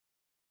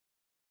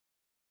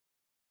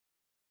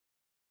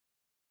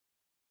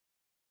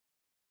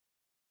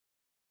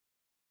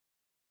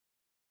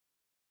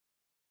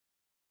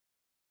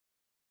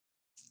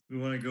We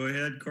want to go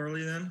ahead,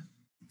 Carly, then?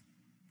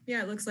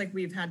 Yeah, it looks like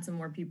we've had some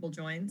more people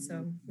join,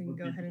 so we can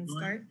go ahead and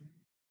start.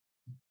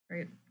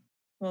 Great.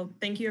 Well,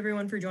 thank you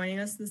everyone for joining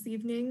us this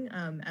evening.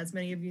 As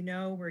many of you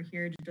know, we're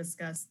here to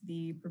discuss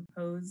the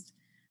proposed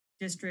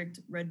district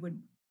Redwood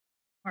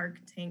Park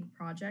tank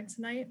project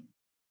tonight.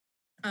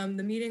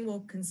 The meeting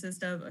will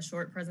consist of a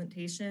short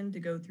presentation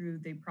to go through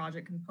the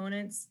project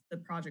components, the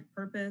project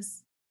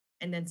purpose,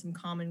 and then some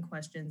common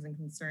questions and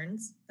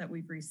concerns that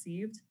we've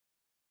received.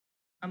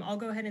 I'll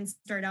go ahead and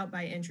start out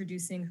by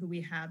introducing who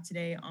we have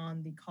today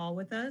on the call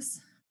with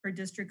us. For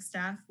district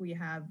staff, we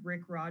have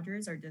Rick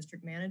Rogers, our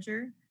district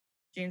manager,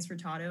 James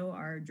Furtado,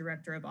 our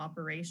director of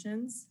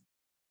operations,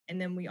 and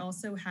then we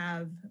also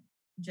have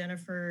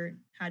Jennifer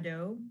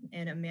Haddo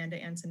and Amanda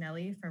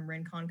Antonelli from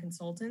Rincon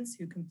Consultants,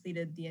 who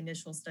completed the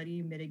initial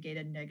study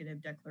mitigated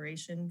negative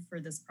declaration for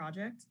this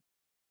project.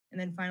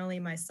 And then finally,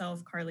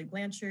 myself, Carly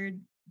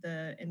Blanchard,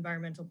 the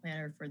environmental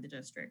planner for the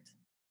district.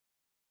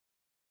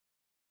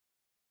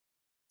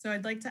 So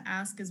I'd like to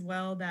ask as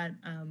well that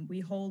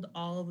we hold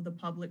all of the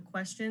public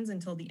questions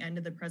until the end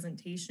of the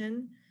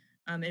presentation.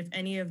 If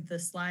any of the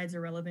slides are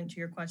relevant to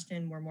your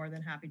question, we're more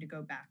than happy to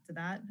go back to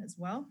that as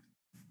well.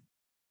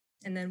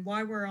 And then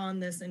while we're on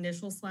this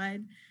initial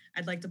slide,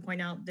 I'd like to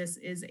point out this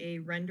is a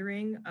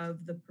rendering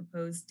of the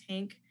proposed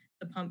tank,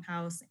 the pump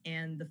house,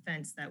 and the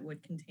fence that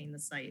would contain the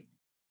site.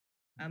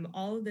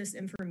 All of this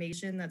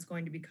information that's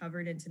going to be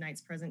covered in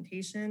tonight's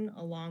presentation,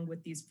 along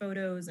with these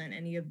photos and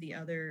any of the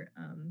other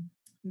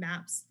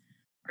maps,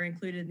 are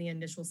included in the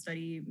initial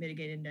study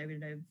mitigated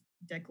negative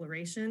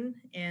declaration,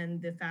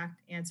 and the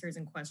fact, answers,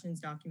 and questions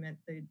document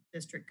the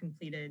district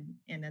completed,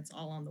 and that's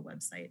all on the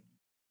website.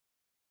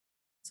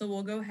 So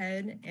we'll go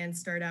ahead and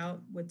start out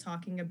with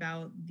talking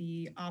about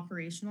the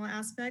operational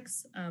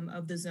aspects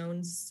of the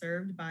zones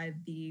served by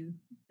the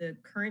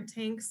current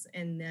tanks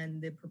and then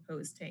the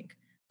proposed tank.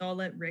 So I'll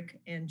let Rick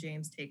and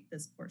James take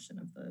this portion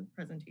of the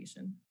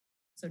presentation.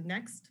 So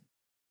next.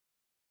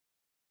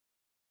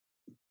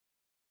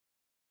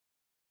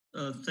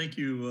 Thank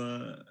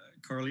you,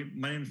 Carly.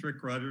 My name is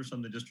Rick Rogers.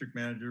 I'm the district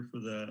manager for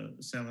the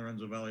San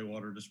Lorenzo Valley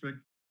Water District.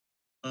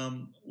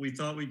 We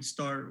thought we'd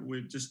start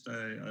with just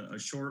a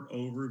short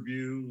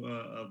overview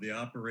of the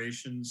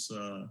operations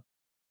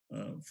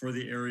for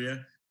the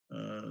area.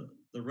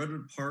 The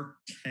Redwood Park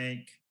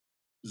tank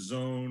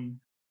zone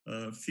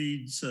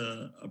feeds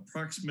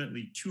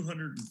approximately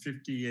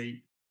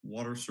 258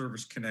 water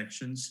service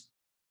connections,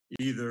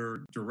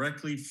 either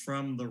directly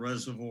from the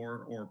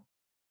reservoir or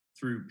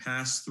through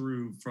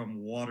pass-through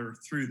from water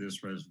through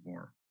this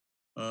reservoir.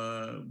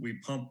 We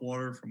pump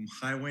water from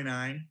Highway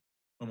 9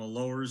 from a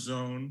lower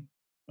zone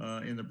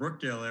in the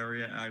Brookdale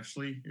area,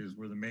 actually, is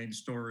where the main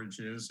storage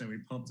is. And we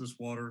pump this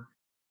water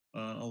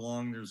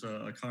along, there's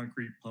a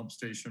concrete pump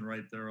station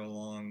right there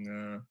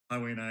along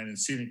Highway 9 and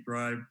Scenic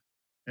Drive.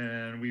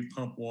 And we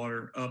pump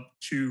water up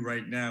to,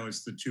 right now,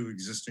 it's the two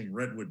existing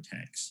Redwood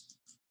tanks.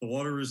 The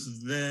water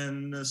is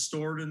then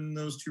stored in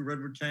those two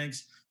Redwood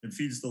tanks and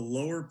feeds the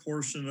lower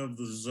portion of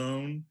the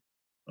zone.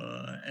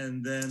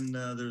 And then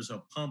there's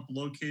a pump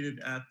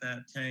located at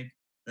that tank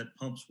that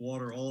pumps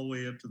water all the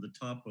way up to the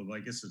top of, I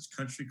guess it's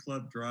Country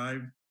Club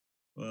Drive,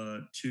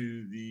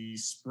 to the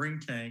spring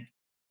tank,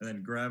 and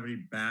then gravity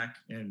back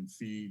and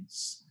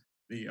feeds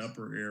the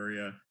upper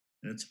area.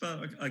 And it's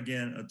about,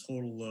 again, a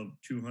total of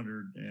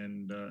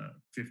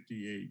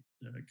 258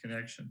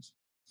 connections.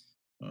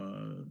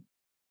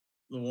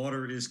 The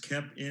water is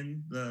kept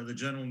in the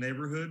general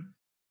neighborhood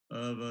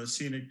of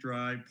Scenic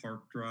Drive,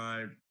 Park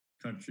Drive,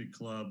 Country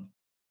Club,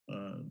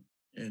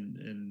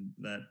 in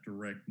that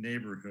direct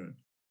neighborhood.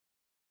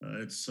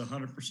 It's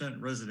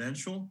 100%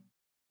 residential.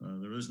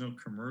 There is no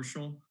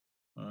commercial,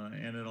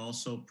 and it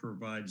also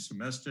provides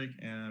domestic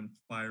and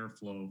fire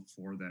flow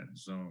for that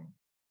zone.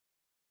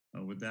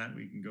 With that,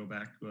 we can go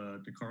back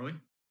to Carly.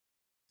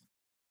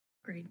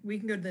 Great. We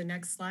can go to the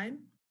next slide.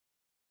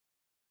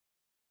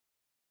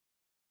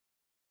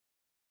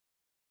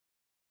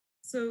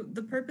 So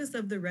the purpose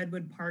of the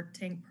Redwood Park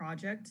tank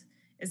project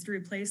is to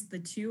replace the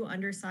two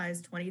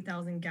undersized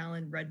 20,000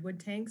 gallon Redwood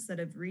tanks that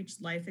have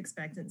reached life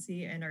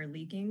expectancy and are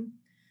leaking.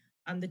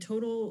 The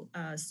total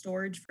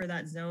storage for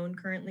that zone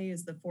currently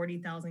is the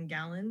 40,000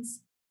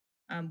 gallons,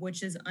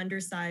 which is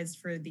undersized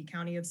for the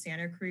County of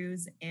Santa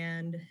Cruz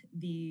and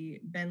the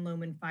Ben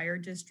Lomond Fire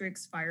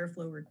District's fire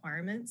flow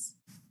requirements.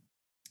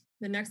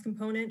 The next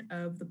component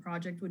of the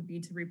project would be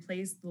to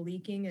replace the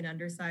leaking and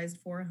undersized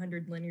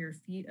 400 linear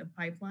feet of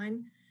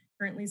pipeline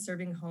currently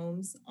serving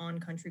homes on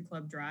Country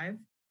Club Drive.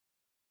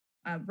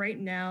 Right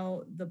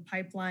now, the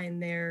pipeline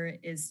there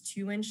is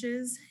 2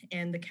 inches,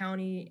 and the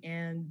county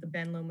and the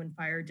Ben Lomond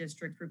Fire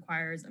District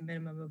requires a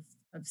minimum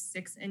of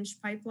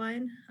 6-inch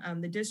pipeline.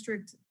 The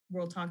district,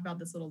 we'll talk about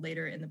this a little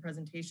later in the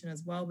presentation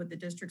as well, but the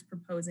district's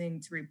proposing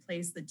to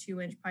replace the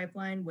 2-inch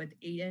pipeline with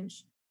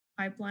 8-inch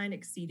pipeline,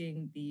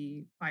 exceeding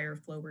the fire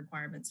flow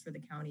requirements for the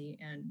county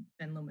and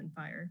Ben Lomond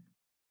Fire.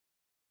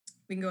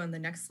 We can go on the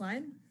next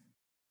slide.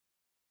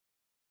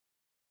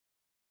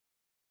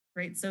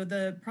 Right. So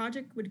the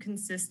project would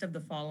consist of the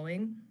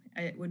following.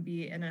 It would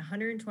be an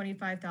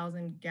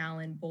 125,000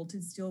 gallon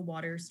bolted steel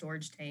water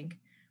storage tank,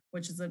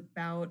 which is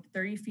about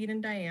 30 feet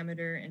in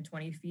diameter and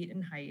 20 feet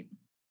in height.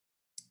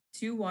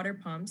 Two water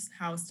pumps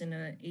housed in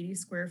an 80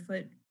 square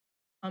foot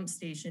pump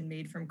station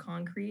made from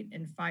concrete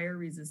and fire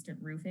resistant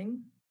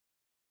roofing.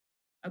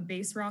 A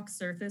base rock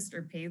surfaced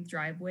or paved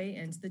driveway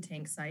into the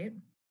tank site,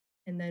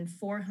 and then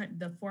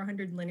the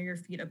 400 linear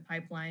feet of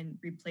pipeline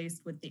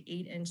replaced with the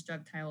 8-inch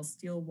ductile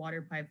steel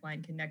water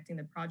pipeline connecting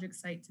the project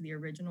site to the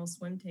original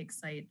swim tank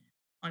site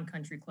on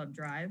Country Club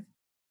Drive.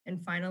 And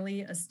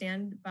finally, a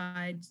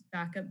standby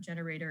backup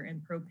generator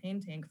and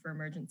propane tank for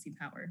emergency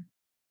power.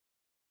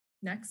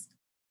 Next.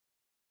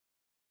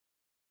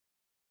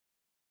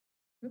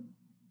 Oop.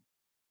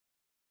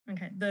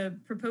 Okay, the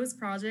proposed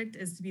project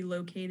is to be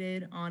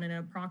located on an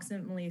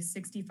approximately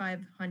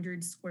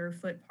 6,500 square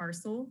foot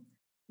parcel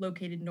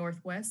located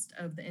northwest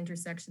of the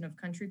intersection of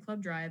Country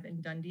Club Drive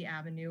and Dundee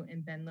Avenue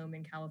in Ben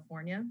Lomond,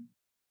 California.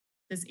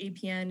 This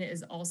APN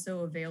is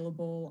also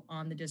available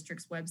on the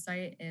district's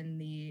website in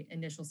the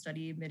initial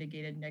study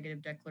mitigated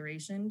negative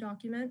declaration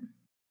document,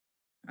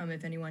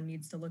 if anyone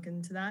needs to look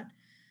into that.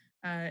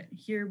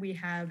 Here we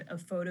have a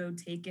photo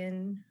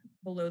taken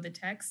below the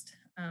text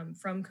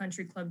from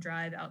Country Club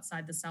Drive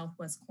outside the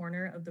southwest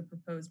corner of the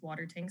proposed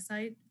water tank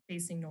site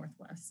facing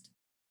northwest.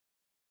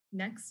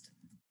 Next.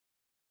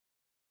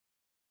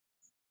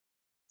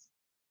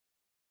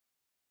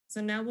 So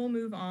now we'll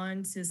move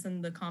on to some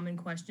of the common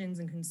questions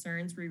and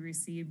concerns we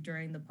received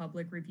during the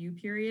public review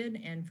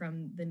period and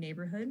from the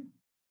neighborhood.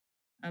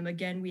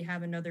 Again, we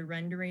have another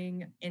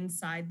rendering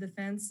inside the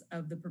fence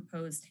of the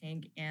proposed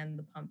tank and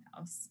the pump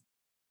house.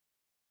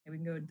 Okay, we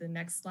can go to the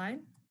next slide.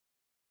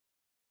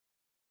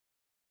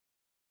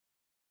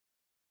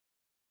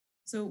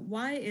 So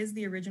why is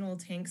the original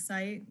tank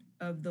site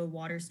of the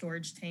water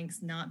storage tanks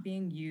not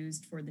being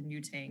used for the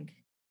new tank?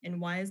 And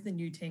why is the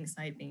new tank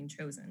site being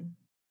chosen?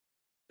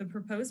 The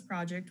proposed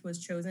project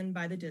was chosen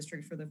by the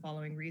district for the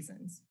following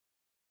reasons.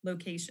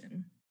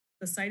 Location.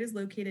 The site is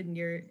located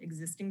near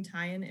existing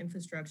tie-in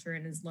infrastructure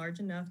and is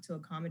large enough to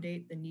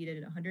accommodate the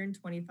needed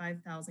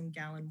 125,000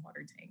 gallon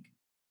water tank.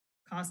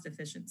 Cost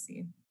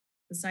efficiency.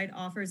 The site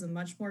offers a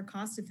much more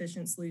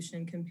cost-efficient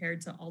solution compared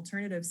to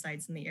alternative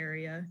sites in the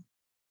area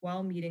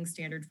while meeting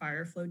standard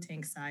fire flow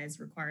tank size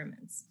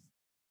requirements.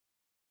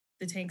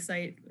 The tank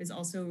site is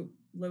also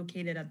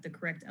located at the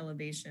correct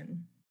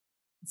elevation.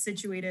 It's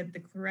situated at the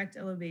correct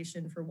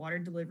elevation for water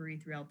delivery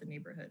throughout the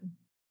neighborhood.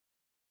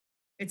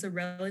 It's a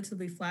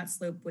relatively flat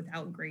slope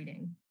without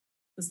grading.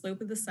 The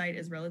slope of the site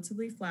is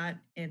relatively flat,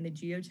 and the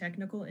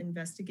geotechnical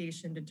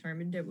investigation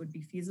determined it would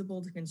be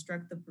feasible to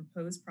construct the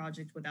proposed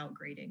project without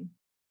grading.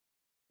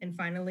 And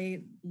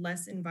finally,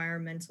 less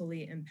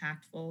environmentally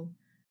impactful.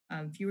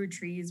 Fewer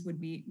trees would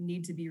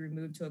need to be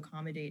removed to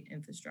accommodate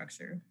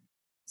infrastructure.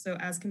 So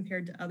as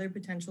compared to other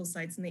potential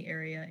sites in the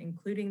area,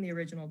 including the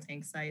original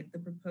tank site, the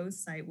proposed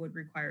site would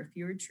require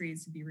fewer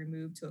trees to be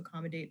removed to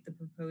accommodate the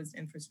proposed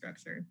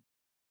infrastructure.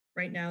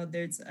 Right now,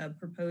 there's a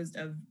proposed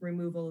of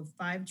removal of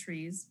 5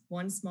 trees,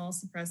 1 small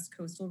suppressed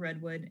coastal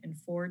redwood, and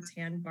 4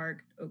 tan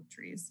bark oak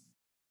trees.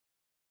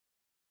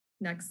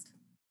 Next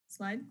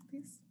slide,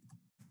 please.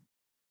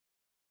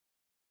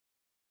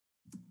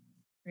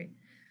 Great.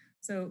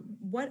 So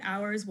what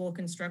hours will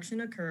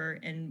construction occur,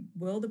 and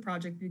will the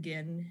project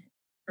begin,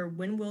 or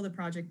when will the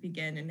project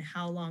begin, and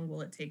how long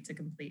will it take to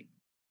complete?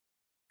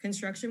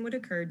 Construction would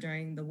occur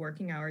during the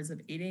working hours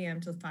of 8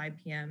 a.m. to 5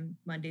 p.m.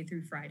 Monday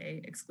through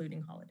Friday,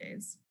 excluding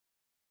holidays.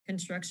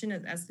 Construction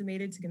is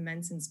estimated to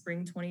commence in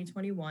spring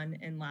 2021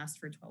 and last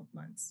for 12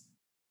 months.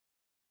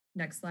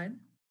 Next slide.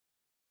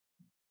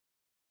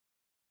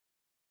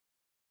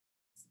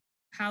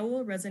 How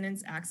will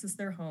residents access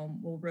their home?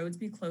 Will roads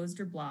be closed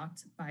or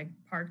blocked by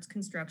parked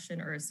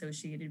construction or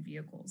associated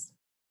vehicles?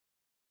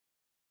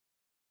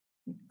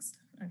 Next.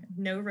 Okay.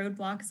 No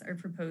roadblocks are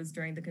proposed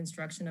during the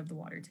construction of the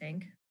water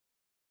tank.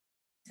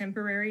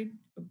 Temporary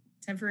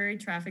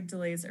traffic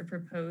delays are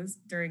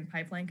proposed during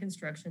pipeline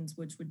constructions,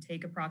 which would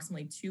take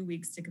approximately 2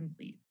 weeks to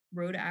complete.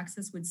 Road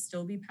access would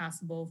still be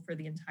passable for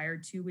the entire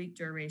 2-week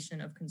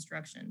duration of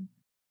construction.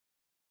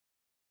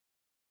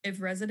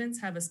 If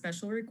residents have a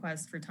special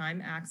request for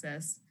time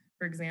access,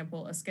 for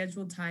example, a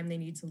scheduled time they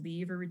need to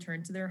leave or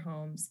return to their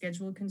home,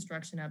 scheduled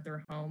construction at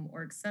their home,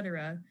 or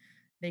etc.,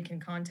 they can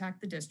contact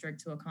the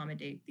district to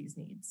accommodate these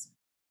needs.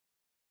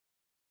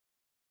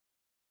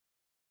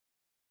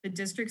 The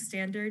district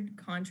standard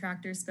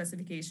contractor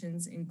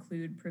specifications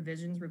include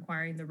provisions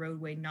requiring the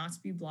roadway not to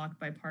be blocked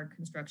by parked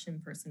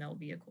construction personnel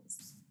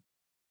vehicles.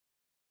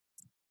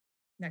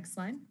 Next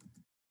slide.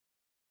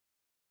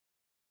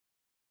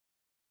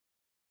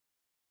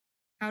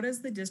 How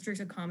does the district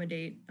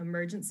accommodate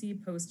emergency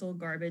postal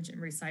garbage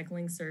and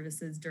recycling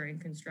services during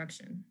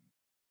construction?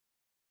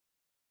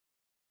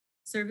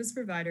 Service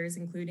providers,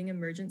 including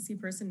emergency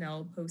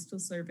personnel, postal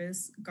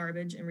service,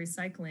 garbage, and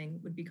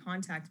recycling, would be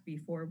contacted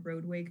before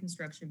roadway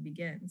construction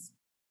begins.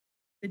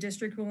 The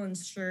district will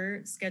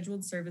ensure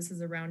scheduled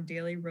services around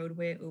daily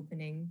roadway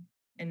opening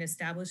and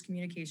establish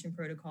communication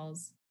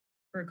protocols.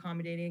 for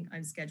accommodating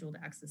unscheduled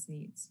access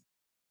needs.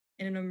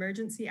 In an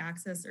emergency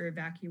access or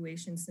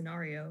evacuation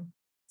scenario,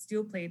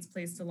 steel plates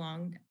placed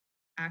along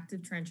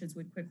active trenches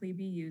would quickly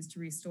be used to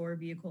restore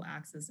vehicle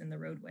access in the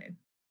roadway.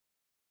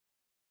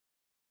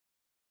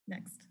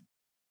 Next.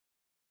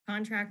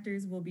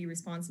 Contractors will be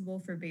responsible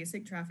for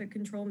basic traffic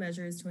control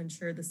measures to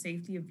ensure the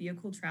safety of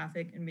vehicle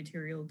traffic and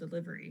material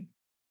delivery,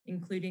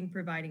 including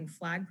providing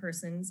flag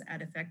persons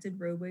at affected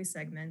roadway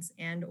segments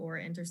and/or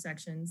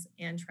intersections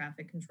and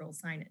traffic control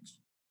signage.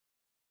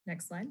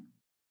 Next slide.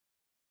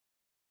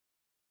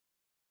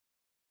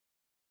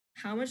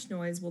 How much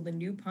noise will the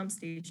new pump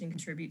station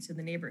contribute to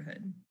the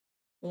neighborhood?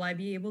 Will I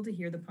be able to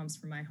hear the pumps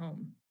from my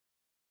home?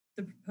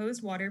 The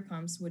proposed water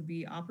pumps would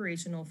be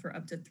operational for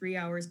up to 3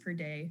 hours per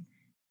day.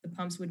 The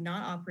pumps would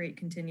not operate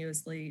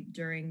continuously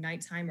during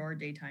nighttime or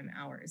daytime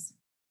hours.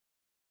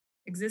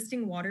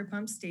 Existing water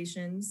pump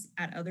stations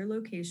at other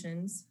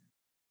locations,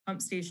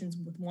 pump stations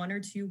with 1 or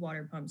 2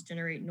 water pumps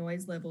generate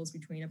noise levels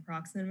between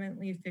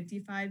approximately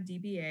 55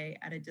 dBA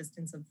at a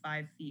distance of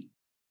 5 feet.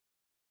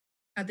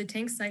 At the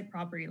tank site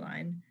property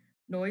line,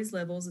 noise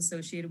levels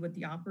associated with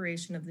the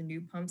operation of the new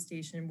pump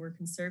station were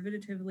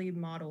conservatively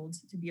modeled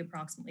to be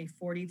approximately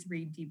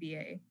 43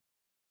 dBA.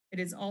 It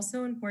is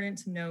also important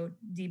to note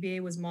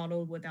dBA was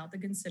modeled without the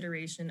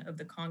consideration of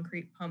the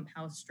concrete pump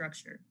house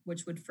structure,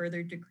 which would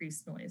further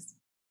decrease noise.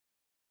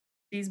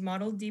 These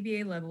modeled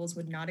dBA levels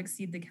would not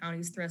exceed the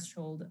county's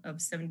threshold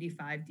of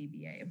 75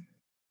 dBA.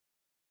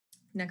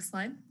 Next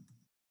slide.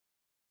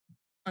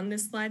 On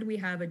this slide, we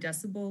have a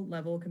decibel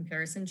level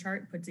comparison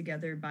chart put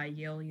together by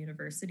Yale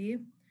University.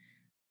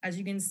 As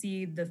you can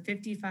see, the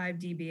 55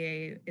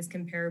 dBA is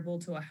comparable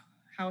to a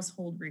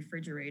household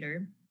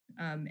refrigerator.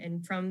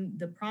 And from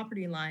the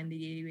property line,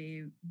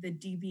 the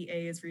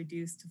dBA is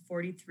reduced to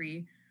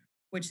 43,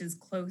 which is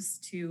close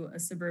to a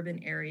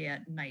suburban area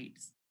at night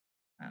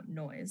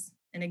noise.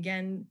 And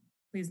again,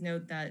 please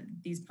note that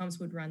these pumps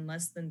would run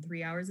less than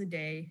 3 hours a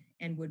day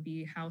and would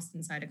be housed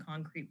inside a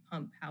concrete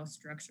pump house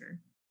structure.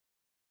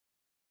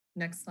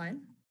 Next slide.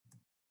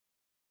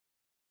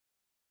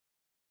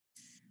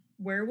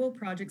 Where will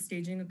project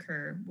staging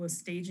occur? Will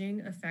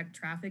staging affect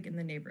traffic in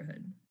the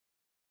neighborhood?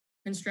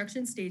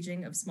 Construction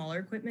staging of smaller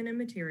equipment and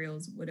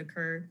materials would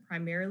occur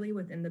primarily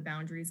within the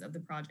boundaries of the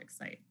project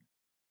site.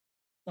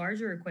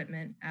 Larger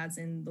equipment, as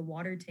in the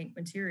water tank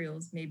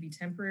materials, may be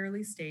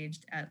temporarily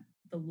staged at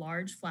the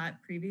large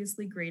flat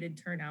previously graded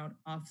turnout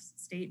off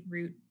State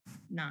Route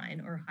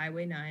 9 or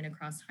Highway 9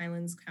 across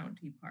Highlands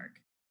County Park.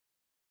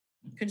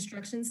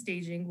 Construction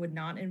staging would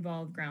not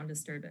involve ground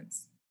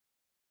disturbance.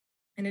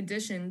 In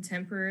addition,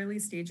 temporarily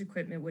staged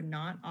equipment would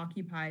not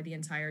occupy the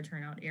entire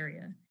turnout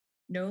area.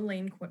 No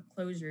lane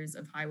closures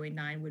of Highway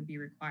 9 would be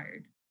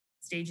required.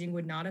 Staging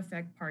would not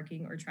affect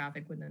parking or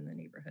traffic within the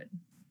neighborhood.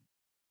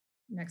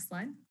 Next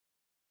slide.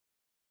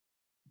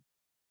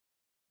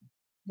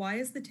 Why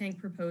is the tank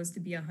proposed to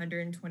be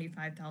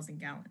 125,000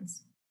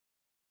 gallons?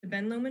 The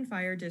Ben Lomond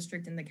Fire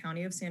District in the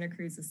County of Santa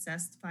Cruz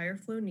assessed fire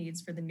flow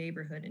needs for the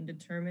neighborhood and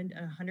determined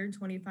a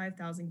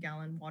 125,000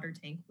 gallon water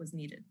tank was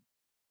needed.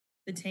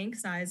 The tank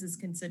size is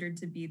considered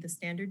to be the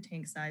standard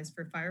tank size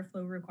for fire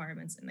flow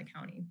requirements in the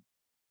county.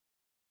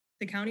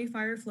 The county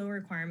fire flow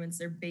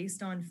requirements are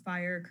based on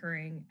fire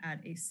occurring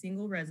at a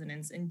single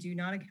residence and do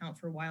not account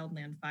for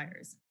wildland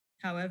fires.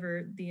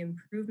 However, the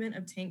improvement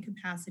of tank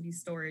capacity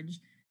storage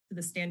to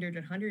the standard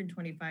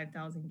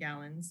 125,000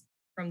 gallons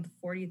from the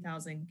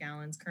 40,000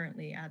 gallons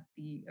currently at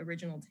the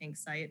original tank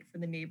site for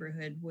the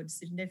neighborhood would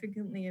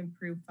significantly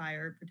improve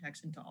fire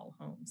protection to all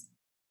homes.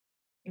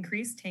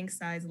 Increased tank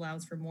size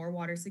allows for more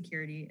water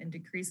security and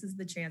decreases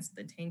the chance of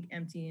the tank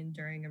emptying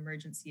during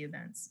emergency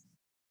events.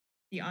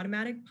 The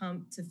automatic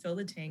pump to fill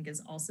the tank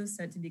is also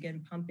set to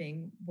begin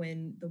pumping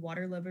when the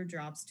water level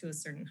drops to a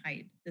certain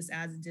height. This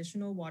adds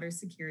additional water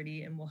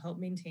security and will help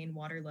maintain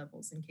water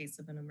levels in case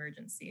of an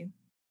emergency.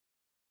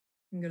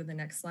 We can go to the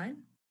next slide.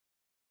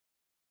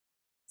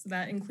 So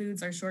that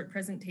includes our short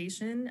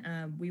presentation.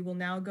 We will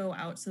now go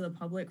out to the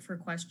public for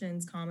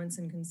questions, comments,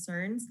 and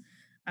concerns.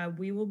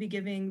 We will be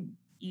giving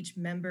each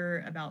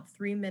member about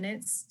 3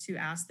 minutes to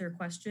ask their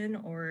question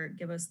or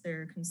give us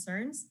their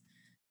concerns.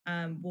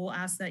 We'll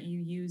ask that you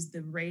use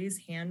the raise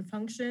hand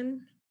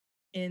function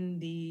in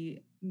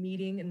the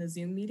meeting, in the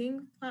Zoom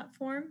meeting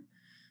platform.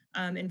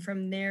 And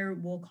from there,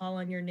 we'll call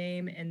on your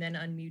name and then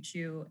unmute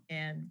you,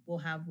 and we'll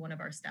have one of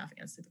our staff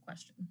answer the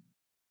question.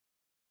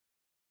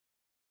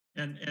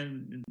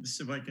 And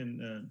if I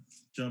can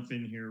jump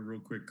in here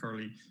real quick,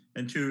 Carly,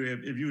 and two,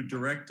 if you would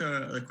direct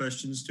the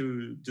questions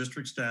to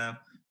district staff,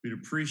 we'd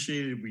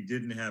appreciate it if we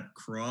didn't have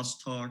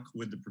crosstalk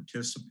with the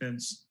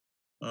participants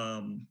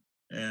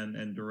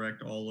and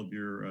direct all of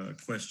your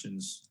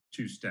questions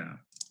to staff.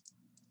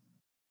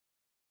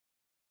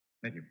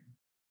 Thank you.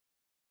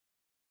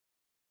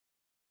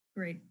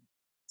 Great.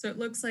 So it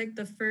looks like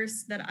the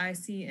first that I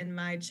see in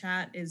my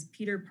chat is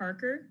Peter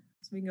Parker.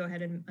 So we can go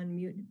ahead and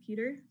unmute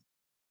Peter.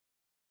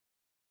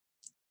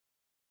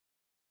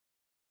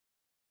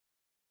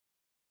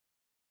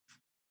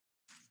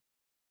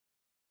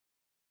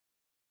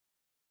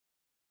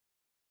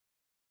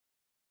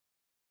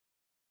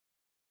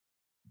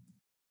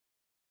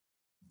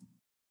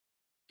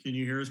 Can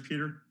you hear us,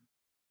 Peter?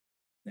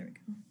 There we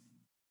go.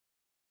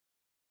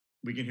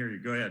 We can hear you.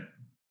 Go ahead.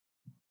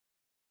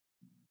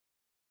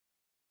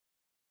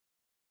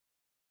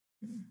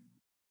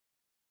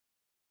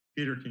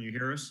 Peter, can you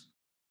hear us?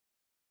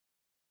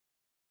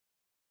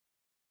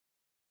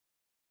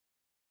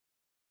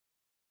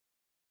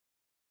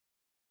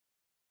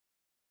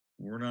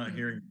 We're not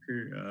hearing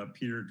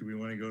Peter. Do we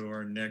want to go to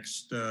our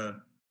next?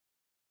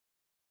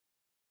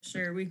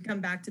 Sure, we can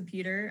come back to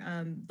Peter.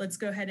 Let's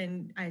go ahead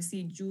and I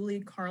see Julie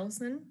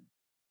Carlson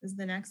is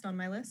the next on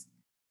my list.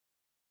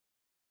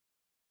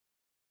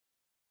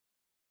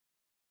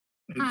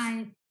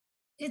 Hi,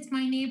 it's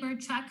my neighbor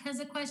Chuck has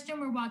a question.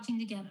 We're watching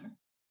together.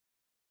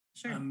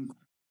 Sure.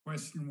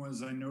 Question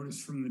was, I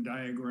noticed from the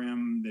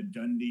diagram that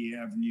Dundee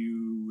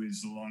Avenue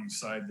is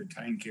alongside the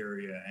tank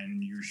area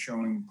and you're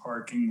showing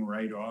parking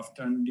right off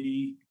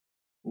Dundee,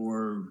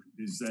 or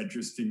is that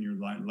just in your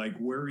line? Like,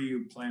 where are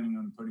you planning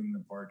on putting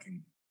the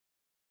parking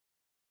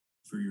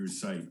for your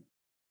site?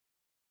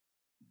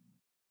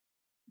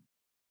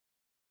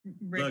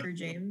 Rick or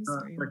James?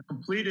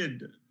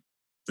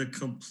 The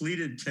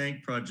completed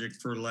tank project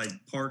for like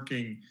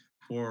parking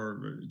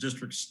for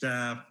district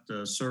staff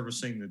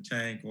servicing the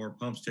tank or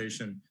pump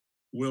station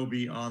will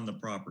be on the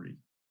property.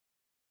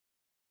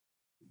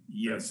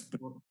 Yes, but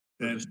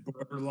that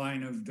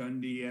borderline of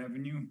Dundee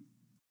Avenue?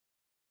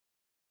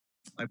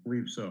 I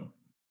believe so.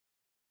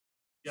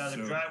 Yeah, the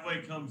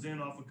driveway comes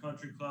in off of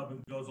Country Club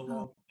and goes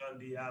along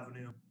Dundee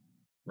Avenue.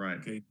 Right.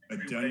 Okay,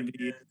 but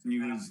Dundee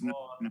Avenue is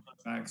not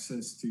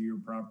access to your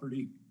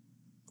property?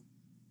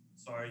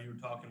 Sorry, you were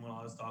talking when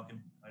I was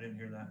talking. I didn't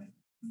hear that.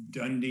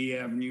 Dundee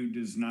Avenue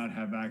does not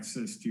have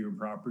access to your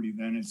property,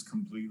 then it's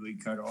completely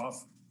cut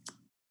off?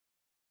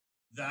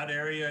 That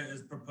area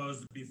is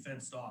proposed to be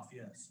fenced off,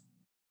 yes.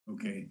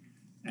 Okay,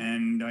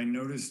 and I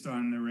noticed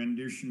on the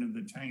rendition of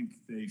the tank,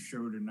 they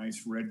showed a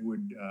nice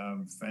redwood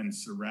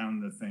fence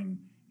around the thing.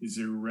 Is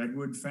there a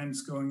redwood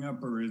fence going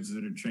up or is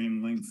it a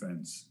chain link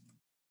fence?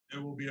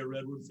 There will be a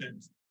redwood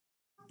fence.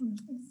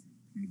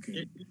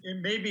 Okay.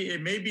 It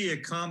may be a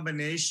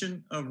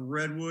combination of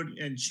redwood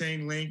and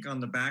chain link on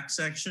the back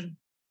section,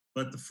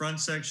 but the front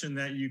section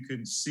that you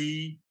can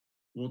see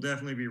will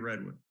definitely be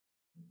redwood.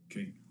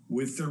 Okay.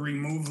 With the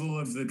removal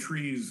of the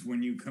trees,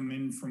 when you come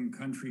in from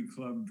Country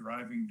Club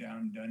driving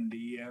down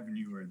Dundee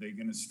Avenue, are they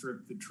going to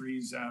strip the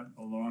trees out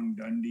along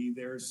Dundee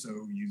there?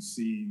 So you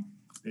see,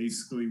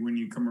 basically when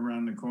you come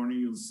around the corner,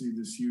 you'll see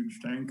this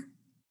huge tank?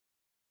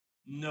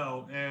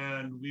 No,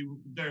 and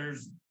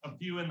there's a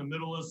few in the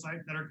middle of the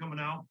site that are coming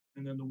out,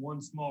 and then the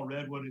one small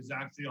redwood is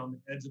actually on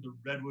the edge of the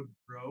redwood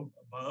grove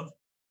above.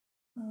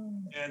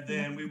 And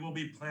then we will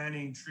be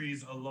planting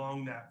trees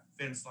along that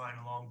fence line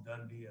along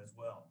Dundee as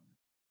well,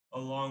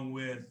 along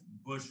with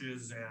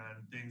bushes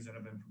and things that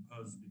have been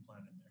proposed to be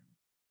planted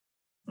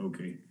there.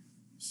 Okay.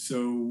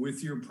 So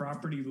with your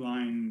property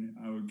line,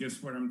 I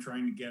guess what I'm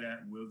trying to get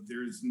at,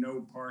 there's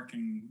no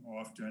parking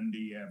off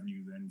Dundee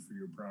Avenue then for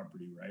your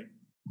property, right?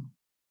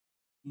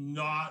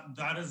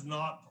 That is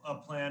not a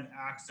planned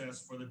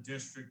access for the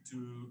district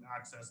to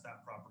access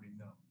that property,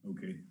 no.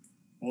 Okay.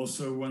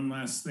 Also, one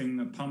last thing,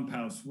 the pump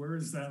house, where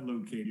is that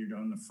located?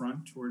 On the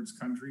front towards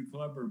Country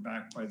Club or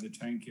back by the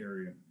tank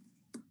area?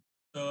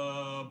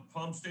 The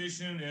pump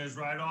station is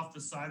right off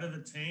the side of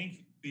the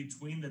tank,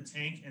 between the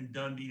tank and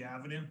Dundee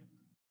Avenue.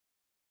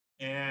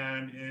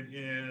 And it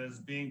is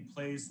being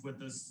placed with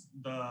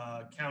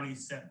the county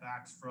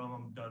setbacks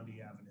from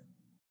Dundee Avenue.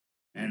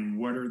 And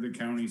what are the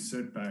county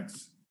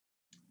setbacks?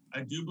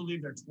 I do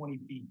believe they're 20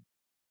 feet.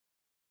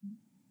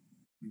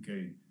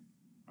 Okay.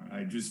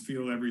 I just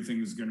feel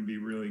everything is going to be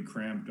really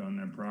cramped on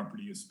that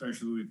property,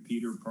 especially with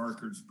Peter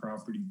Parker's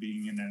property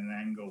being in an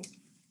angle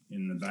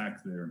in the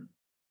back there.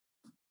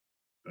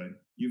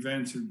 But you've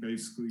answered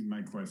basically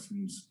my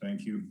questions.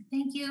 Thank you.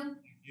 Thank you.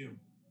 Thank you.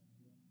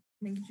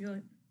 Thank you,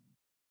 Julie.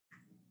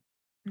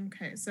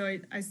 Okay, so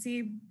I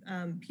see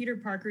Peter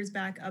Parker's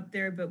back up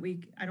there, but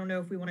I don't know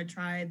if we want to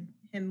try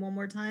him one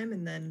more time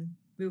and then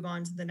move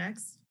on to the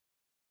next.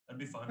 That'd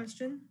be fine.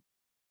 Question.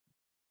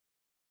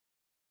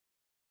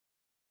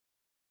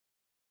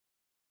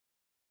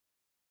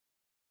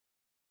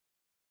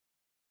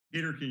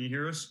 Peter, can you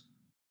hear us?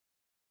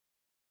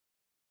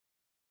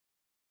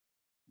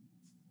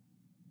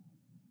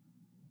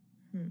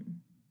 For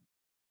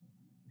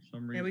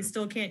some reason. Yeah, we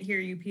still can't hear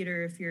you,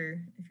 Peter, if you're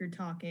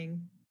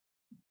talking.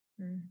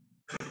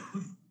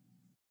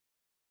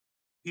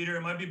 Peter,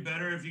 it might be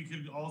better if you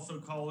could also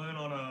call in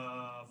on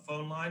a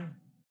phone line,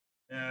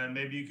 and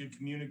maybe you could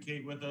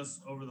communicate with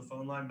us over the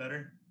phone line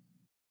better.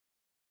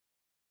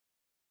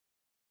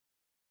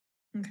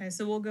 Okay,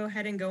 so we'll go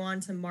ahead and go on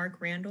to Mark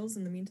Randalls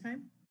in the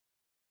meantime.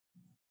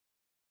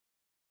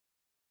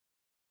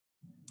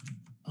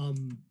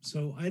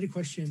 So I had a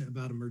question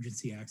about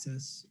emergency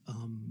access.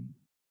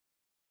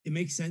 It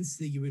makes sense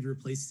that you would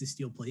replace the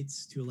steel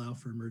plates to allow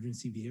for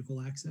emergency vehicle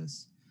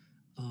access.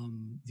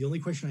 The only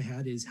question I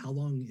had is how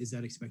long is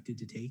that expected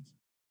to take?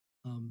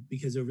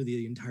 Because over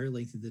the entire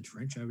length of the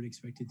trench, I would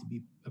expect it to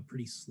be a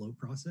pretty slow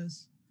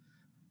process.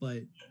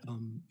 but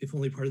if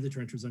only part of the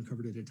trench was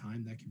uncovered at a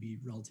time, that could be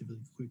relatively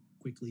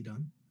quickly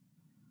done.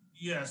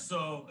 Yeah,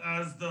 so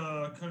as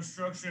the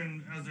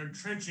construction, as they're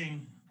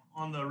trenching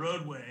on the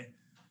roadway,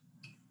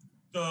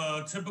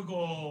 the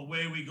typical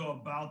way we go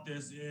about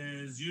this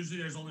is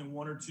usually there's only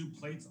 1 or 2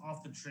 plates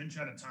off the trench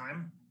at a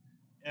time.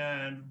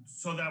 And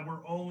so that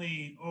we're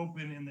only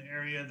open in the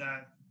area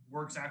that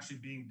work's actually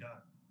being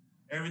done.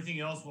 Everything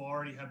else will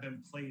already have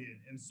been plated.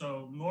 And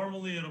so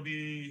normally it'll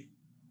be,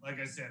 like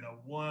I said, a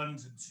 1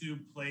 to 2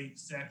 plate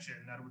section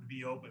that would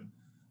be open.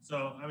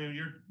 So, I mean,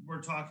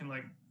 we're talking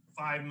like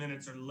 5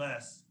 minutes or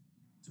less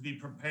to be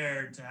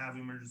prepared to have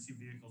emergency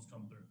vehicles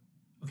come through.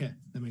 Okay,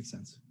 that makes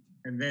sense.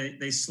 And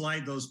they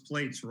slide those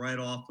plates right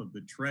off of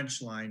the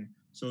trench line,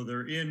 so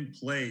they're in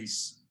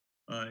place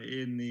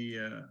in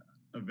the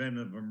event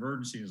of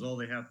emergency. Is all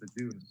they have to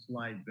do is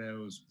slide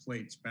those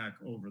plates back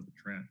over the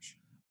trench.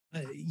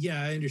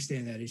 Yeah, I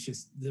understand that. It's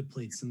just the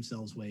plates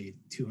themselves weigh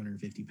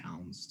 250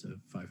 pounds to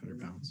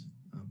 500 pounds.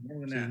 More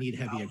than so that. you need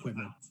heavy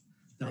equipment.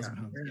 1,000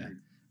 pounds,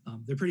 yeah.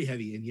 They're pretty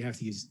heavy, and you have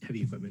to use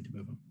heavy equipment to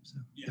move them. So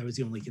that was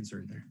the only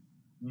concern there.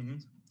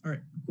 All right,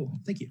 cool.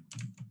 Thank you.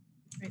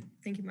 Great.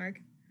 Thank you, Mark.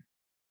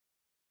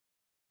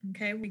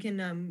 Okay, we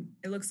can,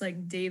 it looks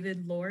like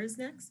David Lohr is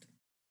next.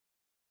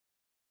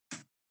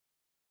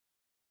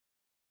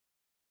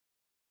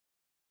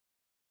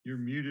 You're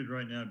muted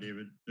right now,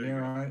 David. There you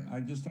Yeah, go.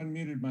 I just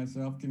unmuted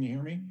myself. Can you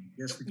hear me?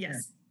 Yes, we can.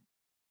 Yes.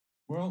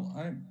 Well,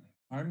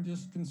 I'm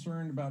just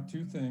concerned about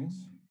 2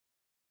 things.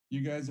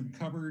 You guys have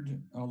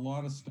covered a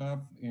lot of stuff,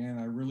 and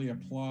I really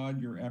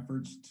applaud your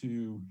efforts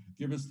to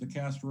give us the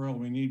castor oil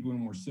we need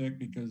when we're sick,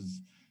 because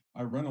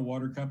I run a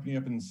water company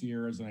up in the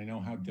Sierras, and I know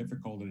how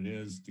difficult it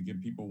is to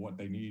give people what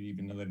they need,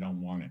 even though they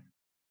don't want it.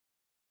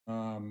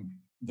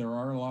 There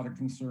are a lot of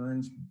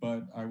concerns,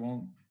 but I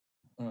won't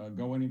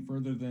go any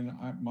further than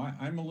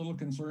I'm a little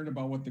concerned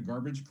about what the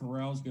garbage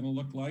corral is going to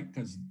look like,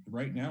 because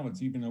right now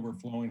it's even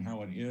overflowing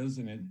how it is,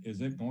 and is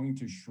it going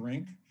to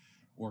shrink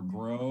or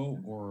grow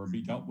or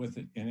be dealt with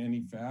it in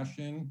any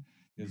fashion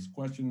is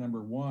question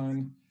number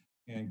 1.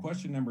 And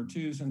question number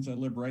 2, since I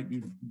live right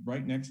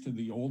next to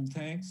the old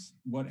tanks,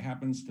 what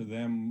happens to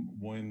them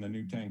when the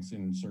new tank's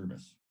in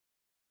service?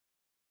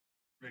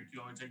 Rick,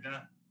 you want to take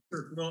that?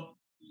 Sure. Well,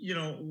 you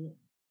know,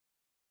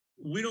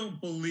 we don't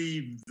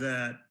believe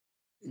that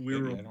we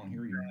Maybe were I don't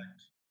hear you.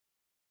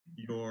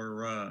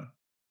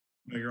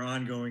 your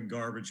ongoing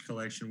garbage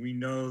collection. We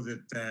know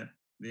that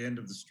the end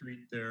of the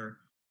street there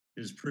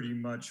is pretty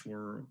much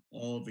where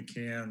all of the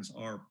cans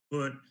are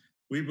put.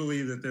 We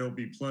believe that there will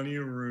be plenty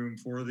of room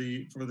for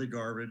the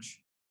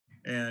garbage.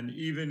 And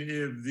even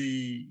if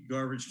the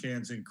garbage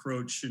cans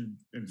encroach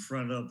in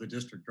front of the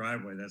district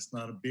driveway, that's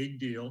not a big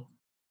deal.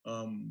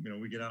 You know,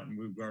 we get out and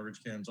move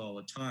garbage cans all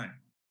the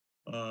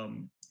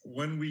time.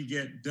 When we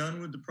get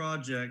done with the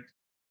project,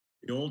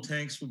 the old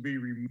tanks will be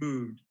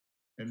removed,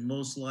 and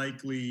most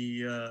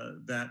likely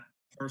that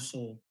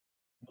parcel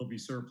will be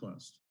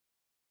surplused.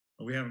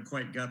 We haven't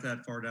quite got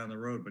that far down the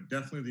road, but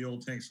definitely the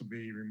old tanks will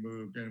be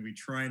removed, and we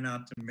try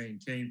not to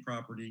maintain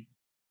property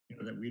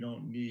that we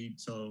don't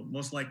need. So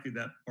most likely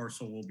that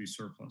parcel will be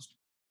surplused.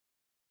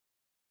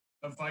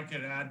 If I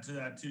could add to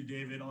that too,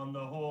 David, on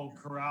the whole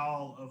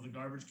corral of the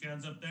garbage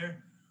cans up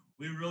there,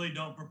 we really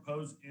don't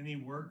propose any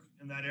work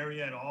in that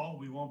area at all.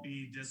 We won't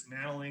be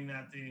dismantling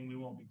that thing. We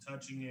won't be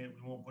touching it.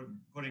 We won't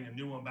putting a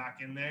new one back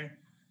in there.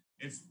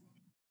 It's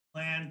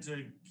planned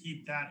to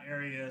keep that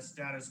area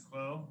status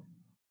quo,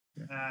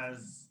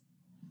 as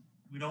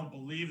we don't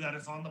believe that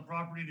it's on the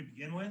property to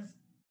begin with.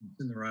 It's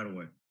in the right of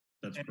way.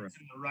 That's and correct.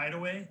 It's in the right of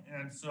way,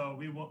 and so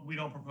we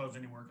don't propose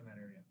any work in that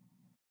area.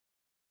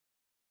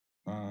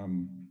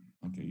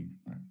 Okay,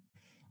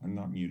 I'm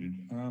not muted.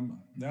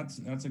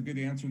 That's a good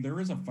answer. There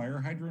is a fire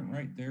hydrant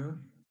right there,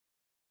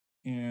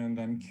 and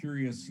I'm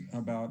curious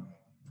about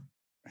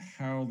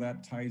how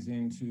that ties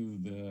into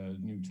the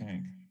new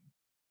tank.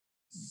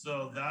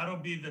 So that'll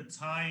be the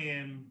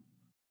tie-in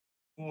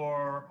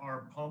for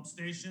our pump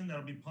station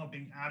that'll be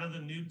pumping out of the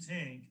new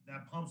tank.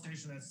 That pump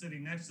station that's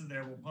sitting next to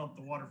there will pump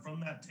the water from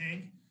that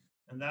tank,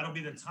 and that'll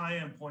be the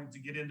tie-in point to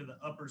get into the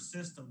upper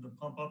system to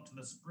pump up to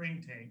the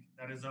spring tank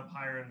that is up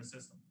higher in the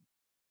system.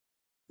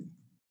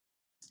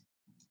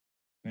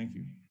 Thank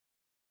you.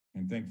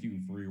 And thank you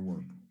for your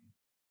work.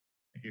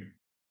 Thank you.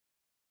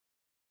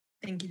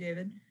 Thank you,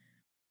 David.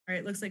 All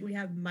right, looks like we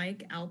have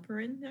Mike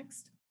Alperin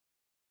next.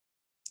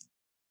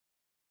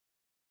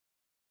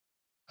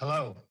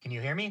 Hello, can you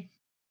hear me?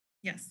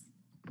 Yes.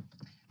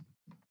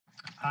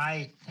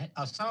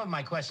 Some of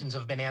my questions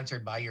have been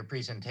answered by your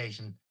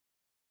presentation,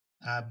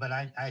 but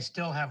I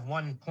still have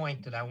one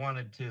point that I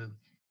wanted to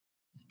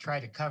try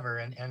to cover,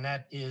 and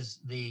that is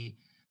the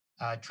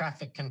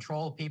traffic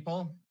control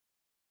people.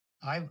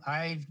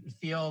 I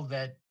feel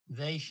that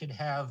they should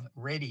have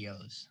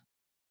radios,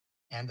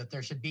 and that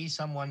there should be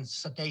someone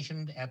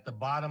stationed at the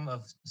bottom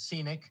of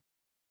Scenic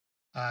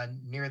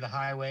near the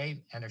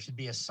highway, and there should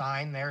be a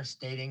sign there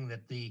stating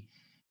that the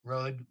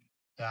road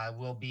there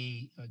will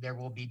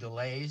be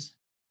delays.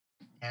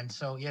 And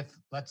so if,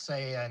 let's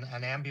say,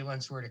 an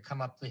ambulance were to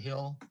come up the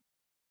hill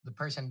the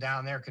person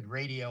down there could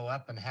radio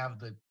up and have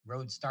the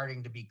road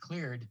starting to be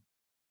cleared,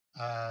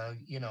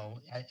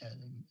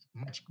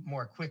 much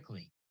more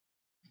quickly.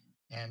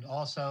 And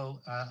also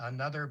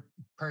another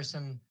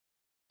person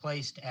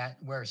placed at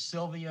where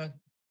Sylvia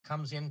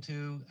comes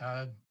into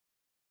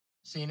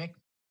Scenic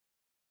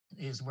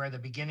is where the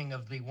beginning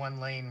of the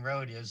 1-lane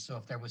road is. So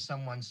if there was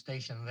someone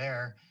stationed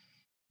there,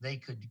 they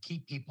could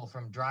keep people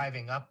from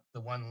driving up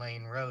the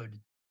 1-lane road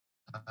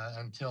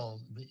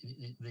until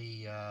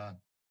the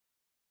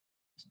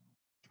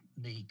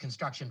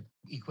construction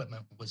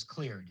equipment was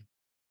cleared.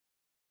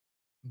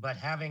 But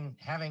having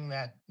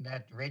that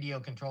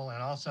radio control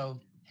and also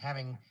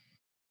having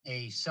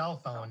a cell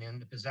phone in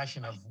the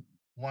possession of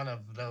one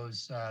of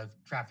those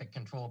traffic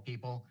control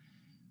people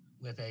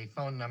with a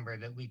phone number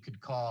that we could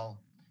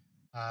call,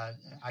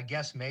 I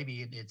guess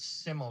maybe it's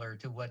similar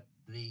to what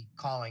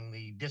calling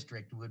the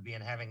district would be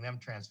and having them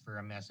transfer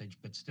a message,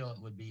 but still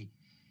it would be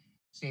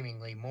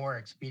seemingly more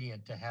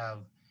expedient to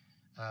have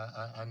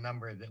a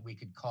number that we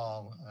could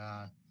call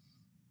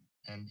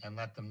and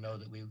let them know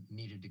that we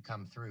needed to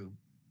come through.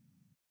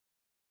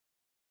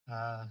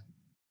 But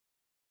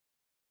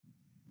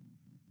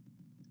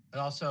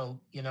also,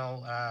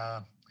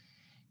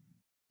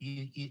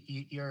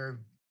 your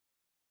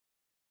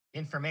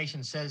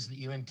information says that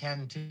you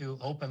intend to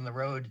open the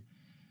road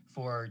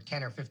for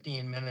 10 or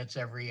 15 minutes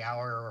every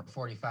hour or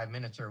 45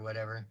 minutes or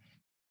whatever.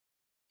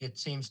 It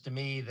seems to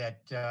me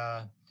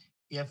that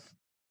if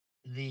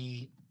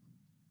the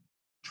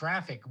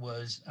traffic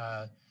was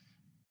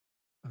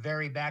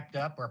very backed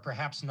up or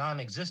perhaps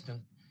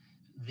non-existent,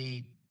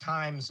 the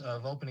times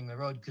of opening the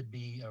road could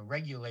be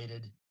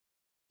regulated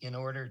in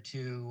order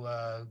to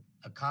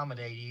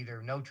accommodate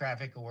either no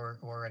traffic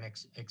or an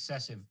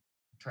excessive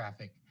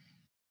traffic.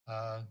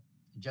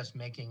 Just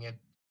making it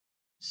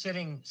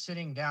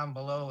sitting down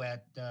below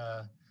at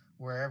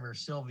wherever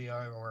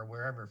Sylvia or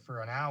wherever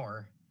for an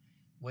hour,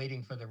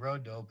 waiting for the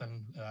road to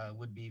open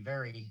would be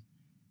very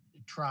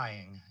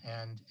trying,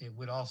 and it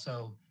would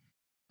also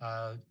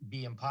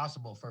be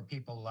impossible for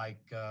people like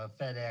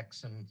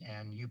FedEx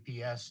and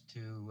UPS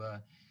to,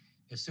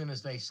 as soon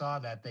as they saw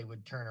that, they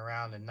would turn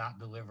around and not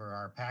deliver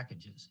our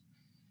packages.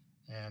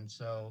 And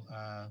so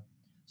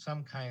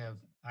some kind of,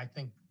 I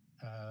think,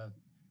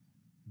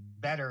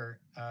 better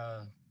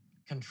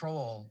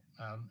control,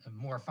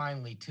 more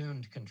finely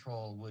tuned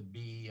control would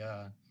be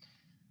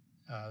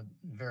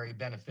very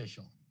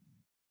beneficial.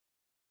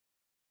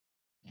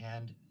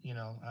 And,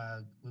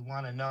 we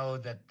want to know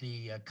that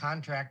the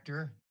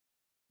contractor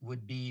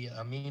would be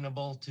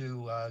amenable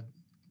to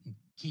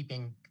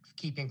keeping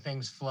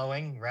things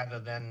flowing rather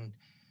than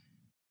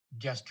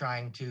just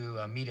trying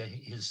to meet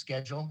his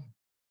schedule.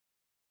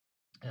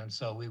 And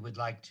so we would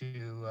like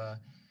to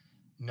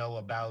know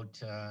about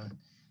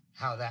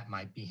how that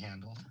might be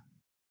handled.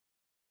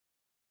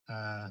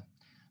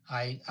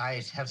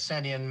 I have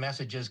sent in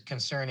messages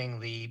concerning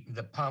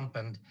the pump,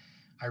 and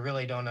I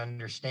really don't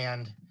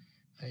understand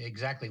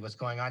exactly what's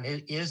going on.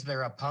 Is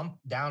there a pump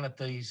down at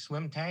the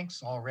swim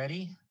tanks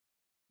already?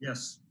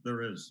 Yes,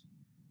 there is.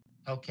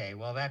 Okay,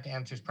 well, that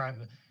answers part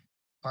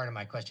of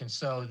my question.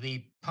 So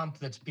the pump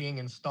that's being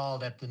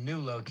installed at the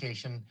new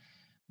location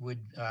would,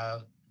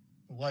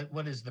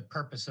 what is the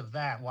purpose of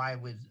that? Why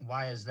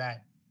is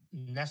that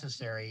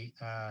necessary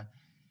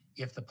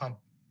if the pump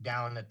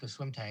down at the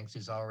swim tanks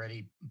is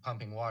already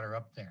pumping water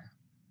up there?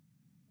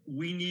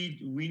 We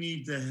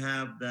need to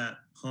have that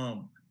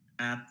pump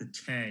at the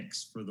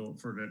tanks for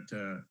it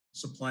to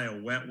supply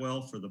a wet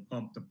well for the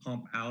pump to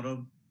pump out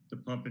of, to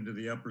pump into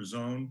the upper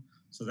zone.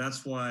 So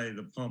that's why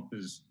the pump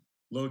is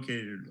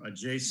located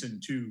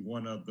adjacent to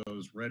one of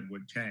those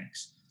redwood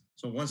tanks.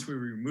 So once we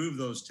remove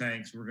those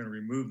tanks, we're going to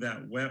remove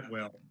that wet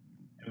well,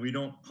 and we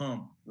don't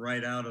pump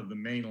right out of the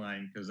main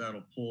line because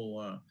that'll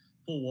pull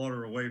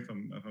water away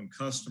from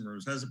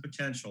customers, has a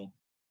potential.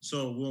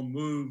 So we'll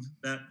move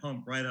that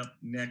pump right up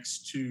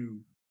next to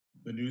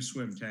the new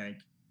swim tank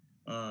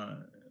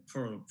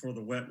for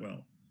the wet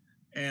well.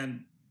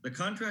 And the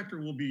contractor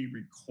will be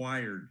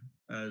required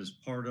as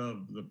part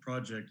of the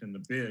project and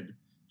the bid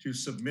to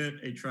submit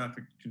a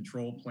traffic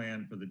control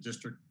plan for the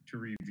district to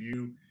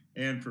review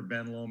and for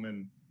Ben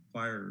Lomond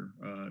Fire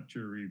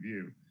to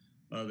review.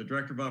 The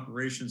Director of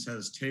Operations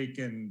has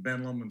taken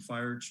Ben Lomond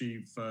Fire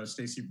Chief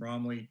Stacy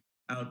Bromley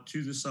out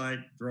to the site,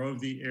 drove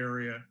the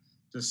area,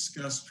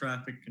 discussed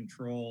traffic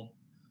control,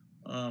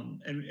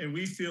 and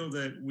we feel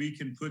that we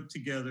can put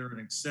together an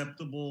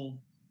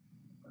acceptable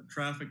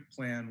traffic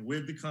plan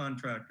with the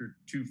contractor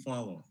to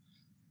follow.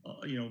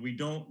 We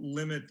don't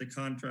limit the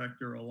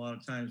contractor. A lot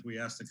of times we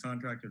ask the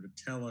contractor to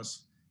tell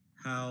us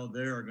how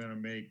they're going to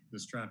make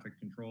this traffic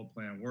control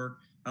plan work,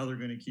 how they're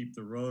going to keep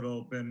the road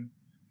open,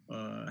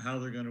 how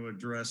they're going to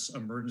address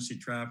emergency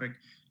traffic.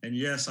 And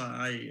yes,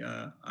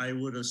 I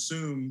would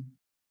assume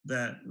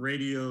that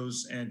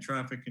radios and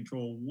traffic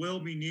control will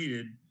be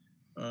needed.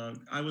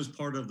 I was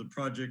part of the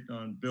project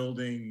on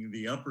building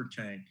the upper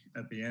tank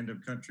at the end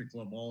of Country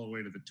Club all the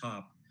way to the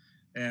top.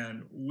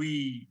 And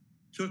we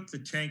took the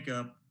tank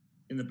up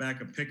in the back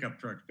of pickup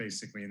trucks,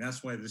 basically. And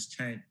that's why this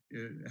tank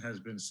has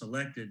been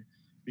selected.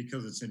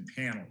 because it's in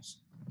panels.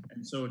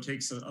 And so it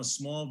takes a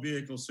small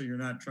vehicle, so you're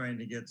not trying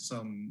to get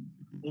some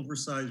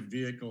oversized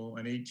vehicle,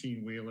 an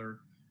 18-wheeler,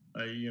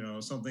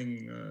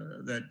 something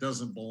that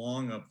doesn't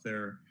belong up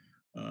there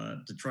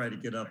to try to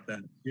get up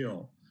that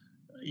hill.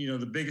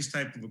 The biggest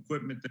type of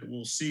equipment that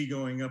we'll see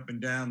going up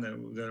and down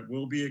that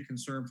will be a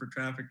concern for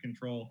traffic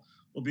control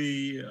will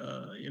be,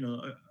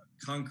 a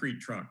concrete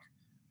truck,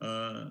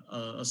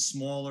 a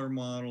smaller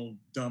model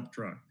dump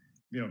truck,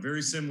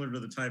 very similar to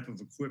the type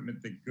of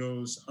equipment that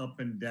goes up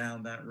and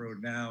down that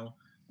road now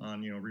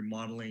on,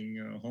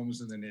 remodeling homes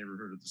in the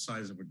neighborhood at the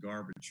size of a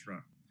garbage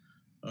truck.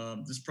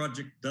 This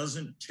project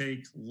doesn't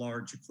take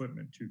large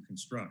equipment to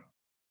construct.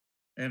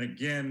 And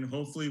again,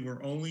 hopefully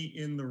we're only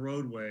in the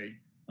roadway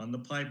on the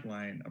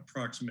pipeline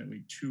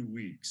approximately 2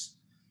 weeks.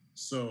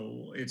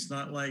 So it's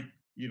not like,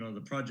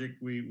 the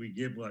project we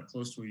give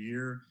close to a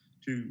year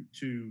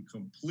to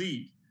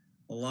complete.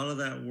 A lot of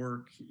that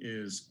work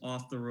is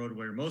off the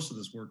roadway, or most of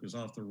this work is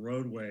off the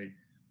roadway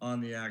on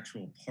the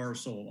actual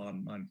parcel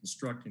on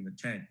constructing the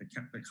tank,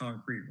 the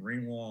concrete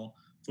ring wall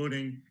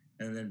footing,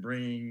 and then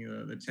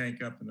bringing the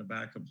tank up in the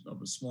back of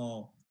the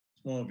small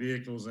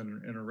vehicles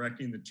and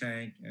erecting the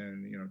tank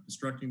and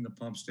constructing the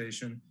pump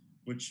station,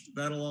 which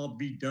that'll all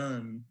be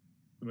done.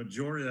 The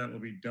majority of that will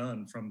be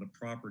done from the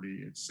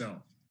property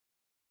itself.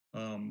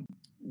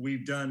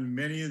 We've done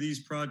many of these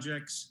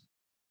projects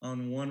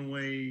on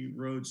one-way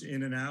roads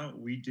in and out.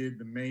 We did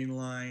the main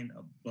line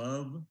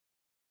above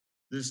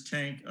this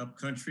tank up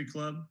Country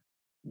Club,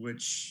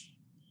 which,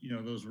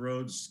 those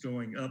roads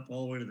going up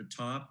all the way to the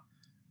top.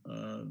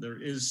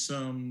 There is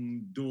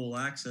some dual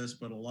access,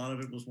 but a lot of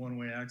it was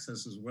one-way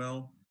access as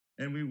well.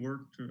 And we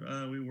worked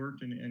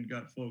and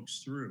got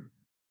folks through.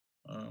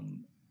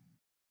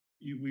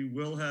 We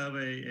will have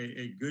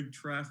a good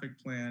traffic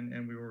plan,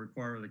 and we will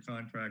require the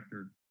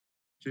contractor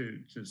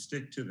to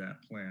stick to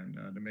that plan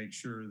to make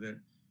sure that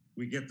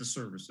we get the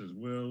services.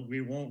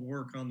 We won't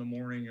work on the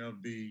morning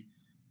of the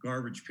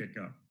garbage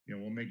pickup.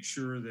 We'll make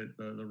sure that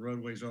the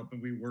roadway's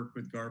open. We work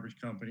with garbage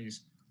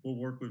companies. We'll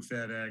work with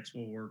FedEx.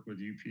 We'll work with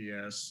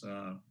UPS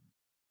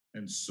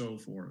and so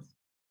forth.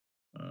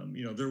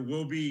 There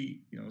will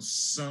be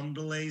some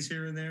delays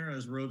here and there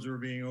as roads are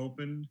being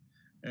opened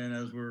and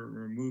as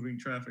we're moving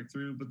traffic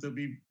through, but they'll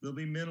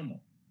be minimal.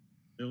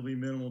 They'll be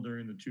minimal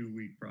during the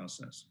 2-week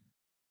process.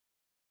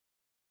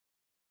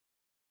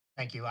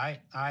 Thank you. I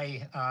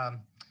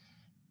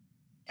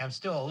am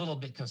still a little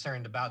bit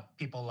concerned about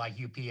people like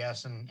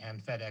UPS and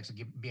FedEx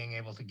being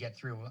able to get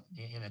through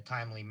in a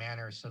timely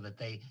manner so that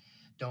they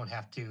don't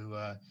have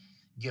to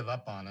give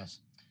up on us.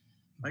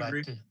 I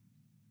agree.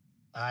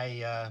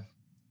 I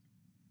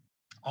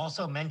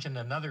also mentioned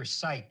another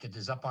site that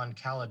is up on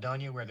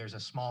Caledonia where there's a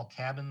small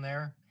cabin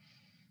there.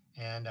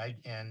 And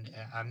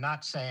I'm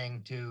not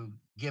saying to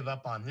give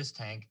up on this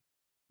tank,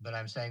 but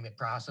I'm saying that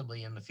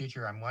possibly in the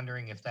future, I'm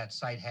wondering if that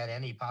site had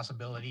any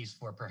possibilities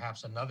for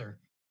perhaps another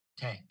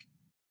tank.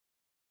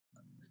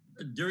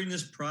 During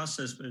this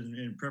process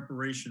in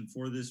preparation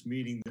for this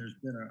meeting, there's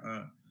been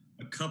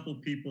a couple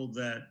people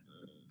that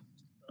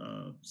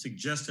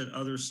suggested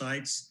other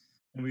sites,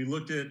 and we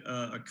looked at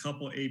a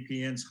couple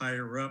APNs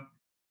higher up.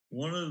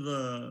 One of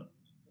the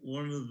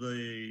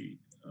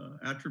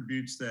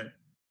attributes that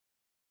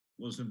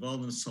was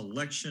involved in the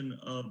selection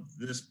of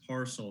this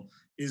parcel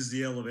is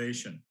the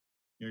elevation.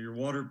 Your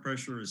water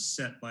pressure is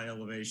set by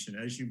elevation.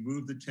 As you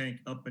move the tank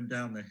up and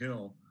down the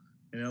hill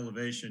in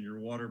elevation, your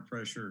water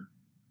pressure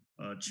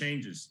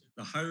changes.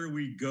 The higher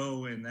we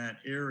go in that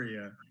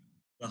area,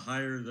 the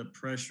higher the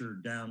pressure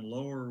down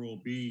lower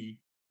will be,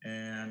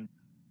 and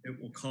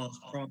it will cause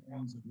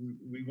problems.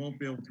 We won't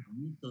be able to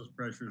meet those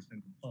pressures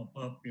and pump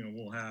up.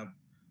 We'll have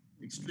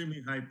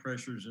extremely high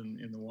pressures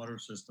in the water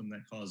system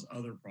that cause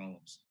other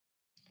problems.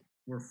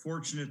 We're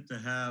fortunate to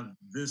have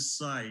this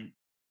site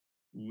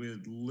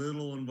with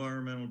little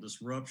environmental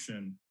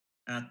disruption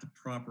at the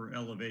proper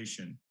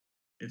elevation.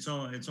 It's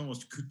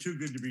almost too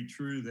good to be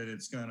true that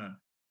it's gonna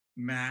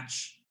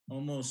match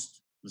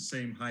almost the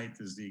same height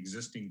as the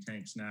existing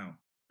tanks now.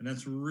 And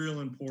that's real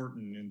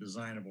important in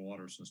design of a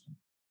water system.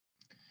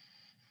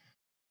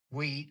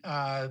 We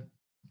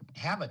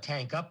have a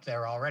tank up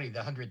there already, the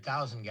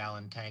 100,000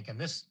 gallon tank, and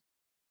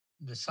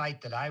the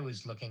site that I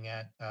was looking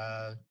at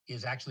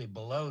is actually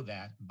below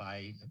that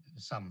by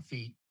some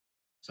feet.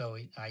 So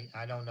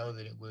I don't know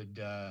that it would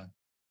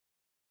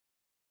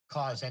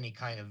cause any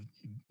kind of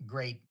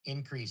great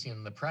increase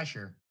in the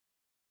pressure,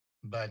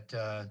 but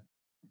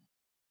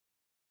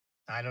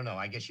I don't know.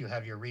 I guess you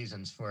have your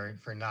reasons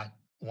for not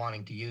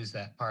wanting to use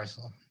that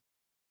parcel.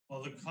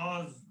 Well, the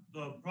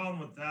problem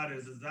with that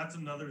is that's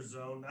another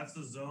zone. That's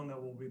the zone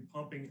that we'll be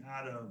pumping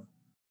out of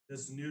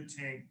this new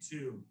tank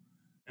too.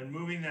 And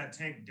moving that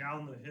tank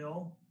down the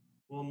hill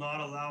will not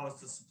allow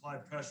us to supply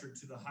pressure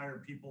to the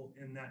higher people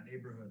in that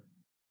neighborhood.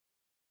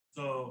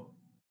 So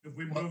if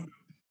we move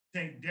the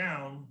tank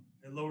down,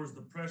 it lowers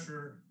the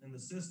pressure in the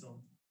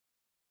system.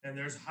 And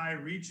there's high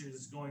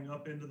reaches going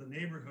up into the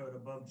neighborhood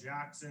above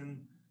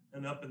Jackson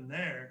and up in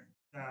there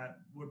that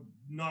would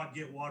not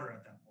get water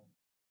at that point.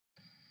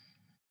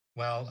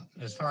 Well,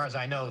 as far as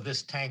I know,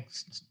 this tank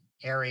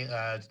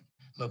area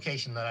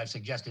location that I've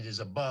suggested is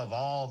above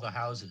all the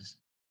houses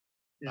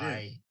It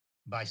is.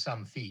 by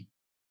some feet.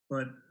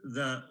 But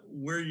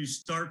where you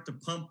start to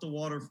pump the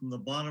water from the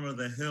bottom of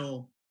the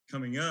hill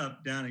coming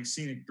up down a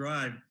scenic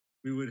drive,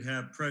 we would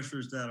have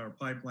pressures that our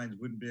pipelines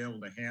wouldn't be able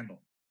to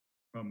handle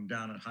from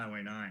down at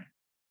Highway 9.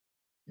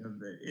 You know,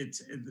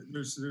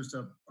 there's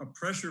a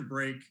pressure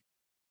break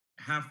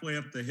halfway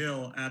up the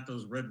hill at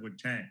those redwood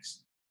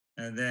tanks,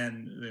 and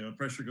then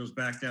pressure goes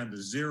back down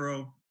to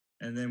zero,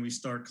 and then we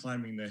start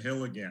climbing the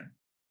hill again.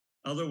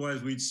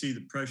 Otherwise, we'd see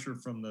the pressure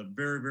from the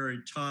very, very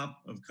top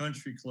of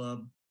Country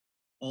Club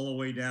all the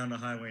way down to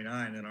Highway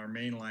 9, and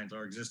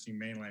our existing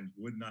main lines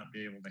would not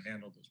be able to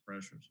handle those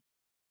pressures.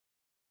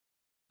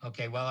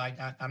 Okay, well,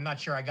 I'm not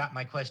sure I got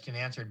my question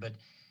answered, but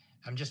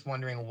I'm just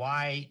wondering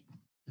why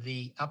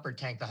the upper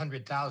tank, the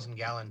 100,000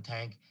 gallon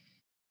tank,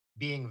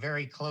 being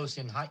very close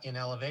in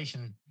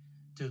elevation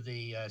to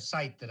the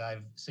site that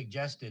I've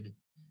suggested,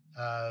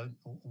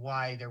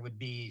 why there would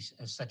be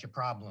such a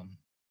problem.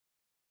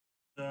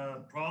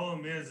 The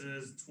problem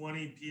is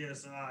 20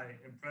 PSI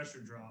and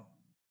pressure drop.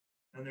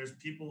 And there's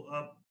people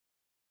up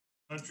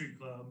Country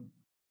Club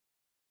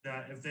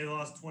that if they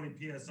lost 20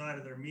 PSI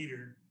to their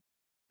meter,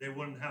 they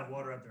wouldn't have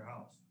water at their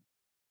house.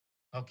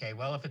 Okay,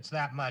 well, if it's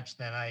that much,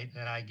 then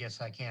I guess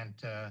I can't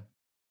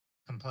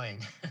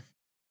complain.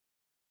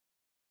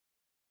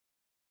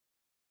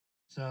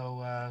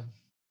 So,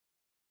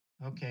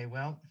 okay,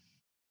 well,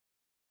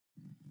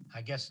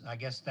 I guess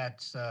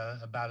that's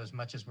about as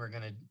much as we're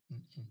going to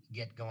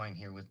get going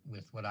here with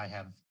what I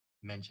have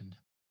mentioned.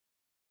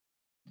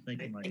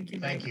 Thank you, Mike. Thank you.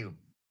 Thank you.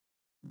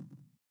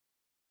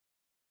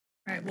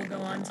 All right, we'll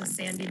go on to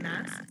Sandy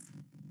Mass.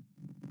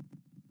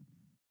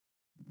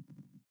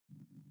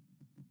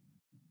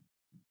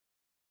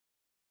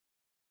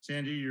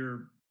 Sandy,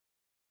 you're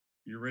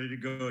ready to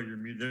go. You're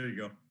mute. There you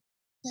go.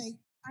 Okay,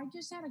 I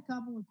just had a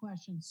couple of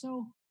questions.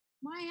 So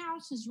my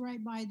house is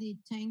right by the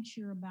tanks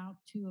you're about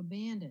to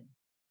abandon.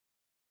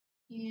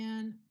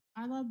 And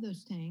I love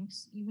those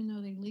tanks, even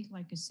though they leak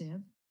like a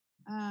sieve.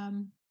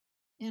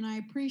 And I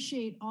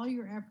appreciate all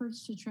your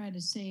efforts to try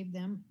to save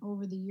them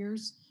over the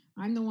years.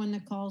 I'm the one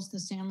that calls the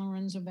San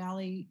Lorenzo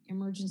Valley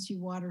emergency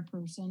water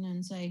person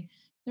and say,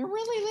 they're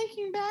really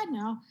leaking bad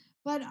now.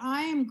 But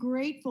I am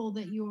grateful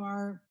that you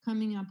are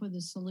coming up with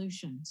a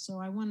solution. So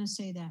I want to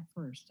say that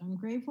first. I'm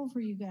grateful for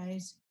you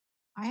guys.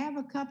 I have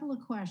a couple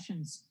of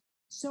questions.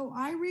 So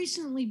I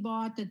recently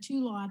bought the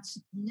 2 lots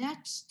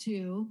next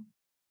to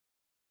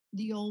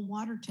the old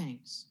water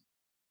tanks.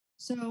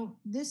 So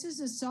this is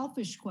a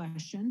selfish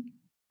question.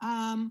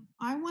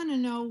 I want to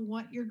know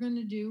what you're going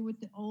to do with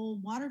the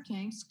old water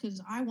tanks because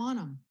I want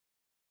them.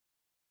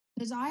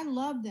 Because I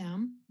love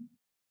them.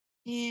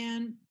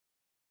 And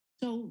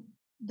so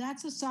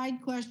that's a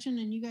side question,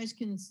 and you guys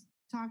can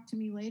talk to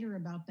me later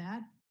about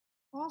that.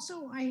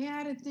 Also, I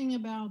had a thing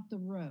about the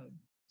road.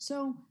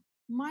 So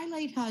my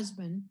late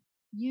husband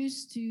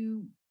used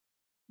to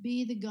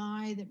be the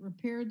guy that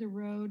repaired the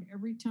road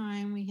every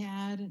time we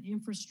had an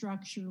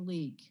infrastructure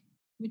leak,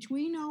 which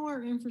we know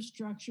our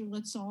infrastructure,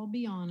 let's all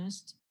be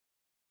honest,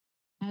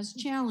 has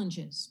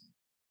challenges.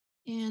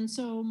 And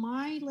so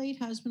my late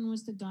husband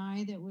was the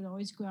guy that would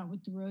always go out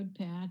with the road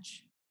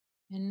patch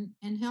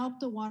and help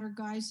the water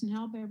guys and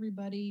help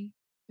everybody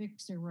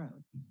fix their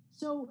road.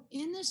 So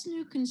in this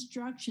new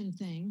construction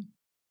thing,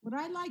 what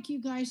I'd like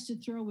you guys to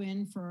throw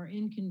in for our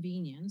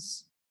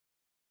inconvenience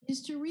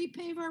is to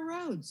repave our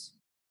roads.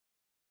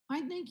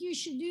 I think you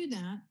should do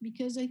that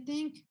because I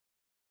think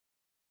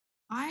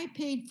I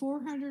paid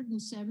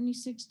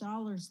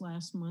 $476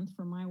 last month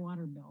for my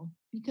water bill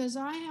because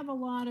I have a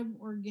lot of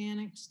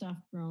organic stuff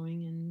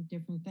growing and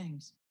different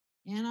things.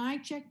 And I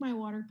check my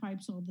water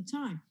pipes all the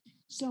time.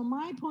 So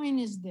my point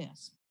is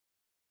this.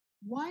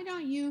 Why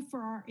don't you,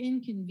 for our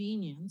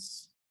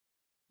inconvenience,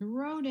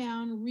 throw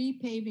down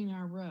repaving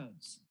our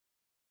roads?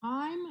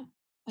 I'm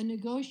a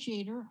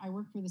negotiator. I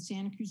work for the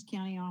Santa Cruz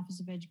County Office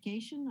of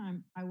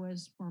Education. I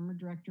was former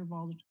director of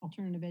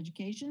alternative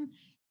education,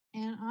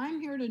 and I'm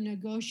here to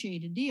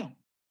negotiate a deal.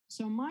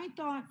 So my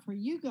thought for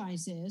you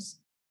guys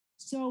is,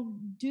 so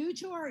due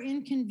to our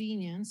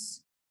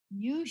inconvenience,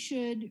 you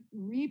should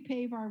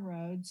repave our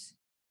roads,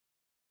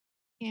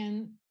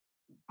 and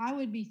I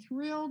would be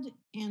thrilled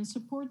and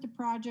support the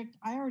project.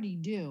 I already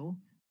do,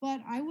 but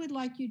I would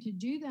like you to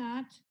do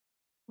that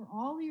for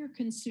all your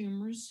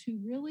consumers who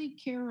really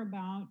care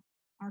about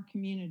our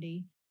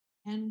community.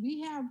 And we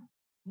have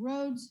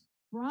roads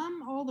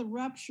from all the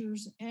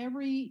ruptures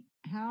every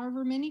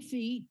however many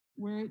feet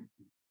where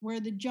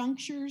the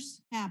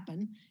junctures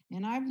happen.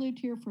 And I've lived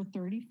here for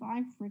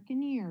 35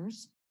 freaking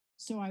years.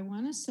 So I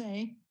want to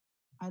say,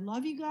 I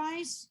love you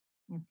guys.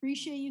 I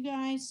appreciate you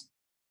guys.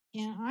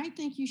 And I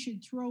think you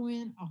should throw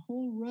in a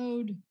whole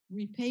road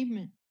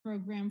repavement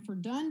program for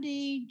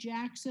Dundee,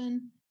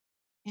 Jackson,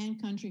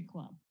 and Country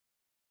Club.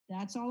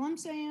 That's all I'm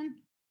saying,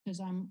 because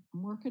I'm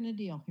working a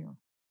deal here.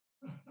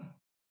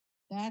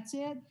 That's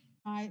it.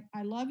 I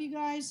love you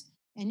guys.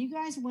 And you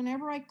guys,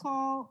 whenever I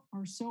call,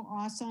 are so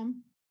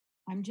awesome.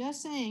 I'm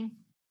just saying,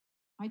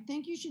 I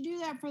think you should do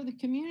that for the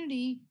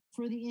community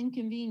for the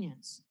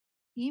inconvenience.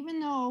 Even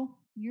though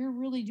you're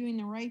really doing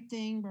the right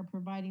thing by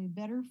providing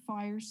better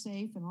fire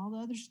safe and all the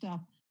other stuff.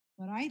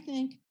 But I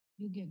think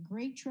you'll get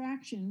great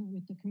traction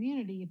with the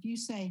community if you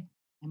say,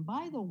 and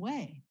by the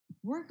way,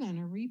 we're going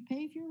to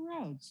repave your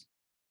roads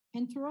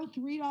and throw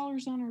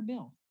 $3 on our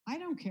bill. I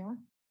don't care.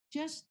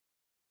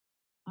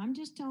 I'm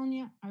just telling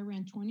you, I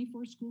ran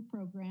 24 school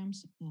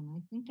programs and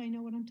I think I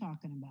know what I'm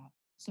talking about.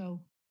 So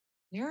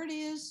there it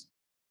is.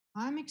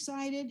 I'm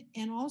excited.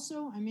 And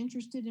also, I'm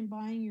interested in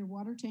buying your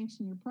water tanks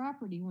and your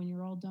property when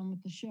you're all done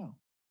with the show.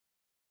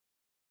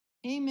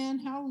 Amen.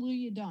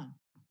 Hallelujah. Done.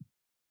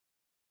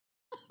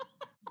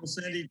 Well,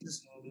 Sandy,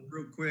 just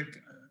real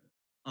quick,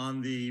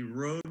 on the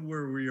road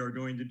where we are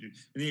going to do,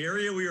 in the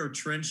area we are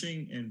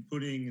trenching and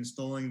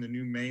installing the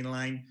new main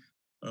line,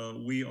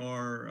 we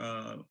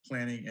are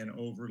planning an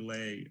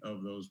overlay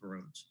of those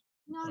roads.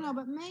 No,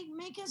 but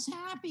make us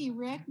happy,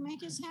 Rick.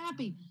 Make us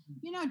happy.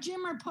 You know,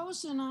 Jim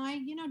Raposa and I,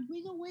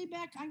 we go way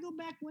back. I go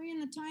back way in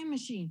the time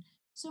machine.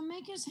 So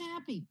make us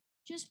happy.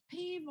 Just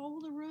pave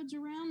all the roads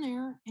around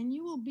there and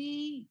you will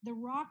be the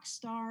rock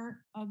star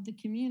of the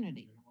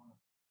community.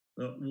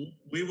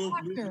 We will.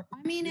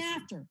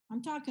 After.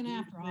 I'm talking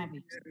after,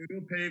 obviously. We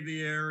will pave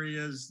the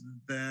areas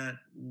that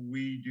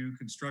we do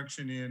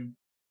construction in.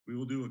 We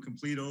will do a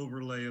complete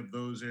overlay of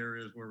those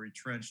areas where we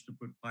trench to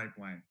put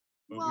pipeline.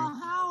 Well,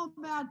 how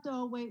about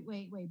though? Wait.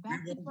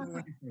 Back the truck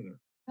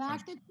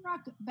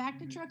up. Back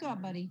the truck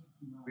up, buddy.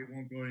 We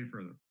won't go any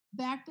further.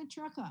 Back the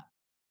truck up.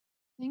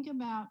 Think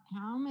about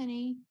how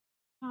many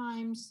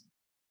times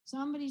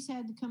somebody's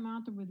had to come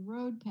out there with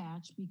road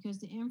patch because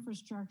the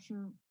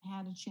infrastructure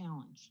had a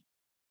challenge.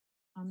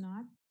 I'm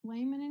not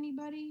blaming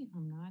anybody.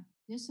 I'm not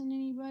dissing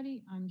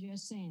anybody. I'm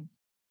just saying,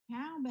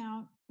 how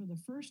about for the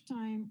first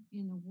time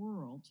in the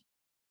world,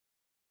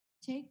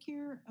 take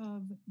care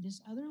of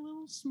this other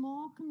little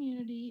small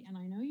community. And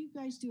I know you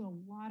guys do a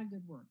lot of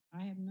good work.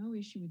 I have no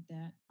issue with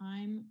that.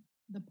 I'm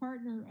the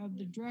partner of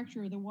the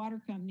director of the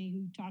water company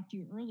who talked to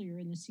you earlier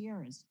in the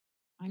Sierras.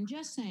 I'm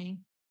just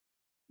saying,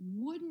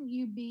 wouldn't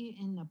you be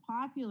in the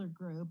popular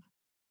group,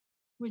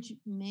 which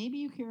maybe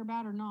you care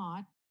about or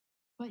not,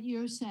 but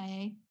you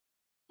say,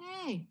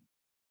 hey,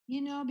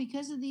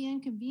 because of the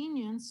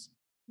inconvenience,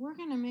 we're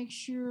going to make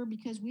sure,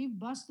 because we've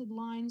busted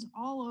lines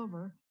all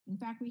over. In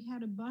fact, we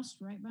had a bust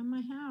right by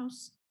my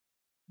house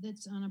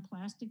that's on a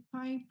plastic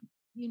pipe,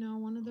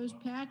 one of those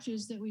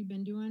patches that we've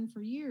been doing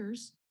for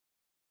years.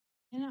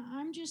 And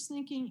I'm just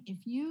thinking,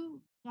 if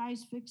you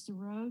guys fix the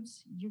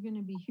roads, you're going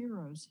to be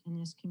heroes in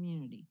this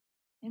community.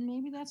 And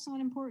maybe that's not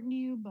important to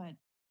you, but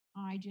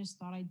I just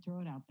thought I'd throw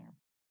it out there.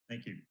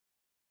 Thank you.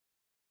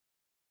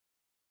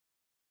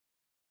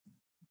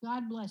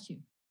 God bless you.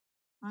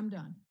 I'm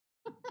done.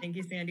 Thank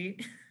you, Sandy.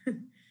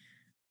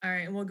 All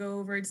right, and we'll go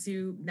over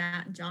to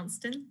Nat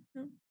Johnston.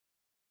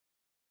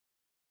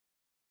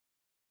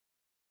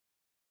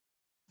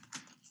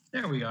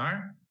 There we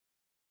are.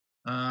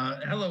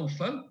 Hello,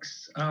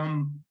 folks.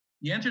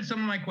 You answered some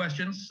of my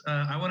questions.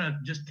 I want to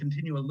just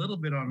continue a little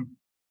bit on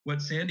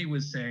what Sandy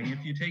was saying.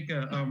 If you take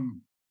a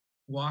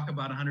walk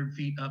about 100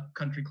 feet up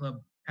Country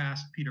Club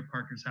past Peter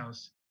Parker's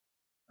house,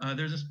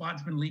 there's a spot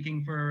that's been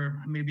leaking for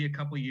maybe a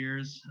couple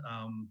years.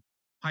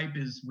 Pipe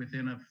is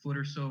within a foot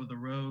or so of the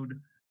road.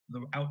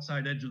 The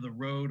outside edge of the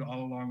road,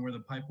 all along where the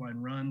pipeline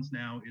runs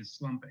now, is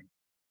slumping.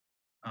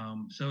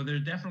 So there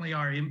definitely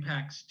are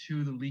impacts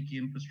to the leaky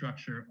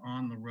infrastructure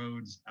on the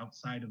roads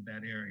outside of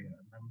that area.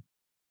 I'm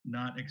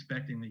not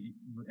expecting that,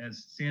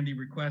 as Sandy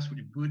requests,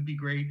 it would be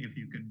great if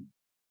you could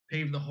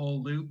pave the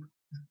whole loop,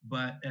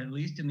 but at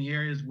least in the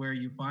areas where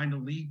you find a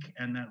leak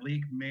and that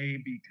leak may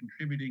be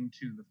contributing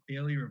to the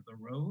failure of the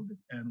road.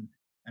 And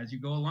as you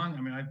go along,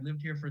 I've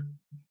lived here for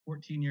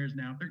 13 years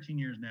now,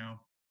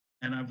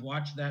 and I've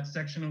watched that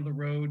section of the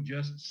road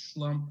just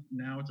slump.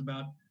 Now it's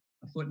about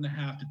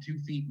 1.5 to 2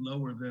 feet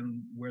lower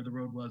than where the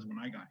road was when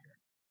I got here.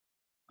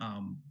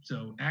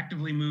 So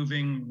actively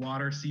moving,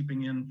 water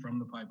seeping in from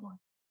the pipeline.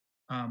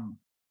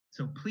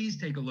 So please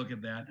take a look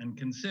at that and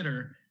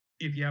consider,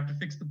 if you have to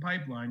fix the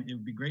pipeline, it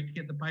would be great to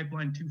get the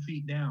pipeline 2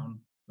 feet down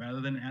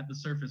rather than at the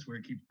surface where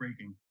it keeps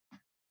breaking.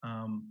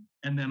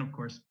 And then, of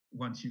course,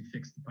 once you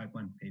fix the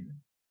pipeline, pave it.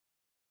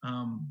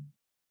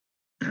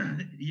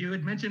 You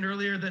had mentioned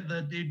earlier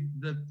that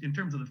in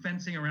terms of the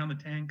fencing around the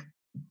tank,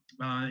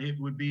 it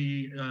would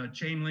be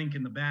chain link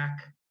in the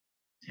back.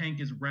 Tank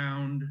is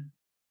round.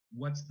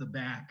 What's the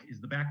back? Is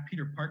the back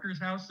Peter Parker's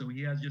house? So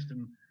he has just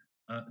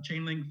a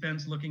chain link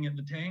fence looking at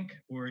the tank,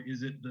 or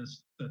is it the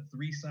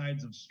 3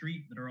 sides of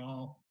street that are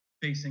all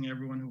facing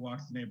everyone who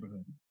walks the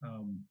neighborhood?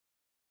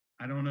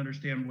 I don't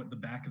understand what the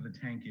back of the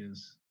tank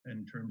is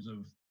in terms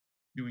of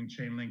doing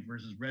chain link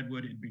versus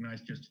redwood. It'd be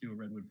nice just to do a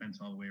redwood fence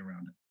all the way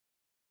around it.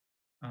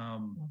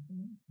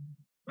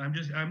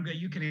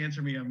 You can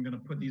answer me. I'm going to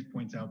put these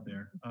points out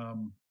there.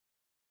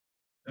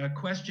 A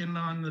question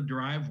on the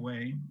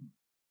driveway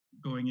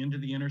going into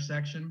the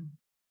intersection.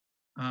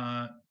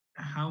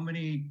 How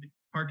many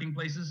parking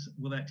places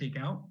will that take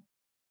out?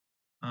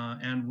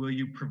 And will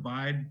you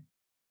provide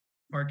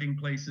parking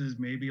places,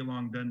 maybe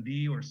along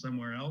Dundee or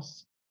somewhere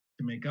else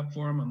to make up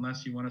for them,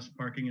 unless you want us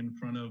parking in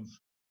front of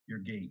your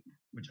gate,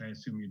 which I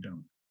assume you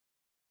don't.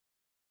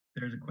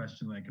 There's a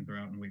question that I can throw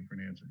out and wait for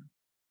an answer.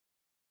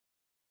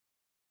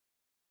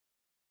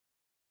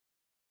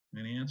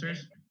 Any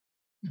answers?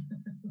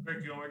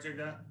 Rick, you want me to take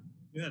that?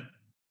 Good.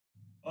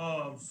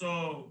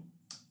 So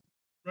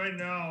right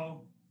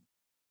now,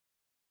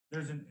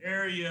 there's an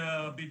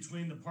area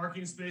between the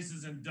parking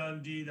spaces and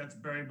Dundee that's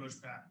berry bush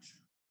patch.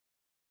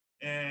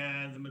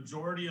 And the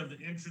majority of the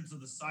entrance of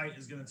the site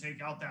is going to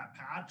take out that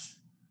patch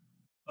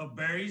of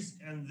berries.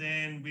 And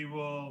then we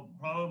will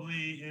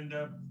probably end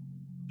up,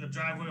 the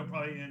driveway will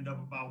probably end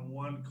up about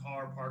 1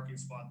 car parking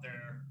spot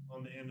there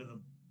on the end of the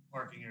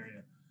parking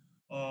area.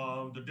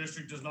 The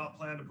district does not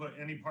plan to put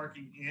any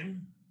parking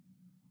in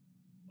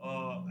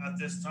at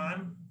this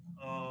time.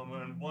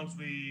 And once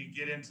we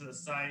get into the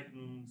site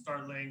and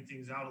start laying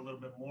things out a little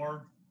bit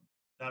more,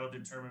 that'll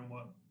determine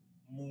what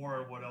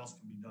else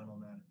can be done on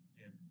that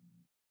end.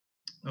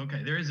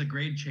 Okay, there is a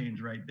grade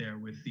change right there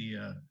with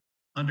the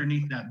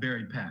underneath that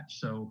berry patch.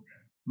 So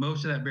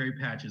most of that berry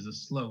patch is a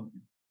slope.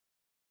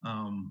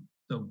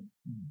 So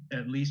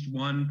at least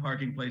 1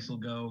 parking place will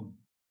go,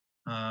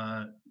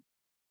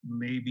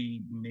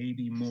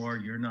 maybe more,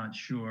 you're not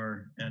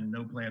sure, and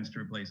no plans to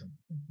replace them.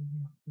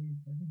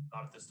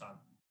 Not at this time.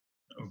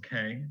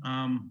 Okay.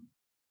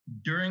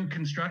 During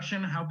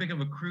construction, how big of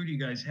a crew do you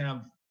guys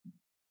have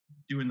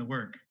doing the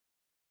work?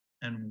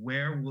 And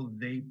where will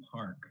they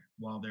park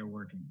while they're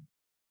working?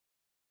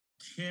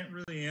 Can't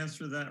really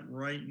answer that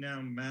right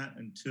now, Matt,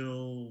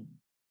 until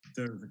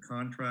there's a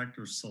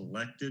contractor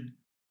selected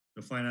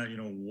to find out,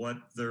 what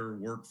their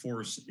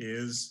workforce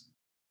is.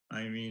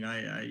 I mean,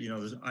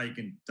 I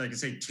can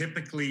say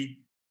typically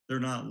they're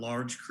not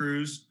large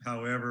crews.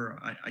 However,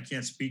 I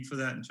can't speak for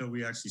that until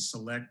we actually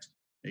select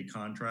a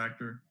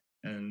contractor,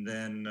 and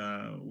then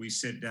we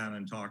sit down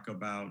and talk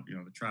about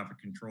the traffic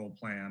control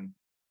plan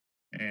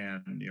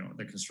and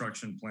the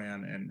construction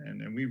plan,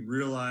 and we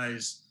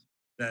realize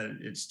that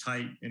it's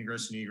tight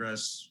ingress and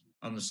egress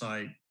on the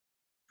site,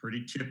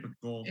 pretty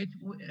typical.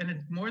 And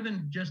it's more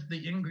than just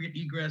the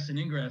egress and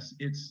ingress.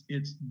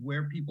 It's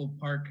where people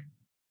park.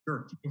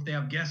 Sure. If they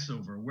have guests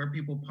over, where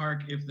people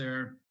park if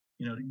they're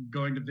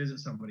going to visit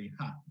somebody.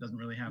 Doesn't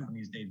really happen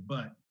these days,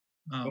 but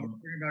the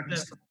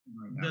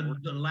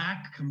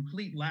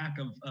complete lack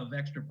of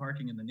extra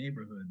parking in the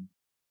neighborhood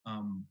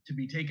to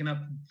be taken up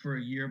for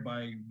a year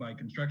by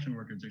construction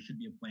workers, there should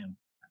be a plan.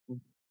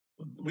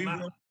 We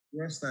will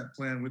address that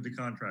plan with the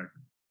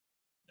contractor.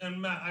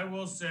 And Matt, I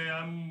will say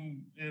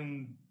I'm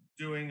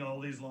doing all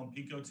these long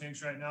Pico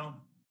tanks right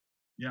now.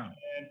 Yeah.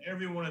 And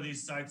every one of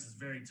these sites is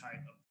very tight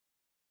up.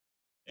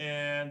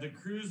 And the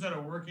crews that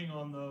are working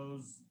on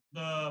those,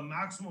 the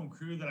maximum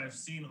crew that I've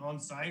seen on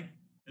site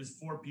is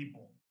 4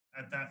 people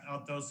at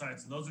those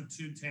sites. And those are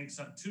 2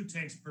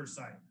 tanks per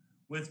site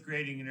with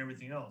grading and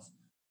everything else.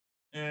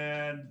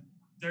 And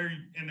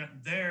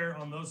they're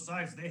on those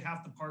sites, they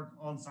have to park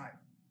on site.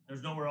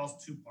 There's nowhere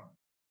else to park.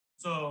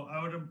 So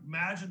I would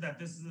imagine that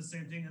this is the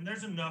same thing. And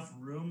there's enough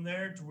room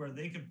there to where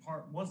they could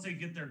park once they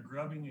get their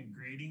grubbing and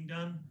grading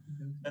done,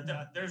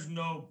 that there's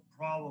no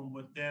problem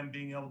with them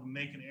being able to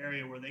make an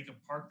area where they can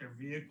park their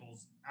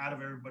vehicles out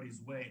of everybody's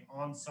way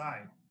on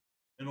site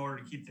in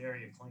order to keep the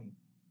area clean.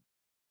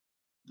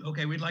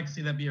 Okay, we'd like to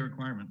see that be a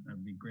requirement.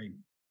 That'd be great.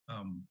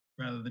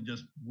 Rather than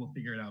just we'll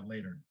figure it out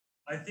later.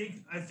 I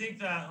think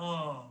that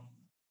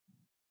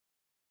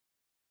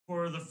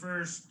for the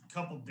first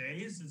couple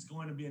days, it's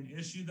going to be an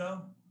issue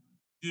though,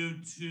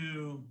 due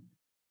to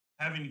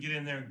having to get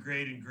in there and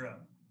grade and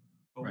grub.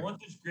 But Right.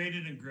 Once it's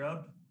graded and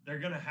grubbed, they're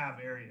going to have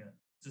area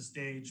to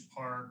stage,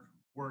 park,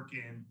 work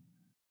in.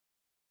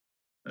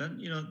 And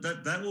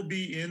that will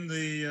be in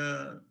the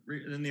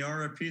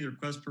RFP, the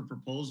request for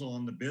proposal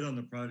on the bid on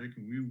the project,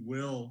 and we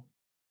will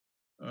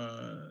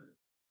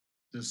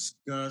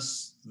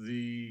discuss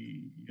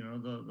the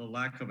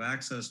lack of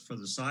access for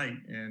the site,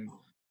 and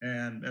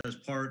as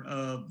part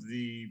of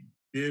the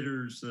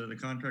bidders, the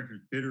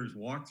contractor's bidders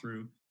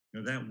walkthrough,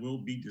 that will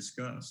be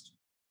discussed.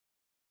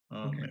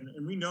 Okay.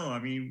 And we know,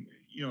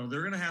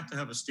 they're going to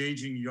have a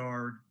staging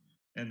yard,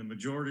 and the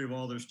majority of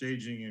all their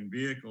staging and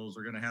vehicles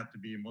are going to have to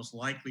be most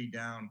likely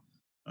down.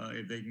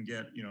 If they can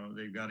get,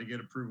 they've got to get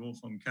approval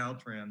from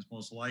Caltrans.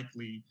 Most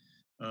likely,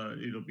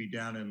 it'll be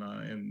down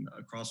in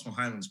across from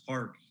Highlands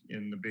Park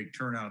in the big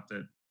turnout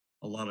that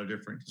a lot of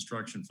different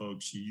construction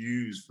folks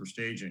use for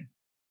staging.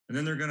 And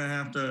then they're going to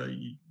have to,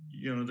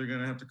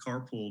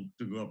 carpool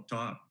to go up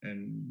top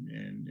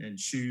and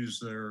choose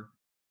their,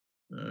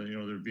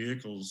 their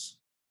vehicles,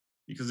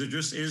 because there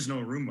just is no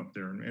room up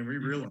there, and we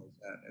realize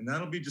that. And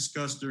that'll be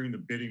discussed during the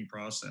bidding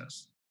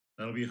process.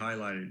 That'll be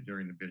highlighted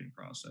during the bidding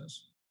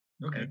process.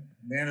 Okay.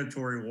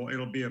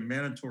 It'll be a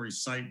mandatory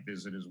site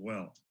visit as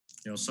well.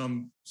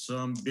 Some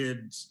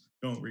bids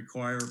don't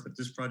require, but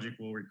this project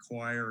will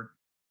require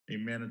a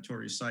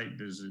mandatory site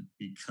visit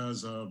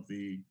because of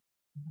the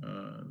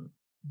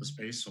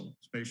spatial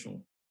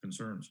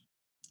concerns.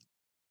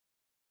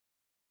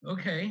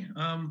 Okay.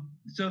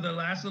 So the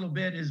last little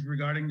bit is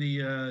regarding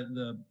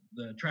the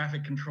the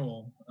traffic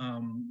control.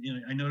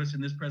 I noticed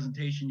in this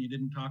presentation you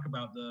didn't talk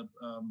about the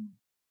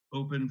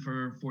open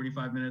for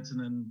 45 minutes and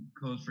then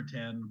close for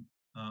 10.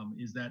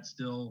 Is that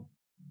still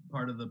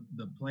part of the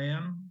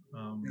plan?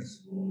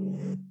 Yes.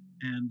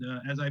 And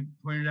as I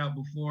pointed out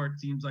before, it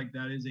seems like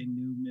that is a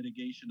new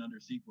mitigation under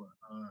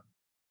CEQA.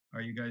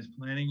 Are you guys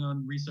planning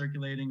on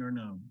recirculating or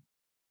no?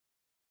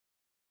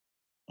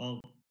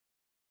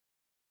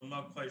 I'm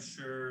not quite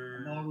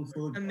sure.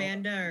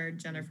 Amanda or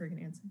Jennifer can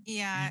answer.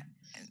 Yeah.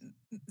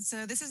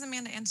 So this is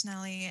Amanda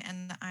Antonelli,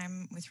 and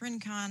I'm with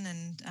RINCON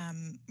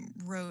and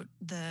wrote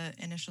the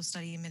initial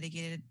study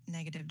mitigated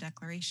negative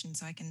declaration,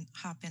 so I can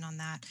hop in on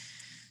that.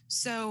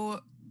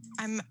 So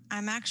I'm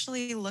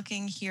actually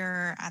looking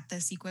here at the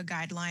CEQA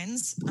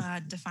guidelines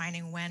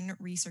defining when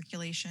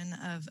recirculation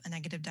of a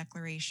negative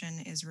declaration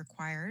is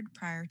required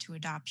prior to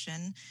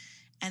adoption.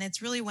 And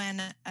it's really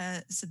when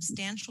a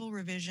substantial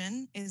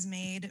revision is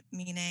made,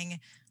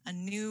 meaning a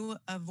new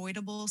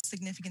avoidable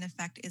significant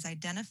effect is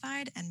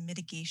identified and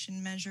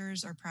mitigation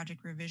measures or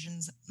project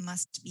revisions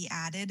must be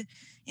added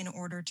in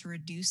order to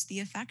reduce the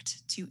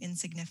effect to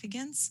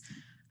insignificance.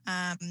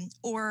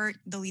 Or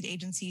the lead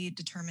agency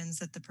determines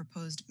that the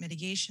proposed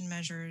mitigation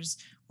measures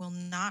will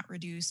not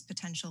reduce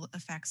potential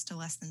effects to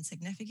less than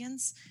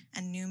significance,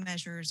 and new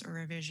measures or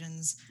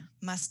revisions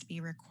must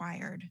be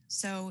required.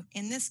 So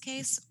in this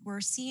case,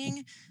 we're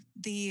seeing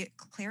the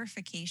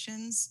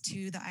clarifications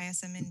to the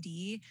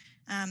ISMND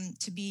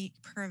to be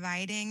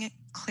providing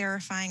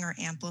clarifying or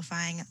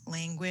amplifying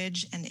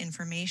language and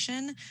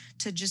information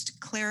to just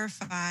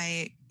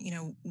clarify,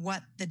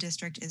 what the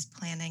district is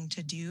planning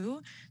to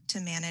do to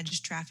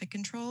manage traffic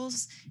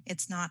controls.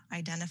 It's not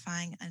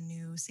identifying a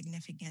new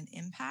significant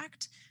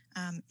impact.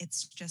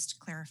 It's just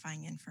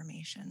clarifying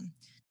information.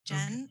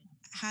 Jen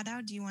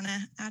Hadow, do you want to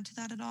add to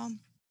that at all?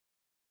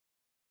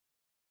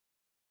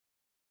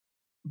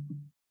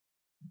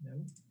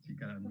 No, you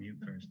got to mute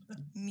first.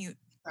 Mute.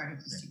 Sorry.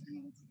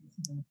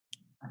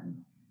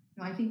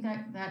 No, I think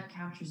that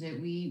captures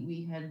it.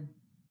 We had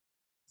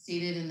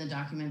stated in the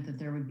document that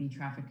there would be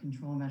traffic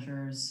control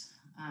measures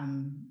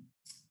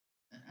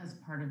as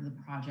part of the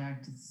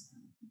project. It's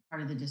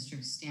part of the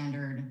district's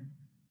standard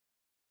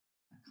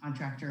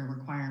contractor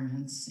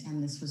requirements,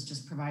 and this was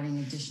just providing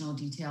additional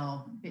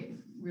detail,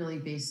 really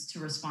based to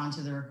respond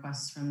to the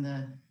requests from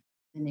the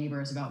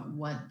neighbors about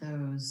what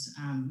those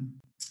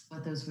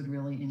would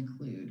really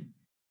include.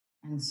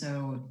 And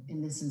so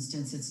in this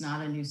instance, it's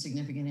not a new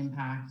significant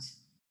impact,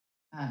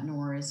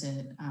 nor is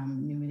it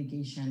new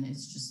mitigation.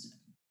 It's just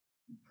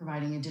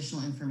providing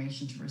additional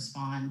information to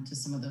respond to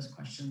some of those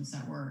questions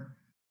that were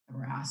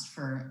asked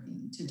for,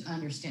 to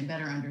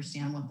better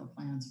understand what the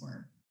plans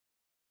were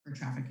for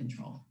traffic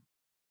control.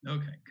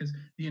 Okay, because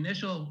the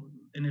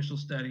initial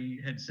study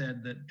had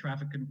said that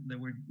there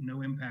were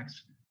no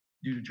impacts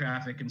due to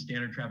traffic and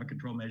standard traffic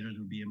control measures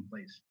would be in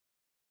place.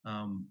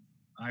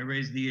 I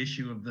raised the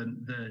issue of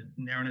the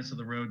narrowness of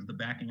the roads, the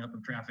backing up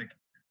of traffic,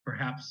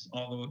 perhaps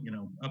all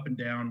up and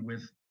down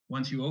with,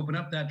 once you open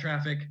up that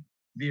traffic,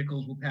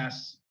 vehicles will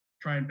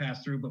try and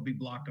pass through, but be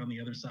blocked on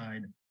the other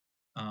side.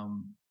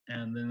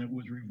 And then it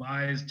was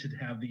revised to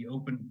have the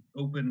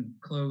open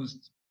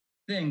closed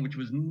thing, which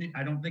was,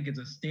 I don't think it's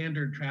a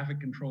standard traffic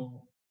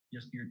control,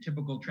 just your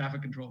typical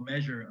traffic control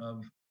measure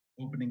of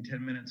opening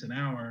 10 minutes an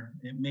hour.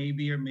 It may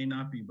be or may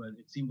not be, but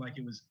it seemed like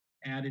it was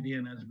added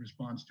in as a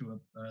response to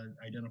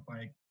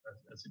identify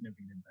a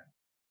significant impact.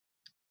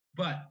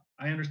 But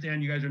I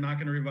understand you guys are not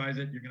going to revise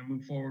it. You're going to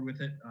move forward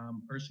with it.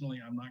 Personally,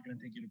 I'm not going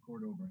to take you to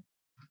court over it.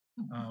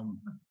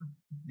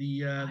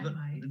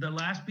 The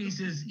last piece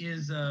is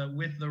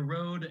with the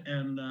road,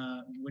 and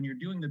when you're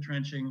doing the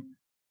trenching,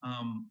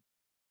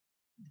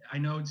 I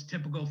know it's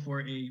typical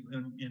for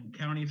in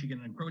county, if you get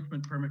an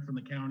encroachment permit from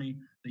the county,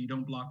 that you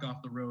don't block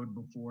off the road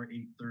before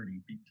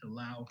 8:30 to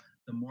allow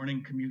the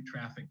morning commute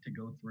traffic to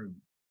go through.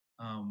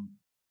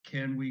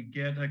 Can we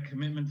get a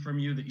commitment from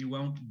you that you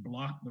won't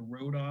block the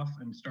road off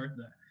and start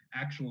the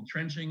actual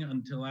trenching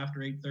until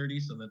after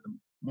 8:30 so that the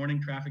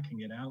morning traffic can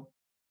get out?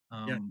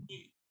 Yeah.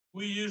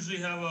 We usually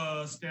have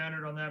a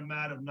standard on that,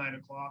 Matt, of 9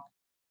 o'clock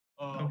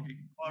on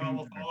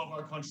almost all of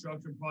our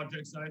construction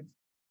project sites.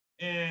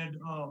 And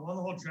on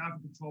the whole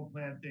traffic control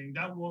plan thing,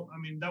 that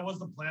was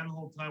the plan the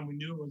whole time. We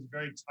knew it was a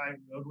very tight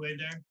roadway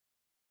there.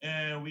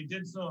 And we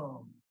did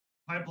some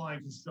pipeline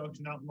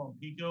construction out in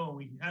Lompico, and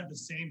we had the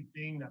same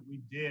thing that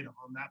we did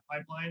on that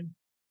pipeline.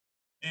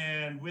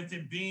 And with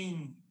it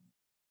being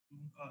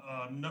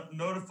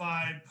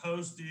notified,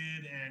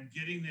 posted, and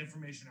getting the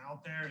information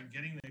out there and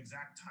getting the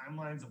exact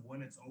timelines of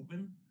when it's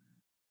open,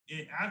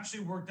 it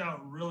actually worked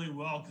out really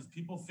well, because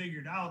people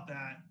figured out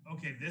that,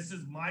 okay, this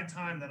is my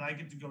time that I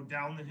get to go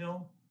down the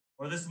hill,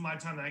 or this is my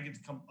time that I get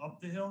to come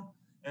up the hill,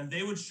 and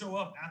they would show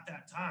up at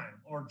that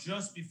time or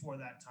just before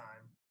that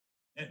time,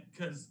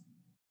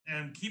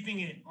 and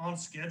keeping it on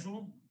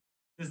schedule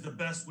is the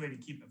best way to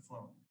keep it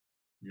flowing.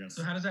 Yes.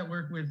 So how does that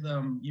work with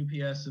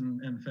UPS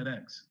and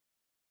FedEx?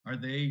 Are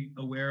they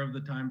aware of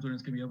the times when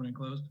it's going to be open and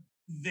closed?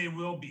 They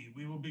will be.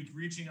 We will be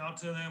reaching out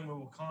to them. We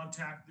will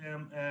contact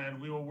them,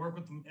 and we will work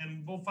with them,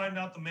 and we'll find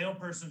out the mail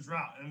person's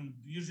route. And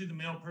usually, the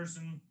mail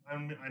person, I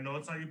know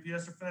it's not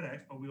UPS or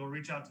FedEx, but we will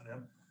reach out to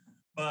them.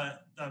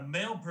 But the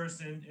mail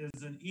person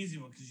is an easy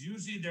one because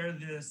usually they're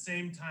the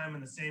same time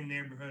in the same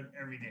neighborhood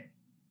every day.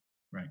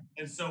 Right.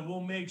 And so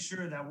we'll make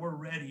sure that we're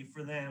ready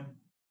for them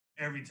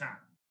every time.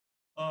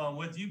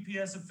 With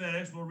UPS and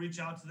FedEx, we'll reach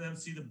out to them,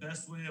 see the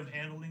best way of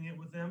handling it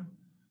with them,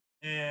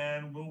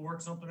 and we'll work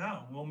something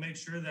out. We'll make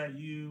sure that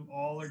you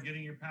all are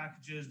getting your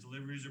packages,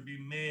 deliveries are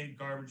being made,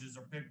 garbages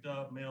are picked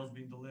up, mail's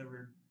being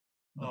delivered.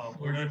 The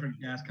 4 different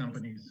gas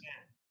companies.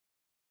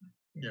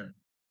 Yeah.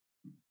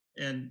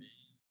 And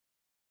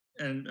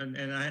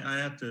I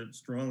have to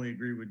strongly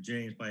agree with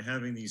James by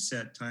having these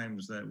set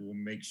times that will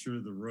make sure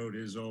the road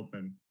is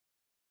open.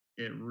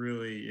 It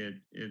really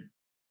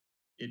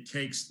it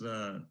takes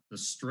the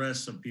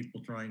stress of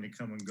people trying to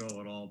come and go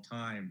at all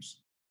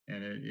times,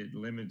 and it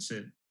limits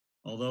it.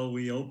 Although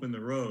we open the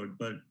road,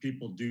 but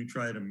people do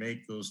try to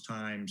make those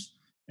times,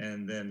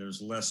 and then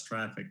there's less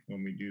traffic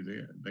when we do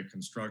the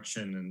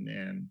construction,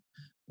 and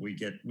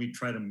we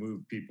try to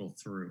move people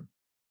through.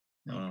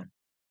 Okay.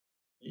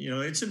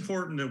 It's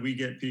important that we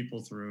get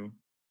people through.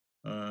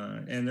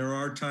 And there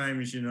are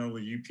times,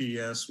 with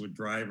UPS, with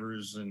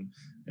drivers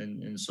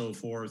and so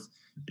forth,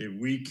 if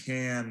we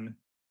can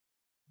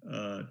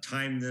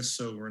time this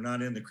so we're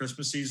not in the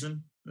Christmas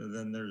season,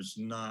 then there's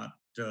not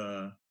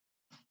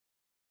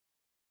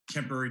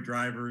temporary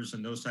drivers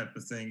and those type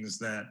of things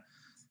that,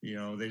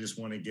 they just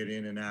want to get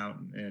in and out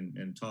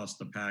and toss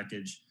the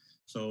package.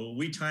 So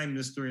we time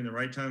this during the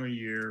right time of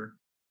year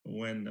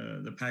when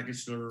the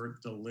package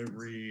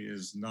delivery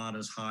is not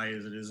as high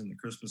as it is in the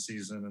Christmas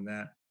season, and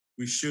that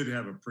we should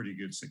have a pretty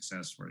good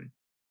success rate.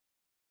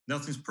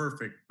 Nothing's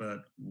perfect,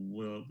 but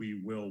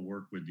we will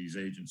work with these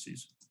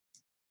agencies.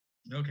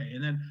 Okay,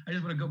 and then I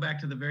just want to go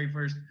back to the very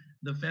first,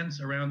 the fence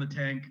around the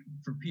tank.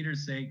 For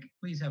Peter's sake,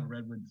 please have a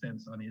redwood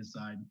fence on his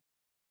side.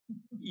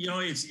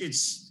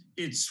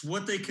 It's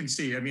what they can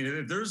see. I mean,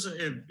 if there's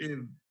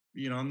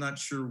I'm not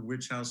sure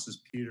which house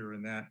is Peter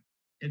in that.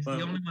 It's the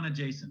only one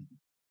adjacent.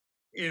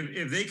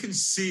 If they can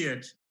see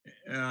it,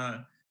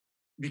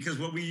 because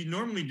what we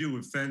normally do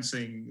with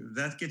fencing,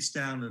 that gets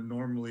down to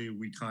normally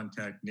we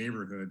contact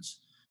neighborhoods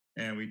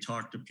and we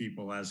talk to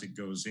people as it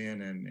goes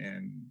in,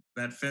 and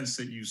that fence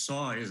that you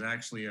saw is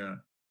actually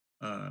a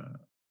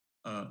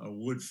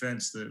wood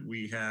fence that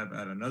we have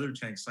at another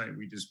tank site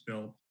we just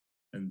built,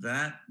 and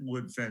that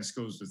wood fence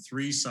goes to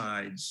 3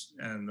 sides,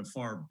 and the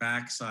far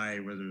back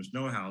side where there's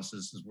no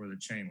houses is where the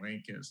chain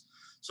link is.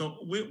 So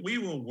we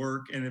will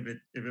work, and if it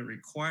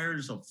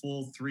requires a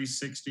full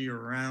 360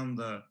 around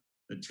the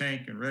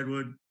tank in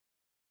Redwood,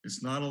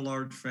 it's not a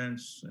large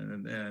fence,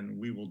 and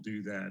we will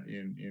do that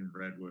in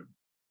Redwood.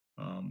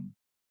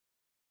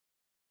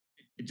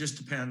 It just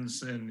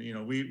depends, and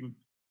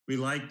we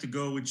like to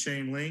go with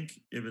chain link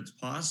if it's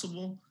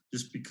possible,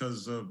 just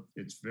because of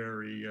it's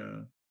very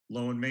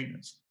low in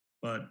maintenance.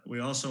 But we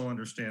also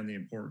understand the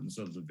importance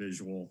of the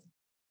visual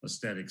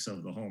aesthetics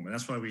of the home, and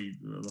that's why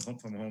the home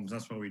from homes.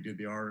 That's why we did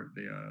the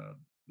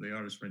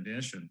artist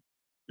rendition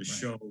to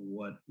show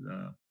what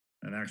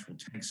an actual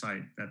tank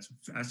site. That's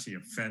actually a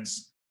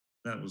fence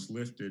that was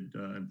lifted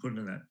and put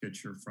in that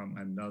picture from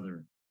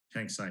another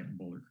tank site in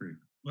Boulder Creek.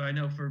 Well, I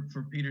know for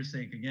Peter's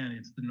sake, again,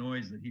 it's the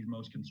noise that he's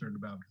most concerned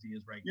about because he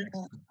is right next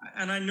to it.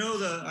 And I know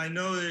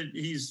that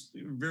he's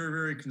very,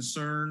 very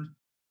concerned.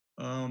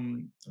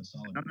 I'm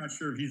not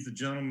sure if he's the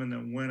gentleman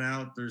that went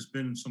out. There's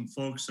been some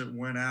folks that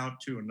went out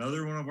to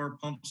another one of our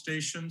pump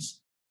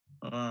stations.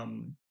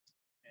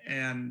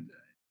 And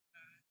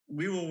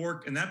we will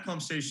work, and that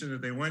pump station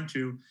that they went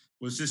to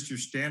was just your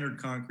standard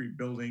concrete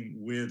building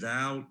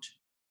without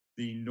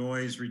the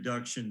noise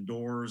reduction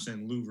doors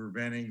and louver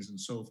ventings and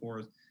so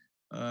forth.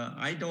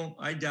 I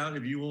doubt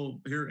if you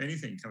will hear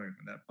anything coming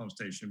from that pump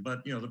station,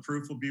 but the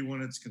proof will be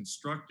when it's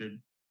constructed.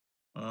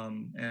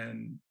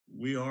 And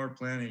we are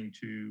planning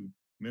to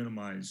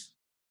minimize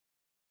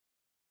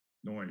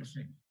noise.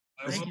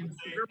 I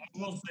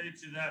will say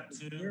to that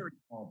too. Very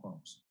small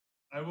pumps.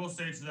 I will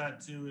say to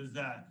that too is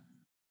that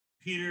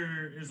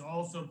Peter is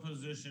also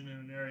positioned in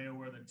an area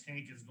where the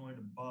tank is going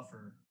to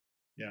buffer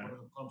where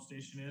the pump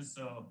station is.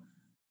 So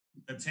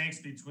the tank's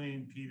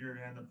between Peter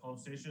and the pump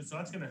station. So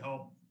that's going to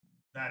help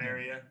that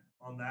area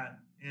on that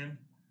end.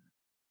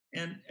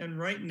 And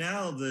right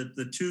now,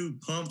 the 2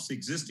 pumps,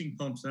 existing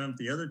pumps down at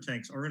the other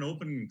tanks, are in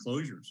open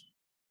enclosures.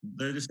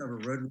 They just have a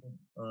red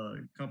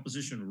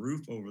composition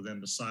roof over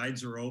them. The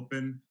sides are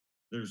open.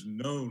 There's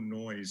no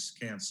noise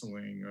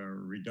canceling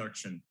or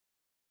reduction.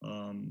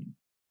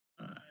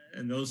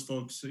 And those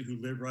folks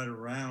who live right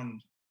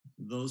around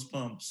those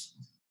pumps,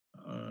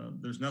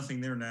 there's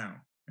nothing there now.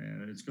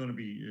 And it's going to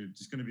be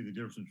the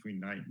difference between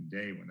night and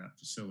day when that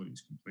facility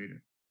is completed.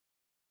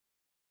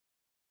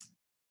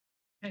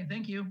 Okay,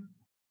 thank you.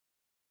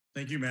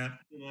 Thank you, Matt.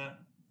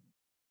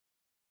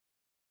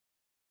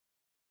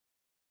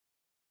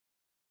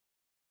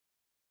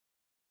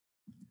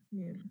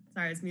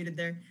 Sorry, it's muted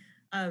there.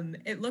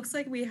 It looks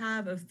like we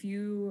have a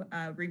few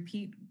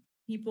repeat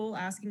people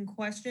asking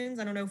questions.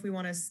 I don't know if we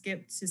want to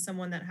skip to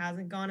someone that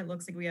hasn't gone. It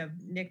looks like we have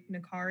Nick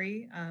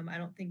Nakari. I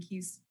don't think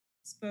he's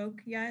spoke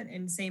yet.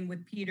 And same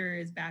with Peter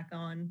is back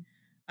on.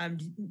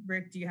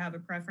 Rick, do you have a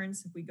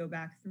preference if we go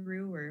back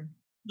through or?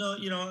 No,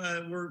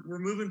 we're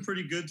moving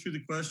pretty good through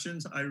the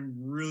questions. I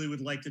really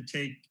would like to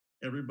take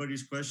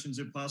everybody's questions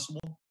if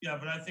possible. Yeah,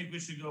 but I think we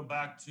should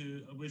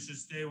we should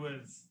stay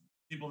with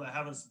people that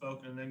haven't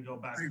spoken and then go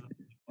back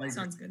to.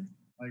 Sounds good.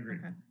 I agree.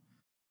 Okay.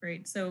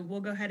 Great. So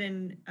we'll go ahead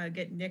and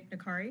get Nick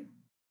Nakari.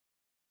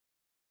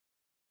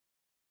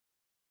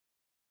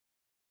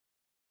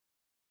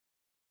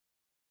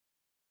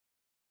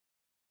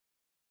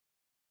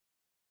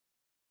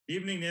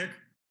 Evening, Nick.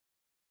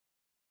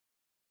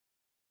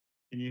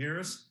 Can you hear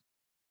us?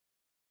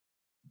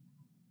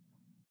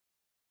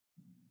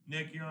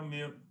 Nick, you're on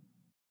mute.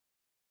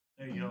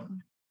 There you go.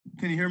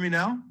 Can you hear me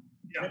now?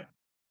 Yeah.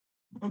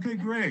 Okay,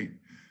 great.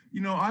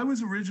 I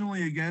was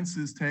originally against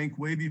this tank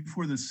way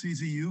before the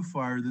CZU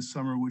fire this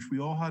summer, which we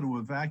all had to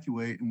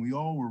evacuate, and we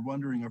all were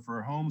wondering if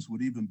our homes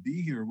would even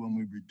be here when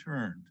we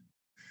returned.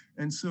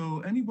 And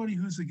so anybody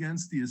who's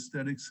against the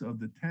aesthetics of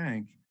the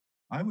tank,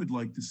 I would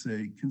like to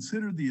say,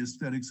 consider the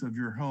aesthetics of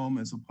your home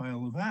as a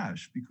pile of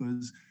ash,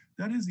 because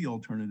that is the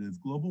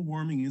alternative. Global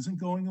warming isn't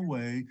going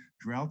away.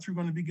 Droughts are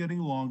going to be getting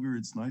longer.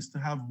 It's nice to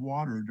have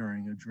water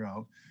during a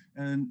drought.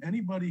 And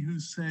anybody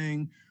who's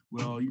saying,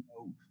 well,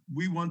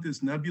 we want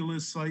this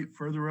nebulous site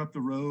further up the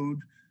road,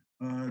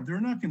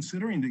 they're not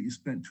considering that you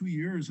spent 2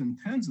 years and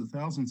tens of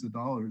thousands of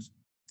dollars,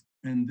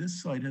 and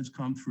this site has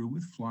come through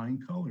with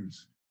flying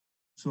colors.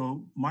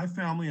 So my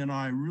family and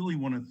I really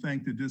want to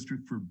thank the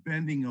district for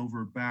bending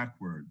over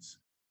backwards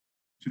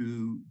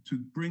to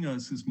bring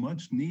us this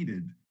much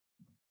needed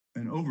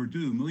and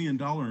overdue $1 million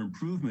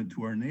improvement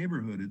to our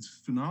neighborhood. It's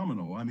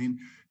phenomenal. I mean,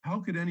 how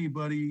could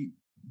anybody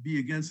be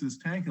against this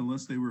tank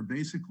unless they were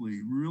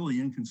basically really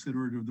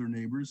inconsiderate of their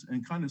neighbors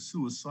and kind of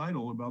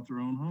suicidal about their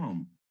own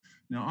home?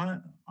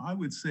 Now, I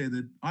would say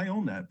that I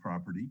own that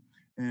property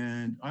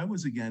and I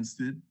was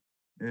against it,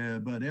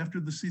 but after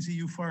the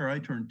CZU fire, I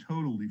turned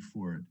totally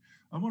for it.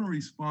 I want to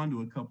respond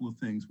to a couple of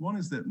things. One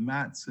is that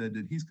Matt said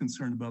that he's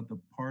concerned about the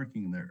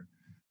parking there.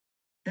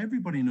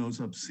 Everybody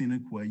knows up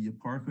Scenic Way, you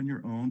park on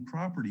your own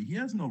property. He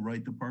has no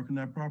right to park on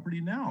that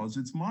property now as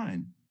it's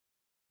mine.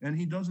 And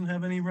he doesn't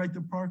have any right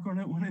to park on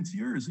it when it's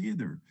yours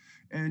either.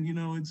 And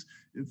it's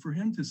for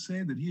him to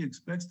say that he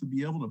expects to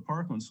be able to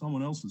park on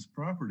someone else's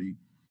property.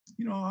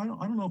 I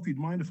don't know if he'd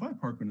mind if I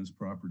park on his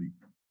property.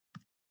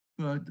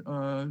 But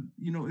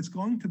it's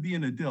going to be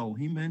an Adele.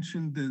 He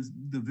mentioned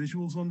the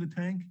visuals on the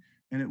tank,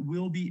 and it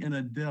will be an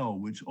Adele,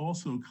 which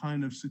also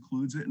kind of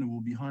secludes it, and it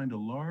will be behind a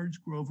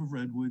large grove of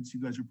redwoods.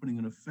 You guys are putting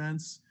in a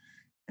fence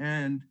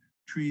and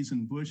trees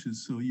and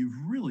bushes, so you've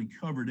really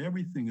covered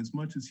everything as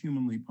much as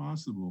humanly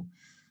possible.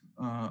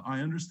 I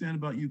understand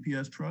about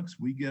UPS trucks.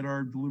 We get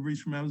our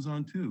deliveries from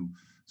Amazon too.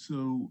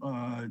 So,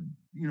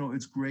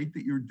 it's great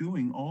that you're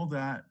doing all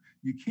that.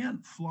 You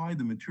can't fly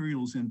the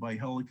materials in by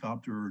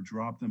helicopter or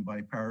drop them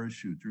by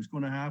parachute. There's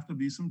going to have to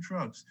be some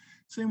trucks.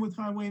 Same with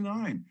Highway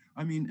 9.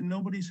 I mean,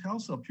 nobody's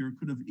house up here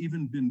could have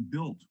even been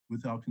built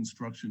without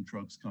construction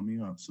trucks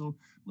coming up. So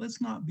let's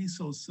not be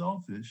so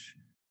selfish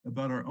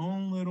about our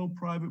own little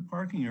private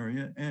parking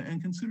area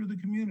and consider the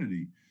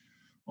community.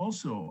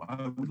 Also,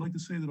 I would like to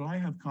say that I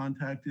have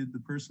contacted the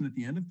person at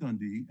the end of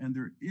Dundee, and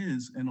there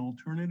is an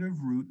alternative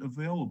route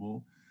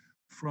available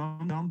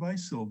from down by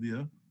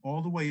Sylvia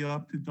all the way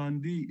up to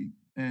Dundee,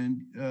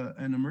 and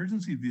an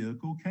emergency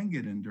vehicle can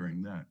get in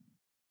during that.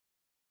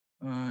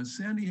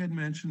 Sandy had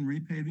mentioned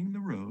repaving the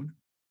road,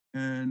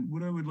 and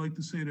what I would like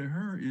to say to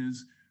her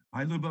is,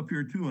 I live up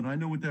here too, and I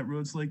know what that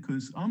road's like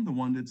because I'm the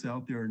one that's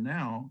out there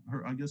now.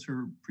 I guess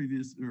her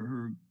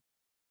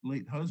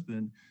late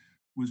husband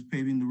was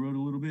paving the road a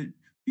little bit.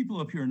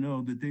 People up here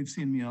know that they've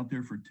seen me out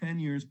there for 10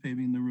 years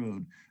paving the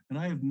road, and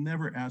I have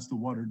never asked the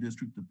water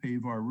district to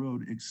pave our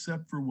road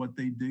except for what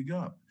they dig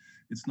up.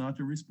 It's not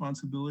their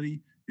responsibility,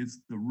 it's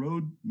the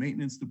road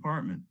maintenance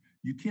department.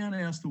 You can't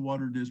ask the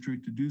water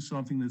district to do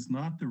something that's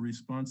not their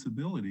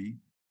responsibility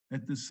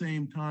at the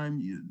same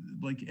time,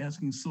 like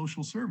asking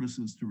social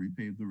services to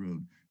repave the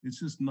road. It's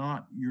just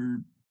not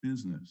your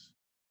business.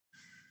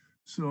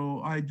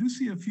 So I do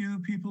see a few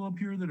people up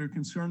here that are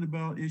concerned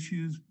about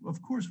issues.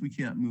 Of course, we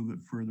can't move it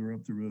further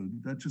up the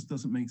road. That just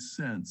doesn't make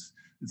sense.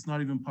 It's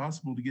not even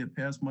possible to get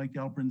past Mike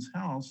Alperin's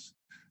house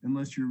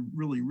unless you're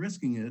really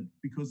risking it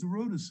because the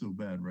road is so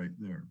bad right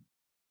there.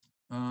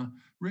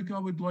 Rick, I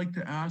would like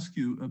to ask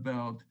you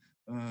about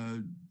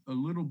a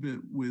little bit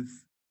with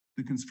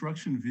the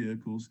construction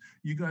vehicles.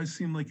 You guys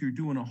seem like you're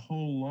doing a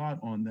whole lot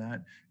on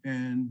that,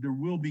 and there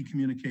will be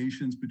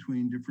communications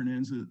between different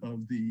ends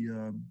of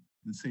the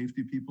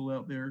safety people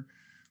out there.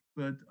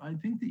 But I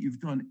think that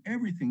you've done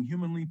everything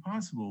humanly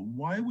possible.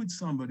 Why would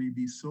somebody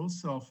be so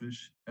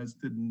selfish as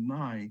to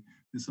deny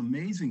this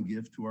amazing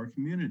gift to our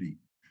community?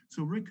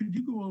 So Rick, could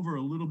you go over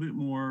a little bit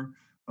more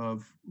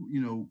of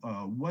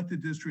what the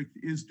district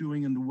is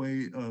doing in the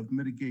way of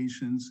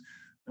mitigations?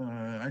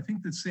 I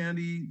think that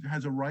Sandy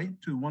has a right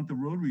to want the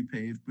road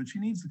repaved, but she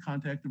needs to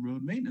contact the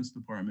road maintenance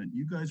department.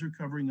 You guys are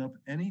covering up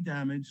any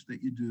damage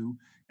that you do,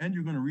 and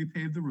you're going to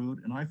repave the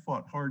road. And I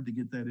fought hard to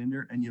get that in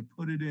there, and you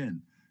put it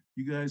in.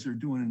 You guys are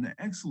doing an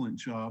excellent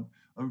job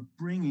of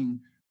bringing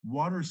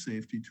water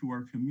safety to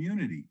our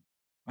community.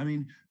 I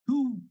mean,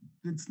 who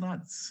that's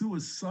not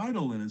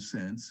suicidal in a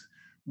sense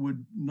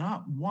would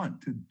not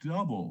want to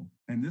double,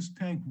 and this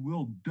tank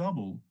will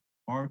double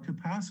our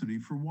capacity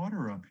for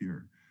water up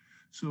here.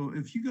 So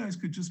if you guys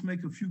could just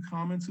make a few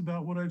comments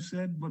about what I've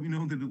said, let me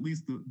know that at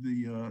least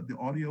the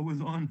audio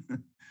was on.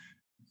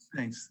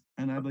 Thanks,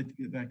 and I'd like to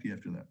get back to you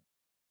after that.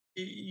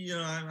 You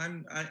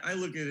know, I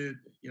look at it.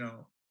 You know,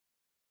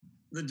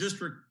 the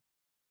district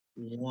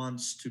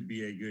wants to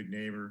be a good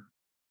neighbor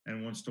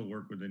and wants to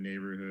work with the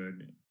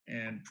neighborhood.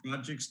 And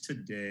projects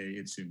today,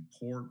 it's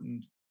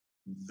important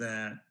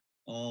that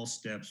all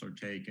steps are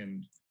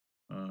taken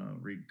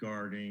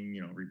regarding,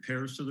 you know,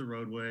 repairs to the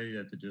roadway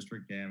that the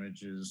district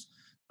damages,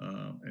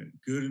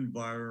 good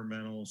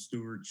environmental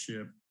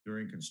stewardship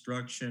during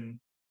construction.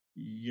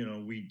 You know,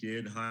 we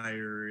did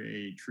hire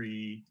a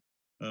tree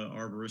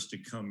arborist to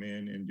come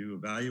in and do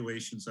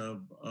evaluations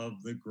of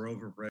the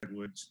grove of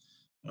redwoods.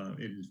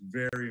 It is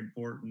very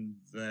important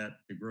that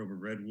the grove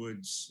of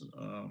redwoods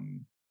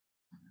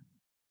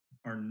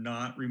are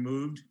not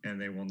removed, and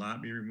they will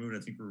not be removed. I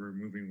think we're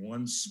removing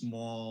one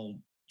small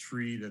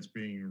tree that's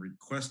being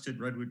requested,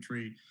 redwood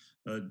tree,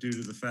 due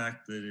to the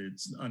fact that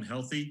it's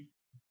unhealthy,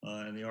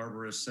 and the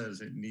arborist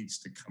says it needs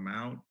to come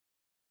out.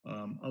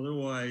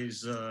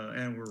 Otherwise,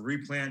 and we're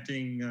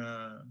replanting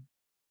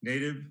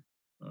native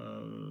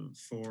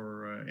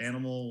for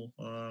animal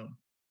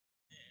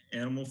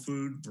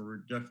food. We're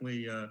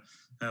definitely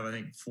have, I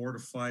think, 4 to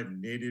 5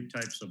 native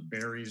types of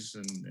berries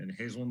and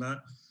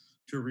hazelnut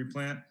to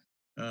replant.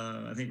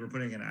 I think we're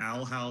putting an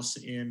owl house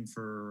in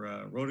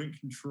for rodent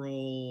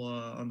control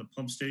on the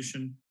pump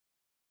station.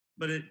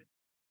 But it,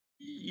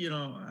 you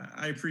know,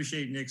 I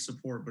appreciate Nick's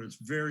support, but it's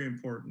very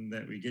important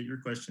that we get your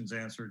questions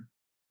answered.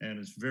 And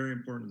it's very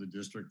important to the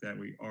district that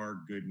we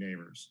are good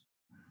neighbors.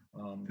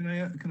 Can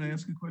I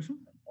ask a question?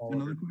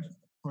 Another question,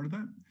 part of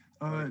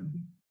that?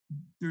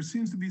 There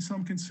seems to be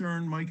some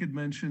concern, Mike had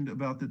mentioned,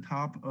 about the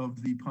top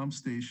of the pump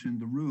station,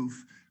 the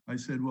roof. I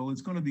said, well,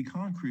 it's going to be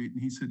concrete.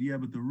 And he said, yeah,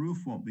 but the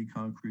roof won't be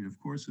concrete. Of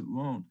course it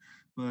won't.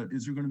 But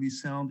is there going to be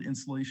sound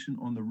insulation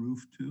on the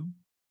roof too?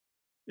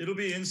 It'll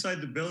be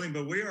inside the building,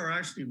 but we are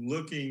actually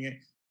looking at,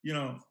 you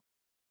know,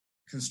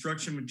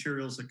 construction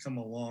materials that come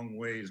a long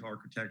ways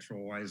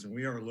architectural wise, and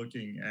we are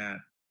looking at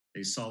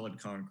a solid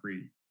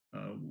concrete.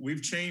 We're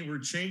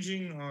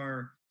changing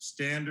our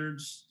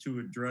standards to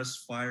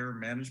address fire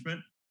management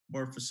of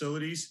our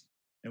facilities,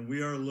 and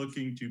we are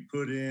looking to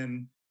put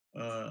in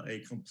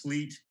a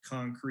complete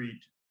concrete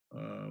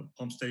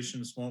pump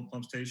station, a small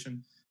pump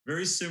station,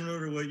 very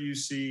similar to what you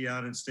see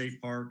out in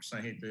state parks.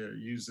 I hate to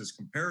use this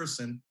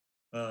comparison.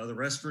 The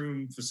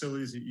restroom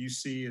facilities that you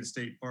see in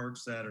state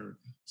parks that are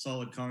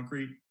solid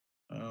concrete.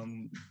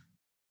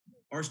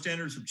 Our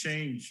standards have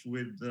changed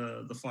with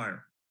the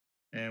fire,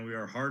 and we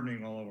are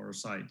hardening all of our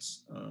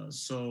sites.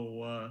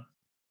 So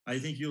I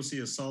think you'll see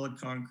a solid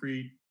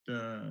concrete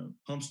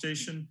pump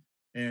station,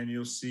 and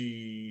you'll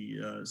see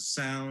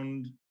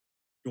sound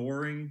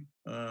dooring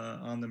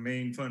on the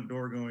main front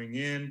door going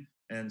in,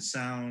 and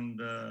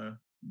sound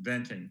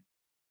venting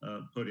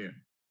put in.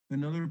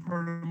 Another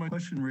part of my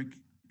question, Rick,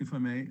 if I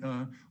may,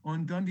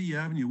 on Dundee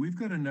Avenue, we've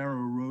got a narrow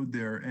road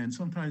there, and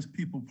sometimes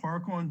people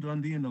park on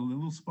Dundee in a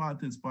little spot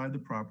that's by the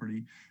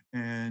property,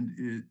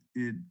 and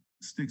it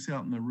sticks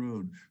out in the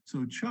road.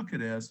 So Chuck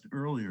had asked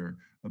earlier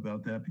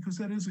about that, because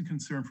that is a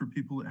concern for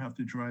people that have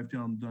to drive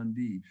down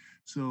Dundee.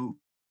 So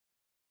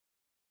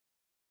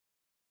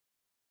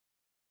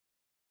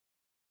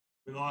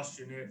we lost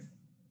you, Nick.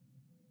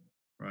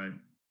 Right.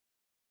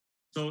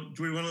 So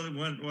do we want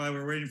to, while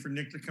we're waiting for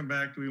Nick to come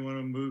back, do we want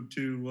to move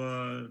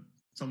to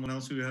someone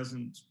else who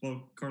hasn't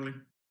spoke, Carly?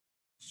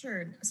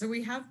 Sure. So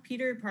we have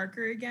Peter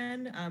Parker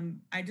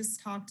again. I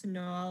just talked to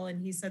Noel, and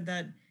he said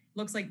that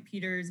looks like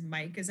Peter's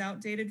mic is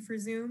outdated for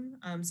Zoom.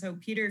 So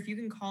Peter, if you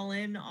can call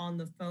in on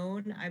the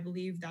phone, I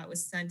believe that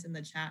was sent in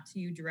the chat to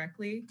you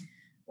directly,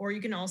 or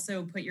you can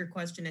also put your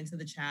question into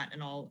the chat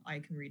and I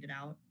can read it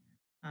out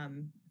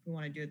if we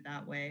want to do it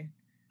that way.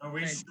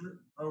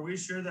 Are we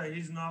sure that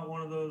he's not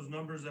one of those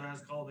numbers that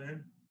has called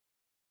in?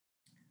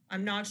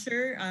 I'm not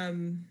sure.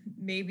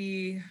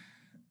 Maybe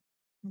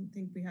I don't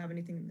think we have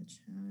anything in the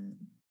chat.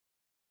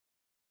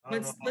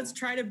 Let's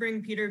try to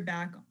bring Peter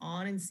back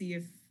on and see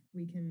if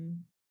we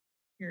can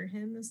hear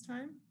him this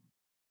time.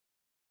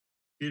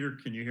 Peter,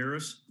 can you hear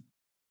us?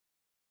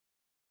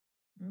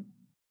 Oh.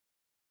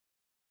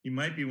 He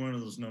might be one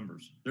of those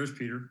numbers. There's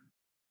Peter.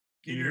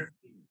 Peter,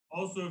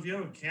 also, if you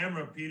have a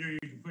camera, Peter, you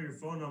can put your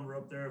phone number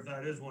up there if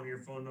that is one of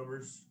your phone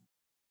numbers.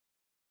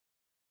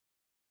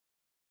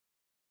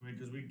 I mean,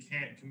 because we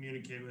can't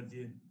communicate with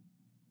you.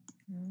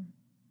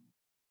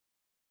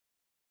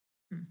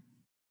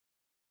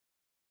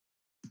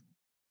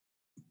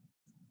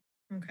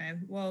 Okay,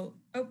 well,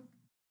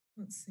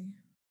 let's see.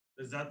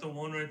 Is that the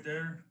one right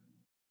there?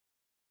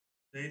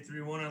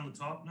 831 on the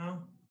top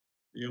now?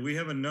 Yeah, we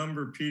have a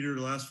number, Peter,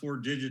 last 4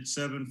 digits,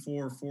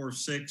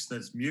 7446,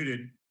 that's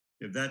muted.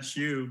 If that's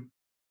you,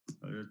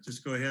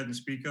 just go ahead and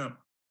speak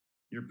up.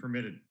 You're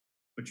permitted,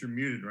 but you're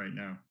muted right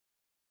now.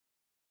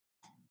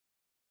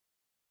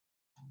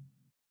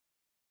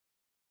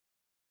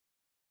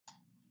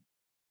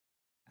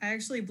 I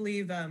actually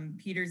believe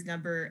Peter's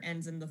number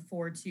ends in the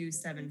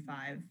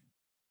 4275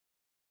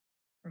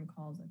 from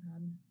calls I've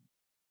had.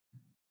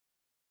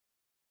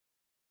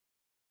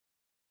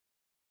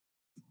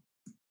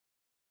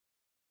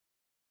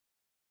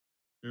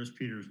 There's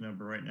Peter's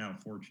number right now,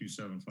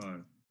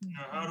 4275.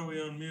 Now, how do we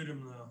unmute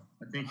him though?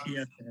 I think he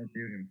has to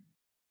unmute him.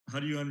 How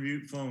do you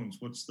unmute phones?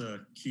 What's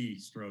the key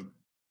stroke?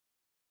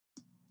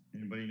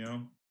 Anybody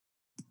know?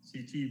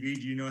 CTV,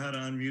 do you know how to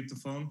unmute the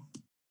phone?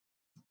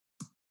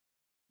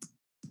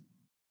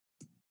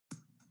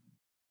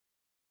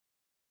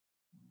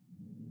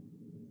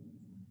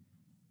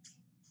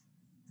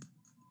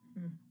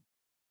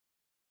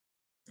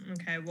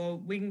 Okay, well,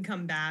 we can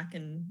come back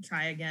and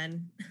try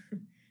again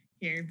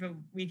here, but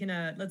we can,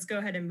 let's go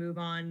ahead and move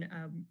on.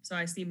 So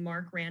I see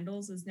Mark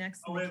Randalls is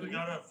next. Oh, wait, we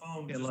got a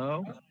phone.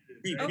 Hello,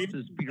 Oh, this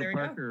is Peter there we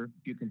go. Parker.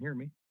 You can hear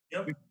me?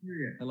 Yep.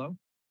 Hello?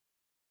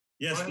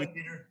 Yes, Go ahead,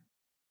 Peter.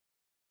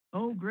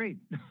 Oh, great.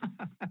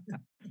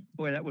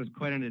 Boy, that was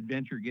quite an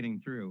adventure getting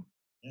through.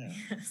 Yeah.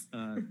 Yes.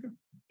 I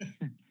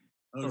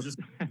was just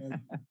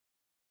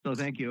So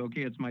thank you.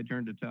 Okay, it's my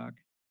turn to talk.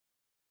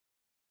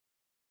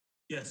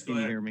 Yes, go Can you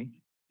ahead. hear me?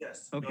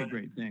 Yes. go Okay, ahead.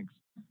 great, thanks.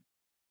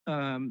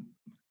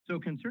 So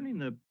concerning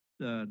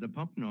the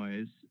pump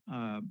noise,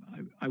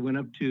 I went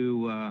up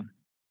to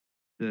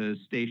the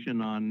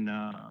station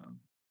on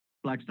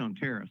Blackstone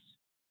Terrace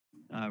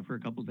for a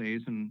couple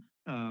days and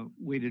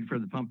waited for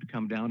the pump to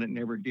come down. It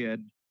never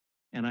did.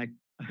 And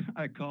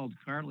I called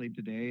Carly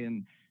today,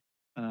 and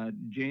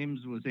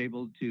James was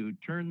able to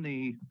turn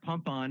the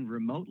pump on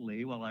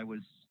remotely while I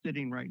was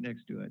sitting right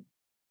next to it.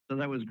 So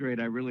that was great.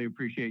 I really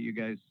appreciate you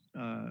guys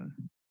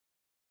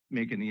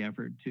making the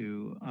effort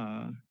to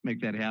make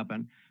that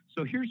happen.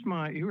 So here's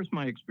my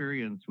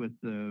experience with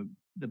the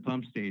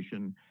pump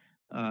station.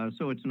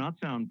 So it's not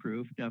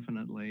soundproof,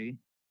 definitely.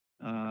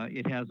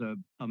 It has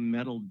a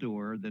metal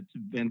door that's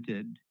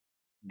vented.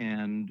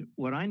 And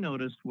what I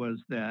noticed was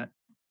that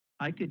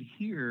I could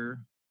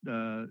hear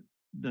the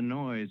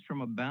noise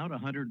from about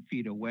 100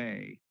 feet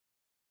away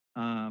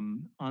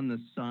on the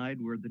side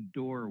where the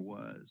door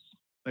was.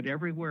 But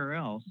everywhere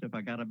else, if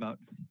I got about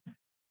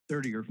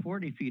 30 or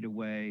 40 feet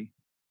away,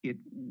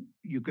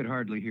 you could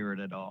hardly hear it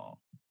at all.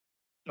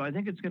 So I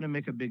think it's going to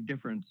make a big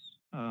difference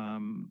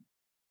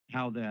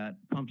how that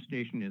pump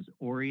station is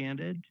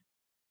oriented,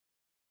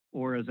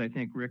 or as I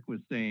think Rick was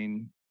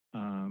saying,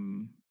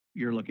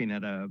 you're looking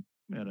at a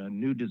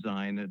new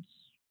design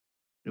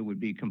that would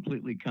be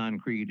completely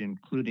concrete,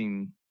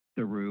 including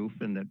the roof,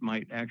 and that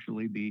might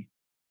actually be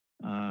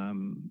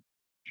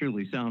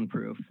truly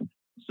soundproof.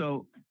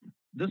 So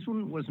this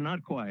one was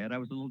not quiet. I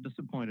was a little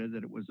disappointed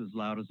that it was as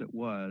loud as it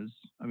was.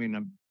 I mean,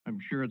 I'm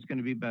sure it's going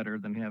to be better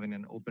than having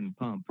an open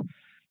pump,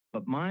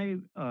 but my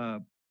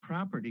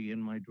property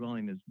in my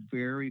dwelling is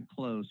very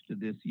close to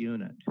this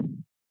unit.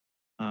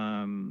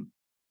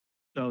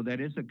 So that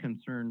is a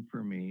concern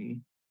for me.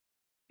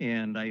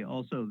 And I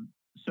also,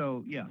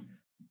 so yeah.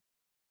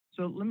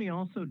 So let me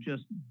also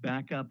just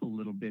back up a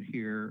little bit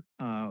here.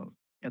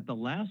 At the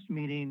last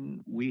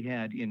meeting we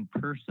had in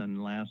person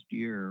last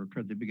year, or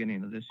toward the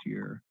beginning of this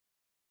year,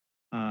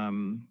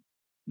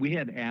 we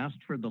had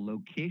asked for the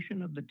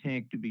location of the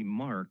tank to be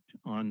marked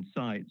on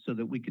site so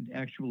that we could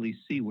actually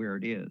see where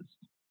it is.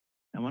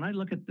 And when I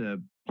look at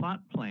the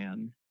plot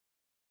plan,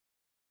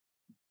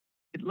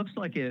 it looks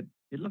like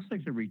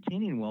the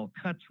retaining wall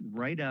cuts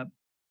right up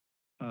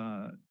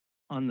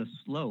on the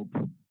slope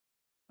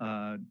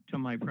to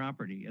my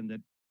property, and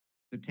that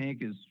the tank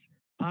is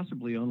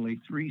possibly only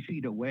 3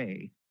 feet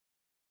away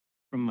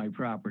from my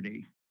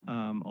property.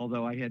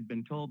 Although I had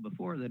been told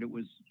before that it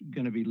was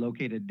going to be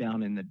located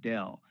down in the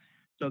dell.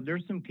 So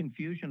there's some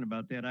confusion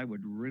about that. I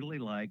would really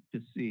like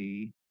to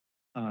see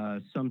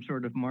some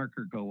sort of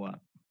marker go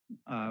up.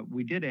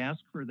 We did ask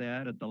for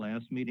that at the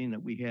last meeting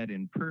that we had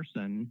in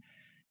person,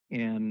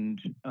 and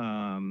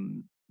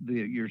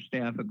your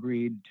staff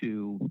agreed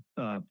to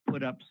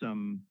put up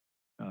some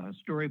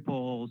story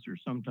poles or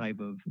some type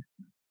of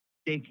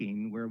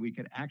staking where we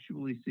could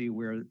actually see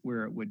where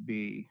it would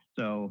be.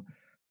 So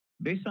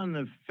based on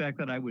the fact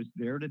that I was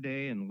there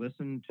today and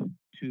listened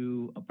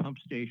to a pump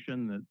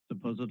station that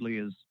supposedly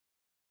is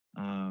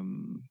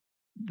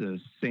the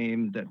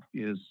same that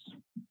is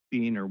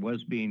being or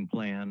was being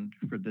planned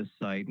for this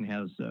site and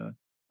has a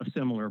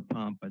similar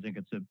pump, I think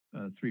it's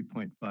a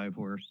 3.5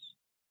 horse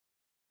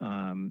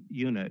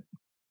unit.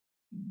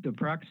 The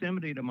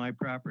proximity to my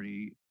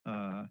property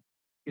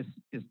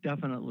is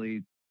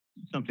definitely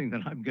something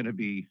that I'm going to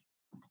be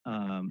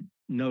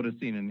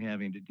noticing and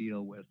having to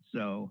deal with.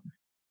 So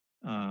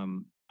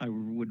I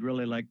would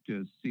really like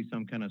to see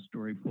some kind of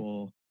story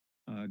pole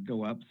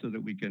go up so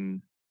that we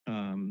can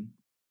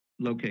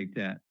locate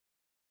that.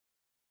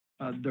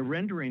 The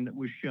rendering that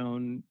was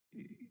shown,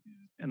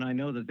 and I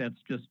know that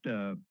that's just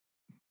a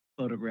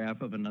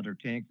photograph of another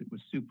tank that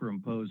was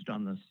superimposed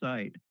on the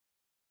site.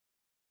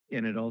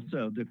 And it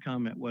also, the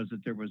comment was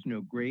that there was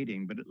no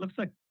grading, but it looks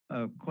like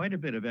quite a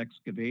bit of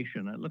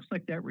excavation. It looks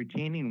like that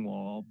retaining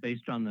wall,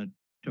 based on the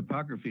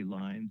topography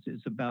lines,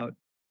 is about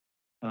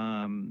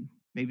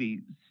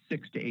maybe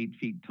 6 to 8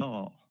 feet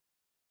tall.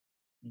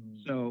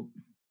 So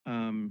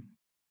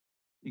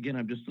again,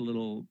 I'm just a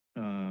little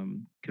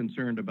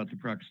concerned about the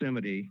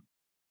proximity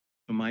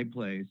to my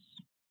place.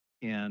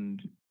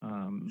 And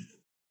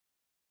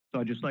so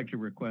I'd just like to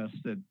request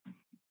that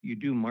you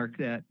do mark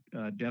that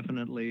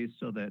definitely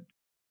so that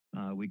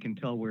we can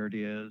tell where it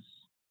is.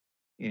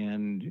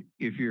 And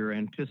if you're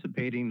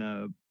anticipating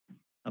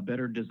a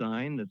better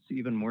design that's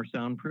even more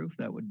soundproof,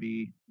 that would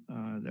be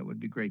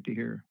great to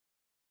hear.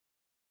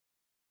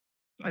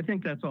 I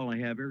think that's all I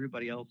have.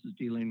 Everybody else is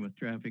dealing with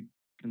traffic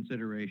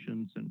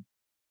considerations, and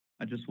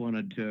I just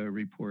wanted to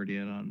report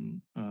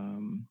in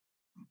on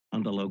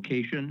the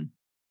location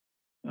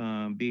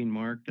being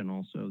marked, and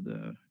also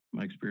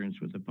my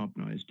experience with the pump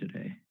noise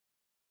today.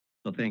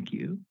 So thank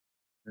you.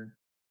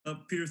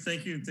 Peter,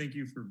 thank you, and thank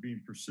you for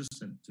being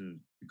persistent to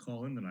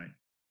call in tonight.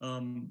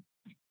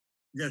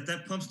 Yeah,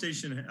 that pump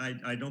station,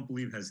 I don't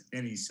believe has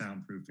any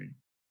soundproofing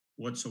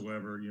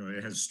whatsoever. You know,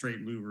 it has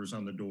straight louvers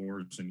on the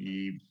doors and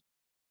eaves.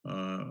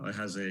 It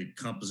has a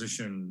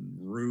composition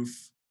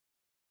roof.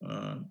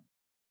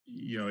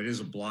 You know, it is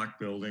a block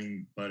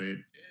building, but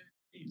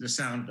the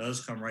sound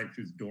does come right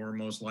through the door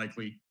most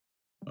likely.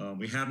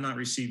 We have not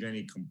received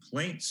any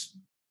complaints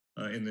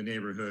in the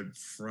neighborhood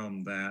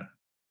from that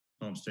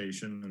pump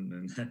station,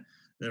 and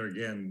there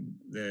again,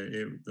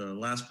 the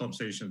last pump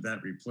station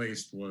that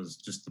replaced was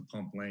just the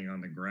pump laying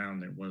on the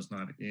ground. It was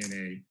not in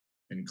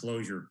a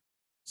enclosure,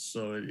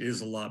 so it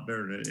is a lot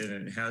better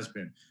than it has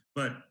been.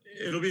 But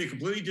it'll be a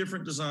completely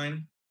different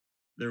design.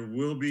 There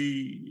will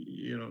be,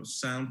 you know,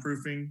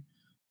 soundproofing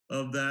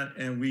of that,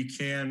 and we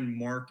can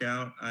mark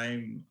out.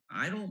 I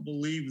don't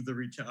believe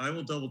I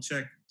will double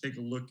check, take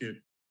a look at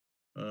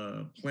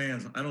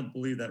plans. I don't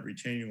believe that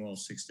retaining wall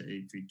is 6 to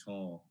 8 feet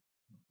tall.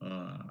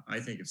 I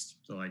think it's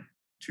like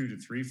 2 to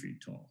 3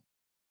 feet tall.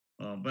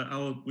 But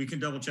we can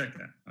double check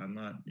that. I'm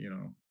not, you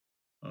know,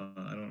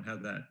 I don't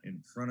have that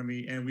in front of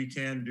me, and we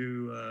can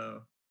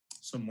do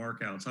some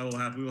markouts.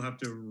 We will have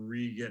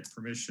to get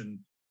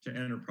permission to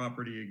enter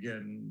property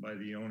again by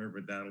the owner,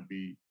 but that'll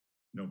be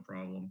no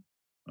problem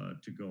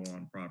to go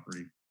on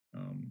property,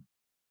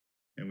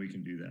 and we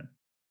can do that.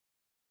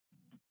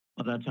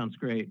 Well, that sounds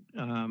great.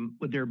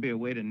 Would there be a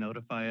way to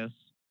notify us?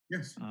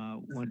 Yes.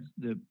 Once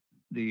the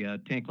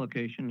tank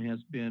location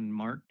has been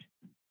marked?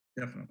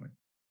 Definitely.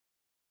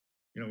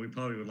 You know, we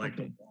probably would like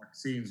to walk,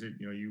 seeing that,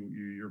 you know,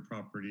 your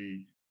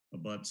property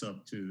abuts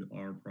up to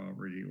our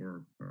property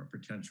or our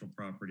potential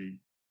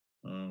property.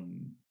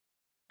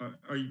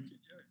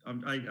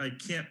 I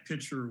can't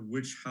picture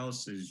which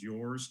house is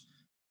yours.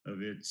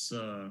 Of its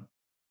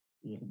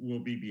will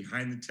be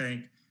behind the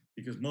tank,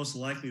 because most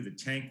likely the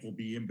tank will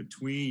be in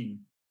between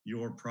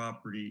your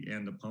property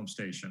and the pump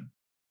station.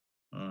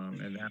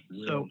 And that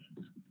will.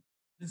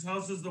 This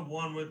house is the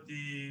one with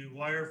the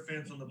wire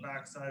fence on the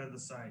back side of the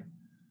site.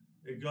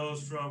 It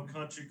goes from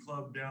Country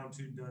Club down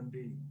to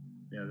Dundee.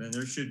 Yeah, then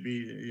there should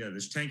be,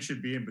 this tank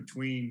should be in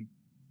between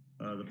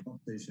the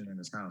pump station and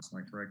his house. Am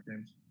I correct,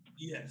 James?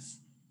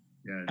 Yes.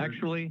 Yeah.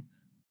 Actually,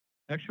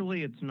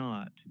 it's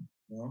not.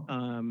 No?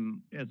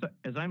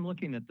 As I'm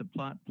looking at the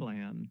plot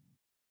plan,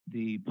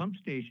 the pump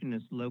station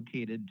is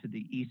located to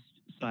the east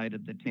side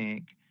of the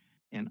tank,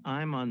 and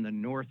I'm on the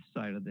north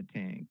side of the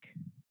tank.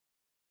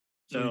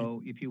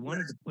 So if you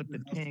wanted to put the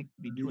tank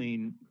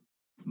between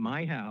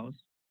my house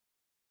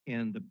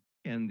and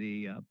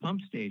the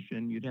pump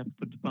station, you'd have to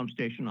put the pump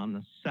station on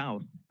the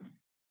south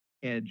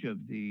edge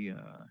of the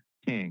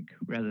tank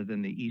rather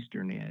than the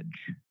eastern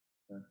edge.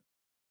 Okay.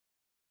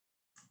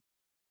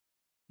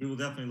 We will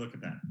definitely look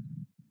at that.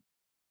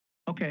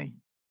 Okay.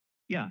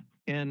 Yeah.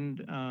 And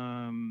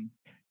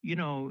you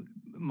know,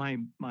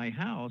 my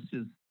house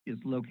is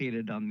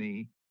located on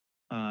the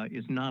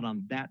is not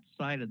on that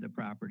side of the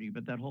property,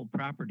 but that whole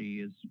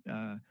property is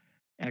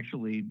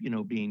actually, you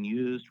know, being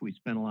used. We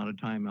spend a lot of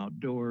time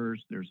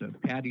outdoors. There's a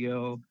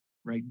patio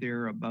right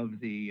there above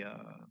the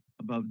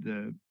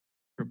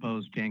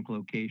proposed tank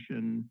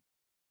location.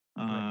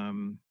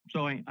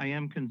 So I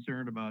am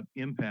concerned about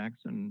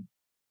impacts, and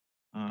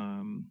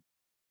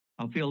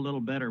I'll feel a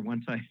little better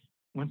once I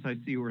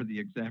see where the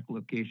exact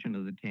location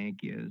of the tank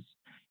is,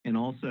 and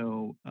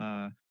also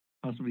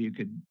possibly you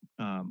could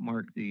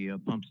mark the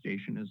pump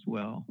station as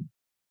well.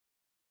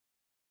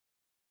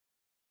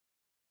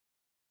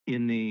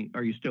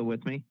 Are you still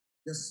with me?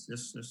 Yes.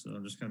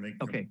 I'm just gonna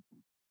make. Okay.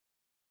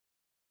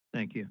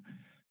 Thank you.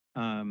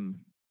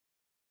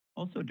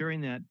 Also,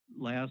 during that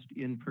last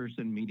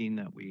in-person meeting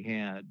that we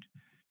had,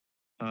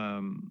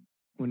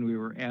 when we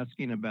were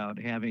asking about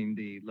having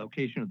the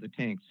location of the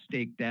tank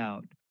staked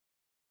out,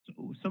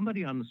 so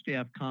somebody on the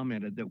staff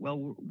commented that,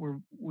 well,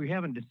 we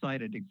haven't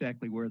decided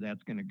exactly where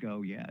that's going to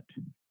go yet.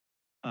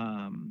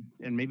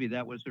 And maybe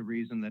that was the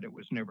reason that it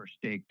was never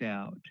staked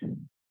out.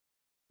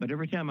 But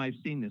every time I've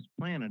seen this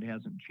plan, it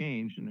hasn't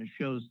changed, and it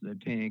shows the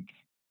tank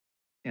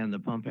and the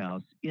pump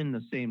house in the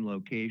same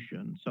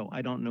location. So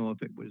I don't know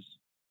if it was,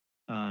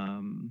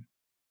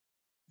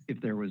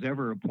 if there was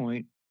ever a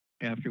point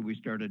after we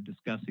started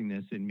discussing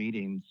this in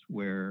meetings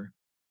where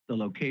the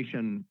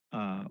location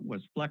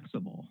was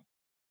flexible.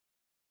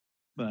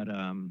 But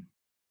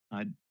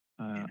I'd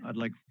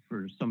like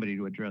for somebody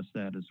to address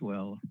that as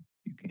well.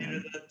 If you can. Yeah,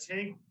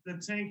 the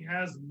tank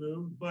has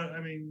moved, but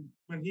I mean,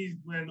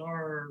 when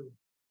our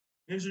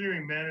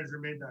engineering manager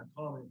made that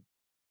comment,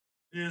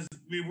 is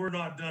we were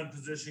not done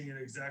positioning it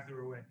exactly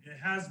where it went. It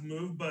has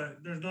moved,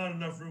 but there's not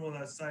enough room on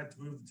that site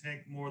to move the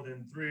tank more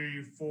than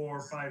 3,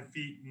 4, 5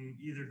 feet in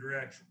either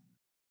direction.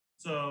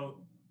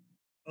 So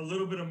a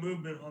little bit of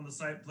movement on the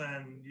site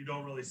plan, you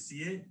don't really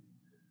see it,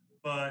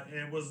 but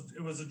it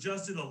was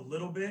adjusted a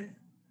little bit.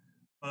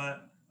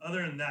 But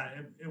other than that,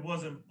 it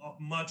wasn't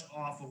much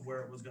off of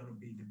where it was going to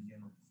be to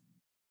begin with.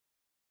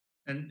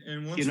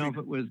 And once you know, if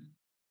it was,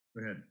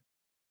 go ahead.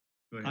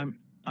 Go ahead.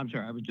 I'm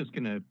sorry. I was just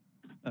going to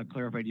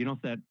clarify. Do you know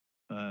if that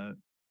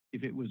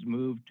if it was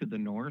moved to the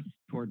north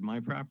toward my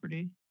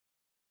property?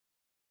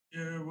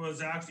 It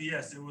was actually,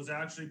 yes, it was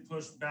actually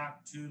pushed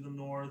back to the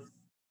north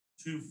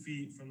 2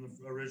 feet from the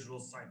original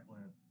site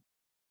plan.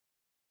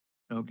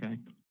 Okay.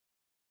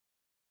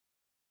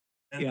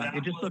 And yeah,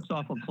 it just looks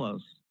awful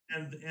close.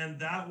 And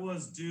that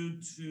was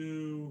due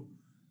to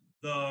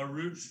the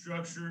root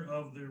structure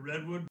of the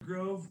redwood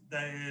grove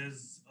that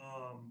is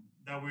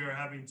that we are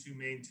having to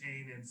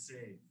maintain and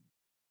save.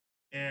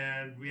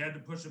 And we had to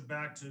push it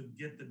back to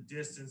get the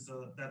distance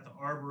that the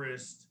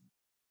arborist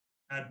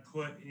had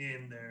put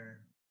in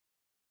there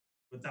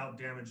without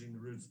damaging the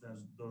roots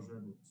of those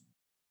redwoods.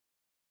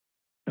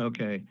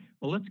 Okay.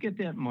 Well, let's get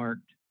that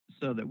marked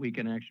so that we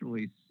can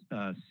actually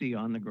see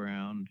on the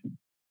ground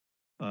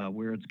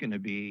where it's going to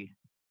be.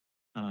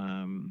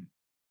 And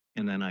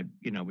then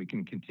we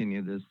can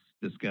continue this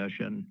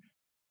discussion.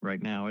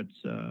 Right now,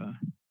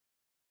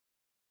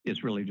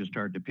 it's really just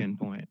hard to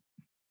pinpoint.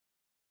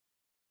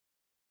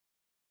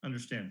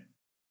 Understand.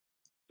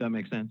 Does that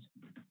make sense?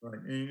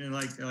 Right. And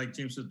like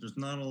James said, there's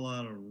not a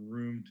lot of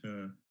room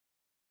to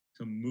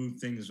move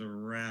things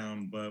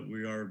around, but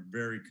we are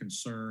very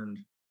concerned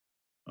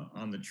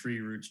on the tree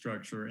root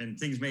structure, and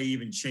things may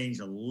even change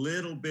a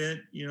little bit,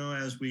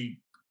 as we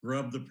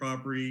grub the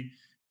property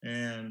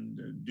and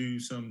do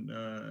some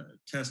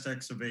test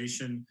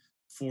excavation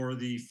for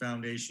the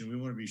foundation. We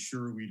want to be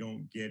sure we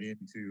don't get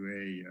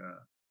into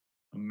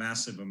a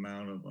massive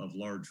amount of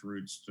large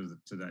roots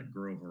to that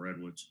grove of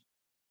redwoods.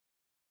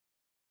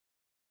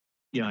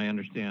 Yeah, I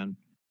understand.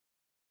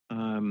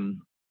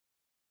 And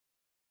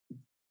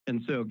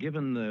so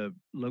given the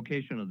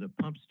location of the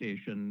pump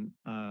station,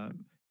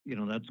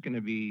 that's going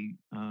to be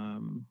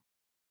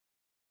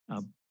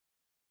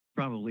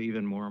probably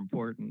even more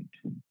important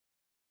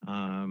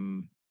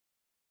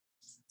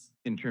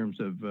in terms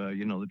of,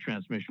 the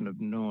transmission of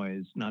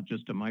noise, not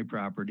just to my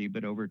property,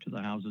 but over to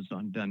the houses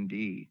on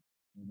Dundee,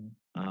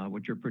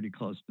 which are pretty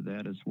close to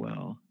that as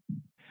well.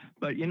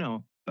 But,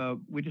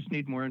 we just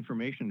need more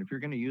information. If you're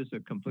going to use a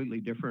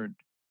completely different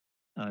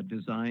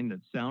design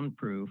that's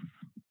soundproof,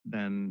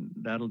 then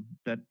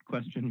that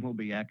question will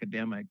be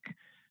academic.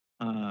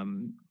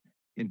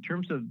 In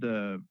terms of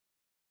the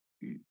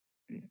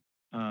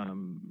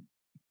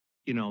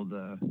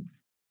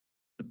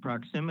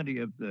proximity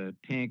of the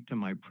tank to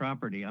my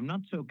property, I'm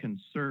not so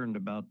concerned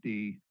about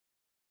the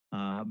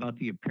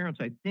appearance.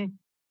 I think,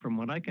 from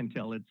what I can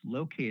tell, it's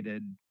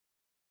located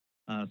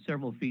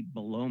several feet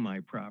below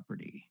my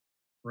property.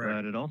 Right.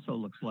 But it also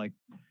looks like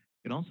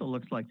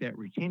that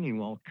retaining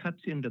wall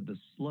cuts into the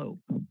slope,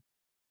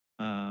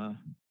 and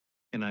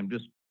I'm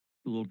just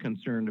a little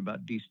concerned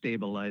about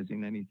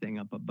destabilizing anything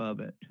up above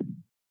it.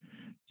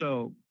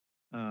 So,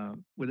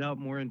 without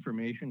more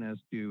information as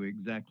to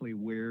exactly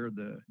where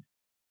the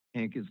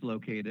tank is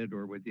located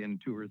or within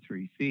 2 or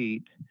 3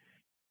 feet,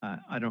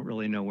 I don't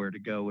really know where to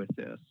go with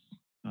this.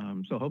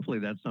 So hopefully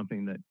that's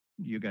something that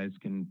you guys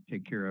can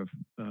take care of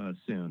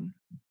soon.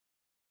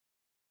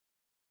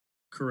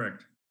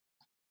 Correct.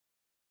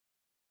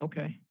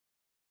 Okay.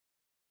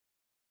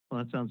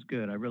 Well, that sounds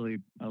good. I really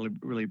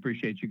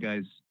appreciate you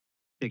guys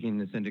taking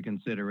this into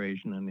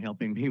consideration and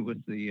helping me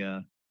with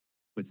the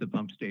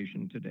pump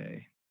station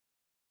today.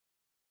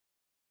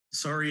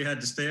 Sorry you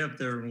had to stay up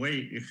there and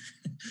wait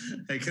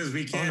because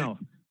we can't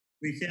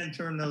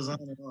turn those on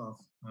and off.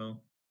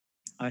 Well,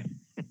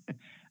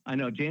 I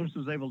know James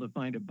was able to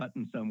find a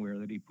button somewhere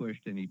that he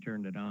pushed and he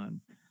turned it on.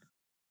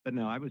 But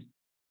no, I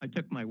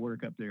took my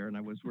work up there and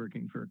I was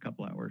working for a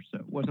couple hours, so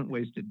it wasn't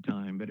wasted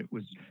time, but it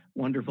was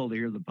wonderful to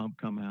hear the pump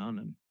come out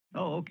and,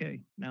 oh,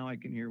 okay, now I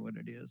can hear what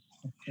it is.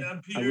 Yeah,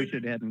 Peter, I wish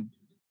it hadn't.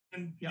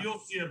 And you'll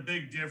see a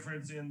big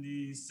difference in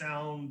the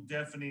sound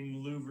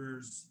deafening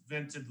louvers,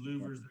 vented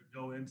louvers that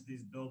go into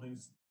these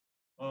buildings.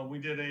 We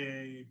did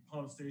a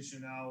pump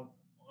station out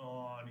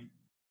on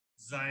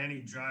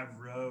Ziani Drive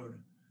Road,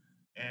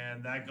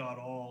 and that got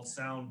all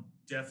sound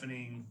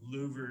deafening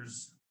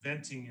louvers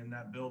venting in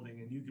that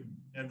building,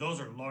 and those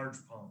are large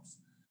pumps,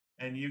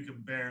 and you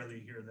can barely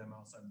hear them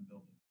outside the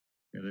building.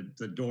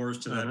 the doors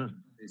to that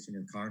facing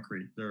are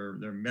concrete.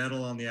 They're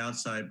metal on the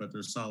outside, but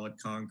they're solid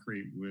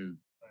concrete with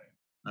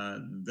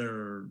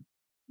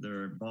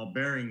they're ball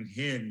bearing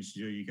hinge.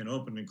 You can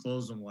open and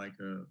close them like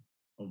a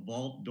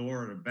vault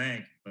door at a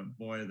bank, but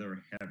boy,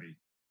 they're heavy.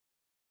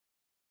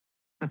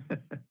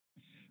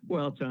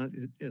 Well,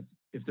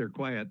 if they're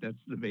quiet,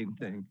 that's the main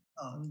thing.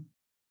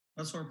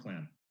 That's our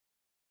plan.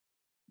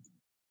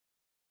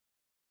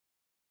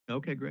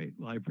 Okay, great.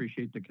 Well, I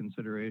appreciate the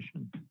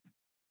consideration.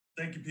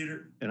 Thank you,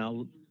 Peter.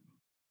 And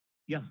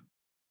yeah,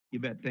 you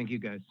bet. Thank you,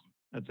 guys.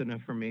 That's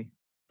enough for me.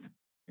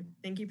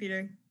 Thank you,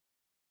 Peter.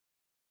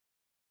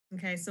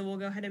 Okay, so we'll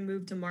go ahead and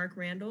move to Mark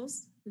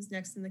Randalls, who's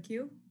next in the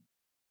queue.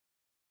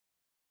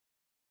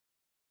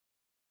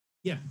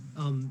 Yeah,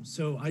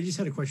 so I just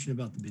had a question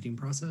about the bidding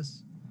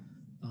process.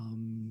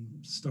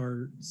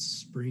 Start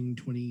spring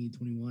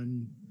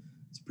 2021.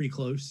 It's pretty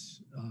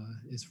close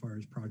as far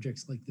as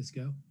projects like this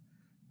go.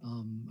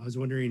 I was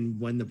wondering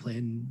when the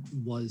plan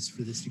was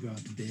for this to go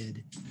out to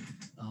bid,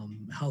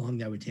 how long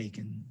that would take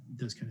and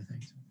those kind of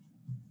things.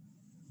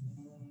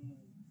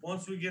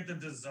 Once we get the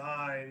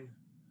design,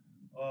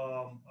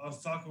 I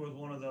was talking with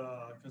one of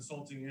the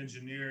consulting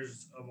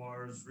engineers of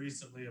ours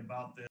recently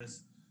about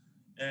this,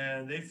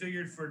 and they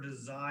figured for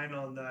design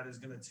on that is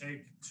going to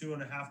take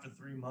 2.5 to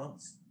 3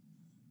 months.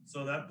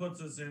 So that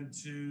puts us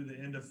into the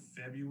end of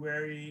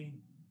February,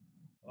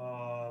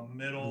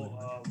 middle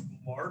of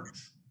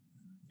March.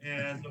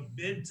 And the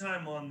bid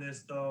time on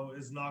this, though,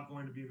 is not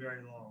going to be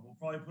very long. We'll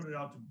probably put it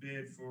out to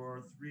bid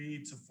for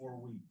 3 to 4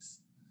 weeks.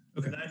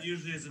 Okay. And that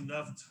usually is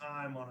enough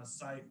time on a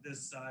site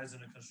this size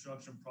and a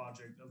construction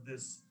project of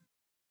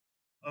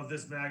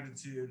this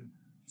magnitude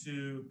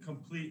to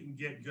complete and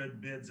get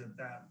good bids at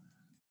that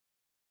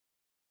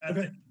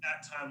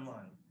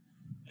timeline.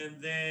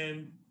 And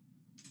then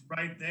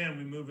right then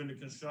we move into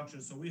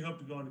construction. So we hope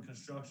to go into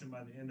construction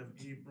by the end of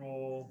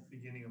April,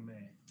 beginning of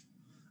May.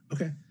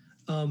 Okay.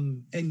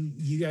 And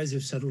you guys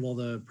have settled all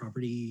the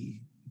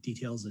property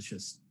details. It's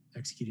just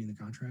executing the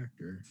contract,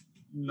 or?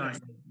 Nice.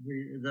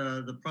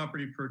 The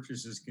property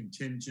purchase is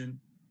contingent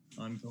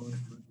on going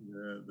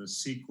through the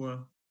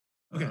CEQA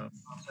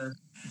process.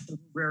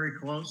 Very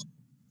close.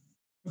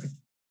 Okay.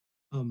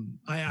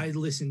 I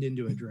listened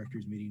into a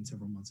director's meeting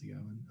several months ago,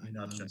 and I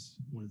know that was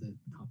one of the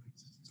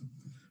topics. So,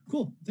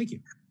 cool. Thank you.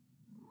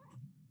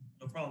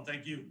 No problem.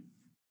 Thank you.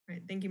 All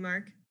right. Thank you,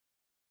 Mark.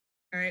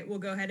 All right. We'll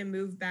go ahead and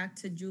move back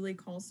to Julie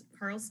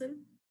Carlson.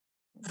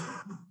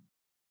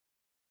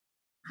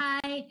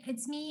 Hi,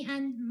 it's me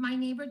and my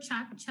neighbor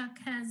Chuck. Chuck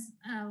has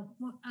a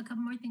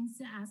couple more things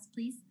to ask,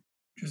 please.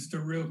 Just a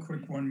real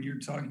quick one. You're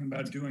talking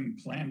about doing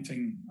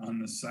planting on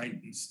the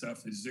site and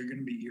stuff. Is there going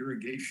to be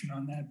irrigation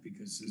on that?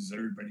 Because as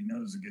everybody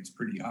knows, it gets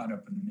pretty hot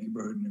up in the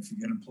neighborhood. And if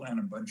you're going to plant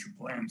a bunch of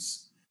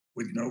plants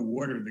with no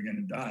water, they're going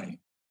to die.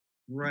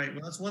 Right.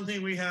 Well, that's one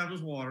thing we have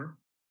is water.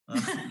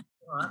 I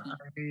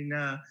mean,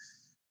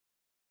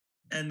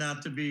 and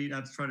not to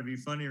try to be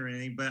funny or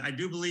anything, but I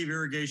do believe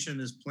irrigation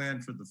is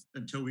planned for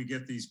until we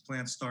get these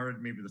plants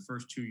started, maybe the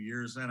first 2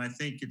 years. And I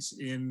think it's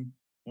in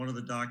one of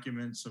the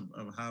documents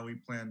of how we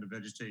plan to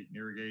vegetate and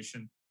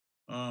irrigation.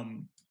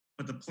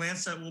 But the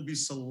plants that will be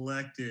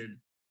selected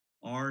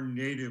are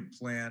native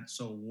plants.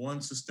 So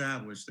once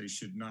established, they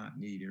should not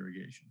need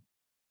irrigation.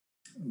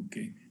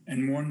 Okay.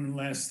 And one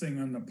last thing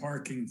on the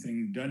parking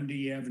thing.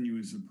 Dundee Avenue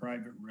is a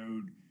private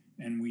road,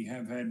 and we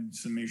have had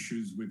some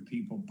issues with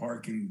people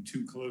parking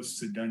too close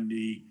to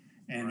Dundee,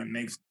 and it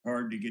makes it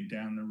hard to get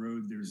down the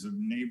road. There's a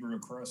neighbor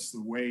across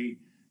the way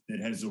that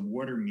has a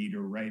water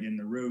meter right in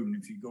the road, and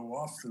if you go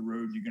off the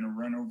road, you're going to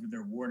run over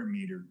their water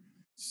meter.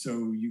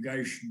 So you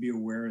guys should be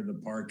aware of the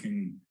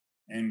parking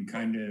and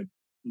kind of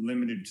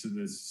limited to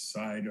the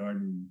side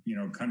on,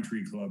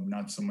 Country Club,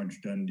 not so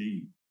much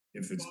Dundee,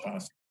 if it's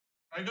possible.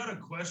 I got a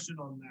question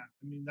on that.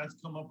 I mean, that's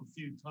come up a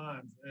few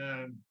times,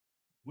 and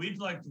we'd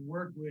like to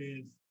work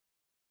with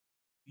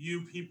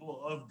you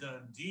people of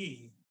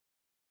Dundee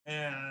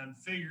and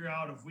figure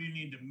out if we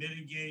need to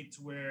mitigate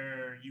to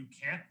where you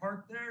can't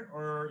park there,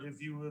 or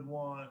if you would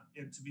want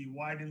it to be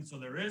widened so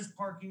there is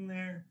parking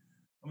there.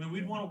 I mean,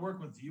 we'd want to work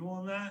with you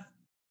on that.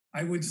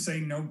 I would say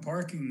no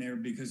parking there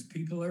because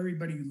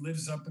everybody who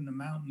lives up in the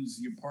mountains,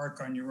 you park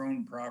on your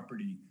own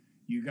property.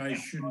 You guys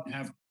shouldn't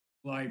have to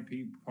apply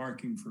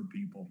parking for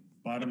people.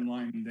 Bottom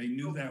line, they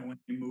knew that when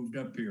they moved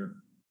up here.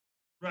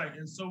 Right.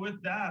 And so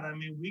with that, I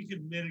mean, we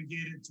could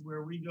mitigate it to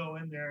where we go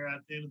in there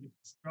at the end of the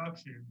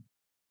construction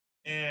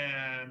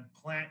and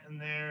plant in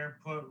there,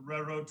 put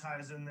railroad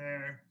ties in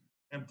there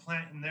and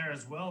plant in there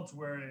as well to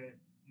where it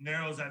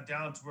narrows that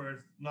down to where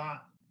it's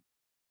not,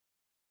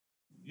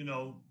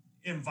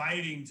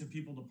 inviting to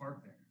people to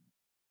park there.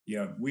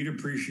 Yeah, we'd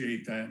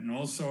appreciate that. And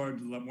also,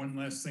 one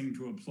last thing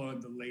to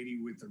applaud the lady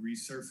with the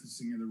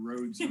resurfacing of the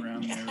roads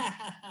around there.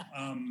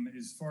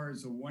 As far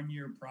as a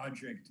 1-year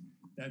project,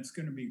 that's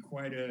going to be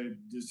quite a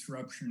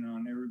disruption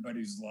on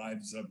everybody's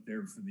lives up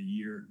there for the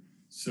year.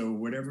 So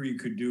whatever you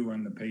could do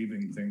on the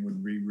paving thing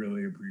would be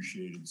really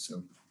appreciated.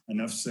 So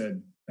enough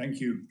said. Thank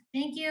you.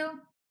 Thank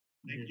you.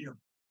 Thank you.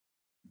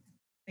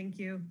 Thank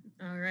you.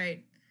 All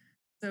right.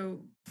 So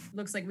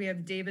looks like we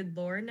have David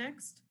Lohr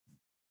next.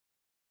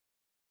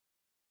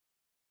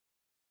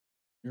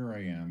 Here I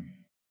am.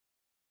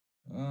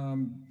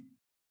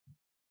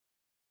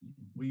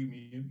 Will you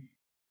mute?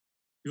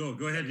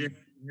 Go ahead, Jay. We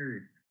can hear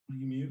you. Will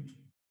you mute?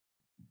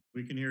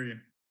 We can hear you.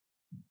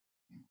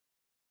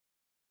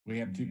 We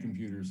have two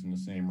computers in the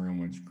same room,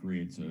 which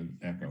creates an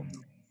echo.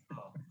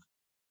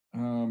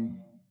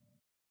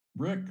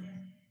 Rick,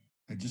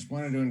 I just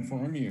wanted to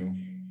inform you.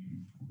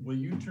 Will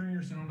you turn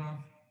your sound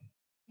off?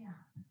 Yeah.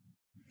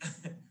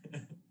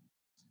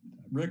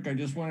 Rick, I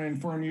just want to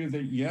inform you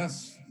that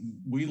yes,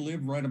 we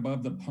live right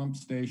above the pump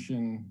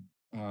station,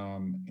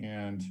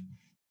 and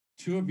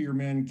two of your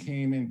men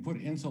came and put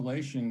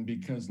insulation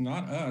because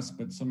not us,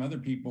 but some other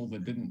people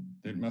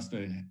that must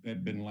have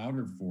had been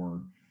louder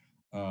for,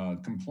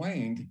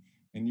 complained,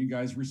 and you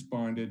guys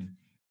responded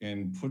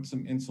and put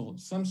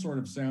some sort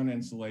of sound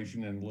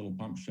insulation in a little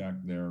pump shack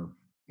there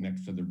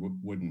next to the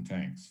wooden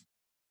tanks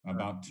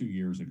about 2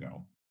 years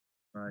ago.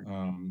 Right.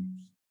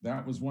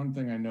 That was one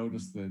thing I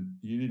noticed that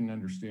you didn't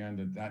understand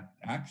that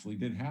actually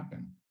did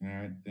happen,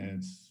 and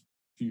it's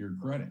to your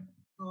credit.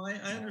 Well, I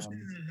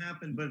understand it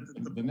happened, but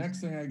the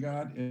next thing I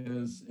got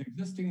is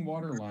existing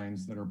water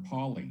lines that are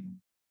poly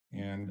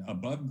and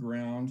above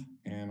ground,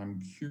 and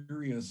I'm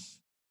curious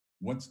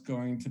what's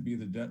going to be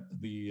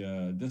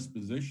the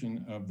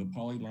disposition of the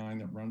poly line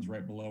that runs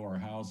right below our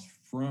house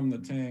from the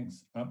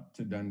tanks up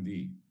to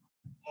Dundee.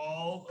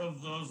 All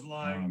of those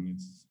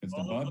lines. It's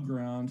above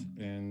ground,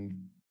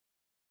 and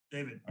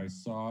David, I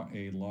saw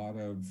a lot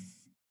of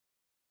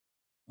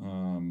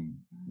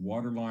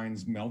water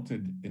lines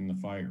melted in the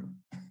fire.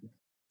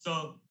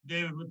 So,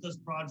 David, with this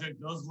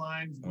project, those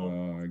lines go.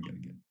 I gotta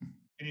get.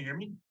 Can you hear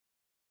me?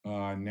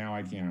 Now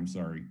I can. I'm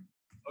sorry.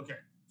 Okay.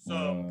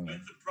 So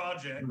with the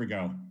project. Here we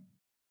go.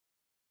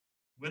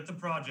 With the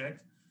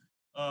project,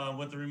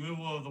 with the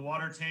removal of the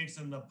water tanks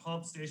and the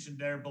pump station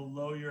there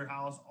below your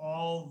house,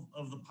 all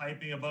of the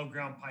piping, above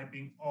ground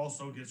piping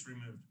also gets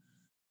removed.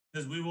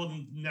 Because we will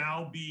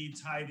now be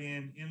tied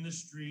in the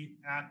street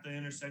at the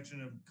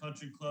intersection of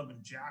Country Club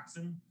and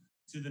Jackson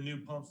to the new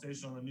pump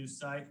station on the new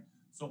site.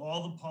 So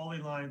all the poly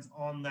lines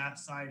on that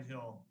side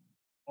hill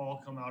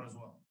all come out as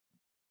well.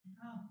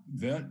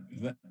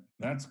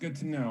 That's good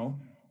to know.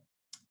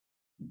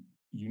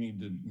 You need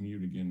to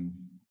mute again.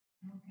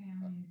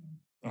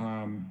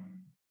 Okay.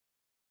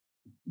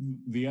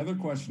 The other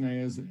question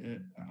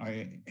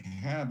I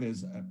have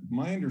is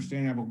my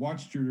understanding. I've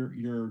watched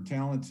your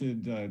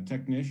talented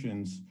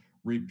technicians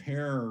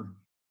repair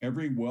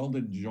every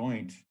welded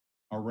joint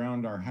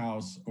around our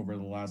house over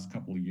the last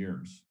couple of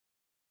years.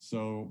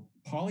 So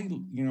poly,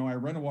 I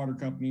run a water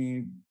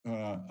company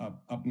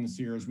up in the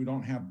Sierras. We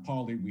don't have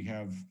poly. We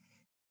have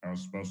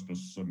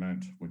asbestos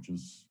cement, which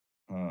is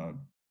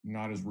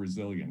not as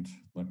resilient,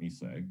 let me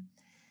say.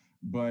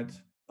 But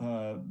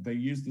they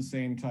use the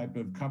same type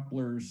of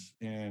couplers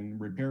and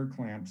repair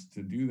clamps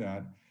to do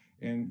that.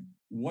 And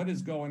what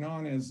is going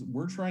on is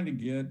we're trying to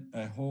get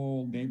a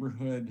whole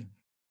neighborhood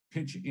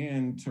pitch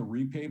in to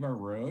repave our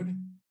road.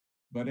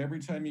 But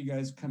every time you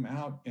guys come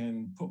out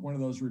and put one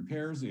of those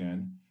repairs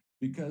in,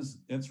 because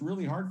it's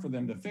really hard for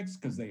them to fix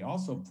because they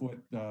also put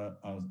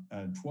a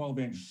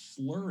 12-inch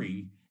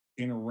slurry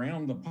in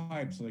around the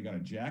pipe. So they got a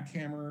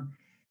jackhammer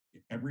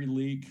every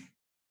leak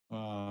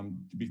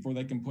before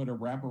they can put a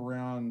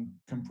wraparound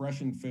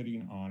compression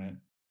fitting on it.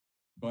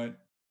 But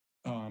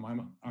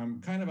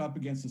I'm kind of up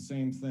against the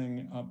same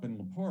thing up in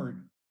LaPorte,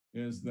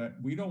 is that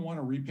we don't want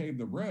to repave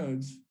the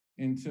roads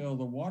until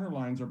the water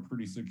lines are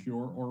pretty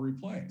secure or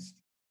replaced.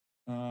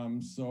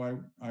 So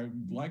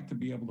I'd like to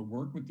be able to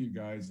work with you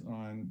guys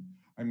on,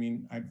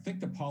 I think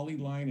the poly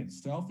line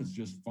itself is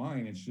just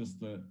fine. It's just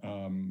the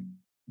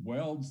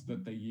welds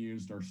that they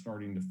used are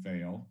starting to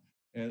fail.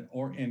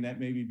 And that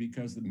may be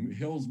because the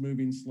hill's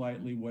moving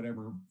slightly,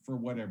 for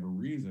whatever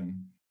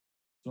reason.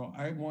 So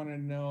I want to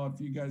know if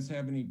you guys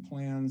have any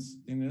plans,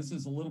 and this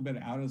is a little bit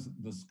out of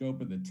the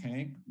scope of the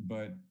tank,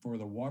 but for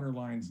the water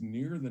lines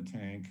near the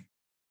tank,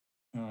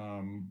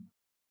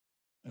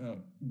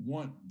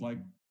 like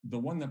the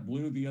one that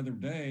blew the other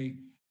day,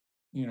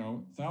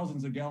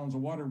 thousands of gallons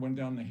of water went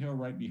down the hill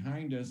right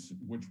behind us,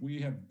 which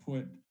we have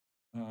put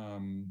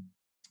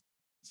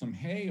some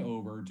hay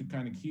over to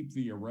kind of keep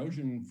the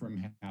erosion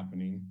from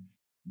happening.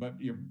 But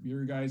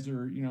your guys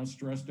are,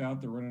 stressed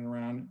out. They're running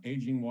around,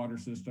 aging water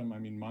system.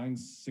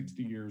 Mine's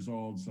 60 years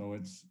old, so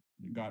it's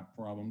got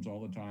problems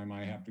all the time.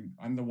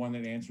 I'm the one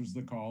that answers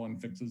the call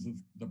and fixes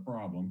the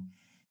problem.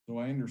 So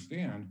I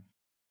understand.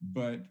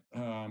 But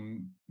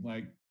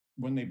like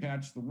when they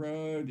patch the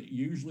road,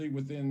 usually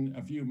within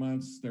a few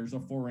months, there's a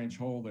 4-inch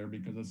hole there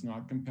because it's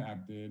not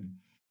compacted.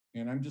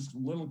 And I'm just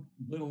little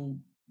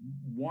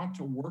want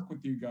to work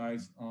with you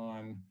guys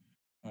on,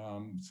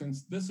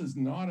 since this is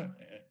not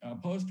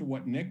opposed to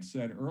what Nick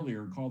said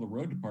earlier, call the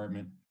road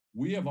department.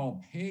 We have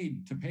all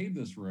paid to pave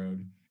this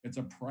road. It's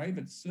a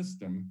private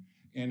system,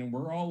 and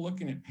we're all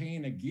looking at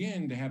paying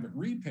again to have it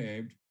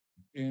repaved.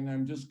 And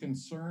I'm just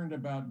concerned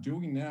about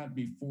doing that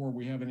before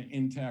we have an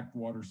intact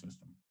water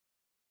system.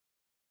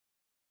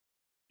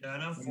 Yeah,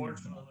 and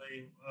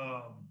unfortunately,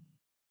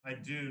 I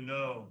do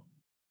know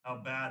how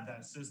bad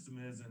that system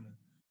is. And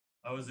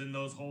I was in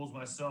those holes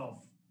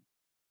myself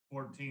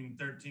 14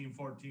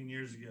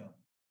 years ago.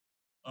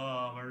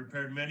 I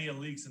repaired many a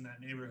leaks in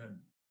that neighborhood.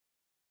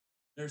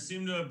 There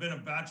seemed to have been a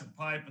batch of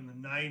pipe in the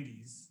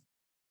 90s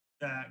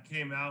that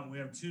came out. And we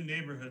have two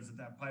neighborhoods that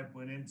that pipe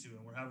went into,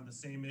 and we're having the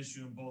same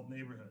issue in both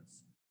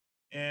neighborhoods.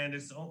 And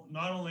it's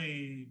not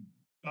only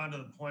gone to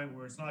the point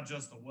where it's not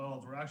just the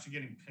wells, we're actually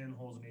getting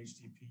pinholes in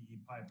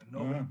HDPE pipe,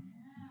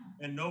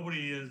 and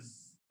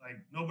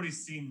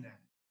nobody's seen that.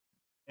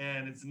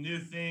 And it's a new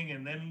thing.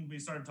 And then we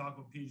started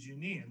talking with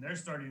PG&E, and they're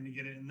starting to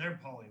get it in their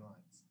poly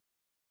lines.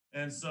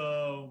 And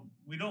so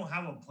we don't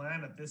have a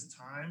plan at this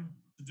time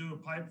to do a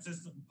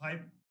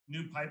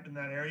new pipe in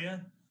that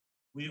area.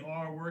 We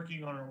are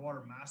working on our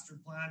water master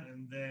plan,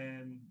 and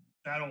then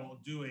that'll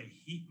do a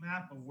heat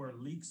map of where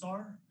leaks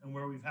are and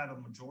where we've had a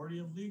majority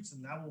of leaks.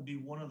 And that will be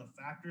one of the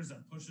factors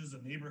that pushes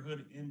a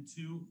neighborhood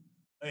into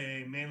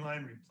a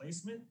mainline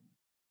replacement.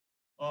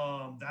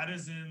 That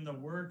is in the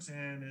works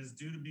and is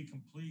due to be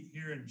complete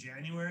here in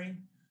January.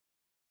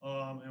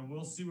 And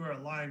we'll see where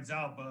it lines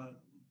out,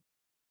 but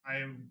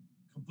I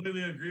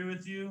completely agree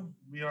with you.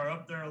 We are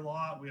up there a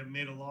lot. We have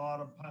made a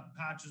lot of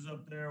patches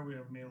up there. We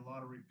have made a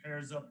lot of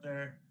repairs up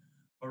there.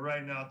 But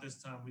right now, at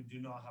this time, we do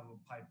not have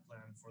a pipe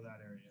plan for that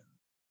area.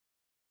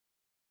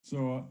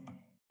 So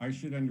I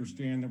should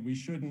understand that we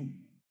shouldn't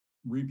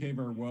repave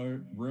our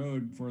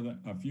road for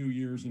a few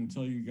years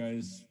until you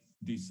guys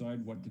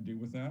decide what to do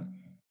with that?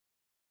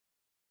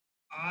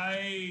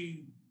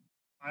 I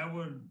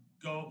would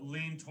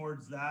lean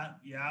towards that,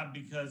 yeah,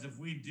 because if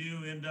we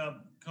do end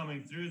up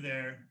coming through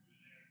there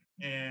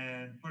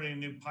and putting a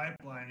new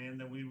pipeline in,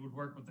 then we would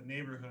work with the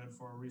neighborhood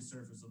for a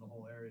resurface of the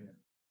whole area.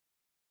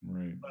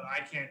 Right. But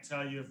I can't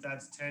tell you if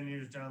that's 10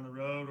 years down the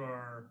road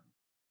or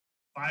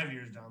 5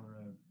 years down the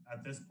road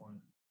at this point.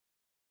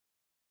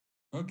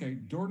 Okay,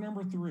 door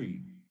number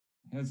 3.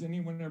 Has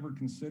anyone ever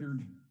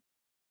considered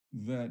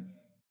that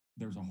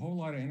there's a whole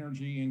lot of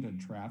energy into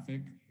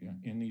traffic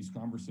in these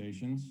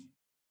conversations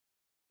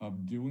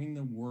of doing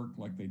the work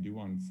like they do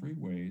on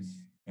freeways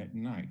at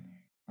night?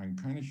 I'm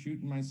kind of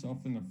shooting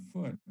myself in the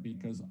foot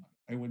because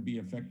I would be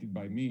affected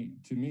by me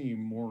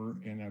more,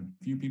 and a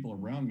few people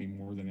around me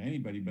more than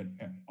anybody, but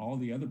all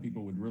the other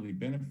people would really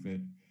benefit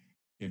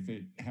if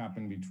it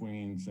happened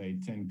between, say,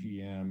 10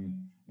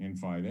 p.m. and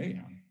 5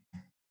 a.m.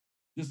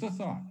 Just a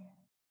thought.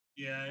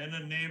 Yeah, in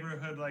a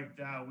neighborhood like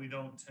that, we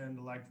don't tend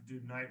to like to do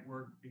night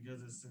work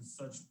because it's in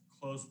such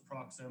close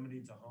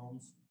proximity to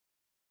homes.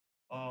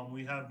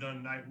 We have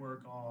done night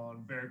work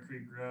on Bear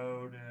Creek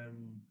Road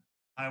and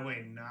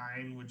Highway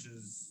 9, which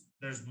is,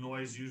 there's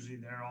noise usually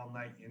there all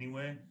night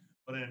anyway.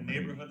 But in a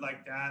neighborhood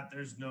like that,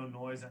 there's no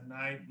noise at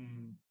night,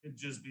 and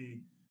it's just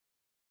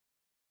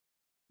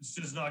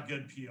not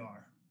good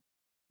PR.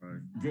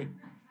 Right.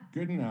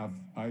 Good enough.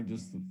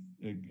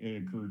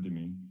 It occurred to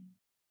me.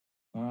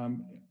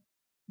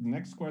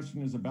 Next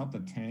question is about the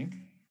tank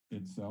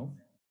itself.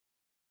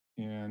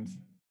 And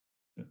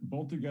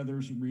both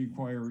together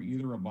require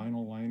either a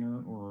vinyl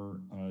liner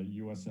or a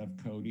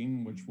USF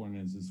coating. Which one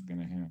is this going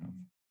to have?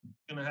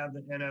 It's going to have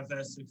the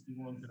NFS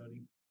 61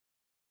 coating.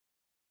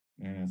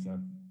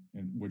 NSF,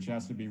 which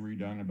has to be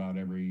redone about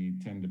every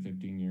 10 to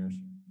 15 years.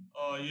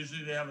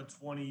 Usually they have a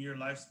 20-year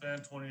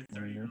lifespan, 20 to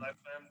 30-year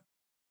lifespan.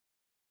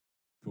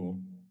 Cool.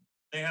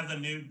 They have the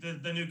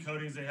new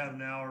coatings they have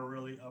now are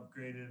really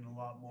upgraded and a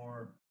lot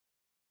more.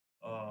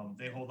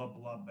 They hold up a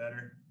lot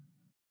better.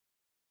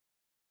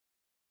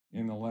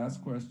 And the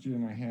last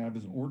question I have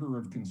is order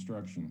of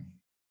construction.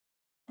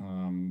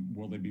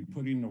 Will they be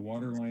putting the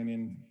water line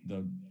in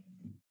the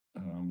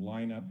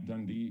line up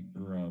Dundee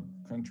or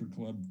Country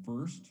Club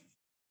first,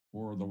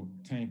 or the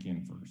tank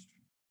in first?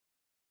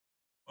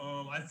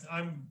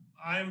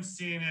 I'm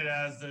seeing it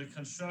as the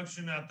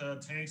construction at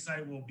the tank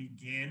site will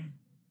begin.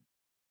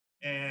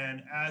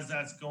 And as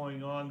that's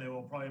going on, they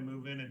will probably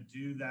move in and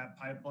do that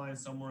pipeline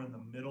somewhere in the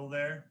middle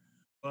there.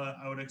 But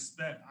I would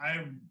expect,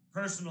 I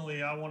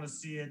want to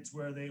see it to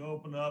where they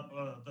open up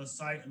the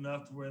site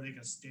enough to where they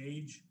can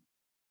stage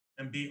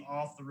and be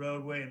off the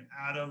roadway and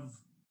out of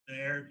the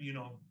air,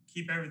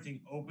 keep everything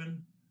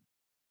open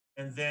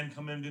and then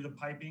come in and do the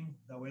piping.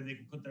 That way they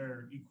can put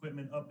their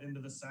equipment up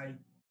into the site.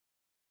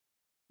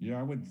 Yeah,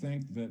 I would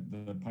think that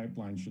the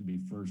pipeline should be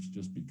first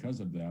just because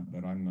of that,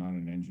 but I'm not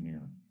an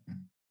engineer.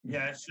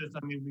 Yeah, it's just,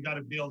 we got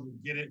to be able to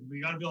get it.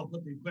 We got to be able to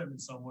put the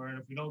equipment somewhere. And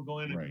if we don't go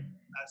in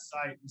that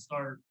site and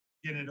start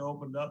getting it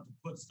opened up to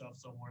put stuff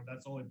somewhere,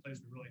 that's the only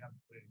place we really have to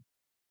put it.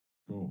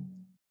 Cool.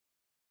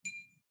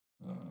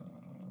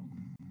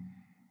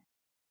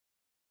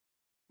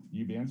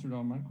 You've answered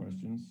all my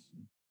questions.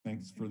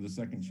 Thanks for the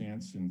second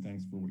chance, and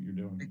thanks for what you're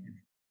doing.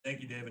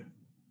 Thank you, David.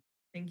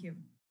 Thank you.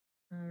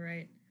 All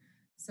right.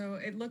 So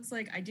it looks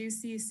like I do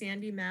see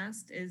Sandy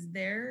Mast is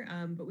there,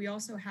 but we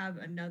also have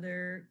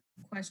another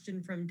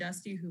question from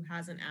Dusty who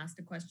hasn't asked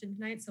a question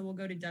tonight. So we'll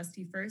go to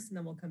Dusty first, and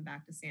then we'll come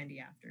back to Sandy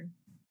after.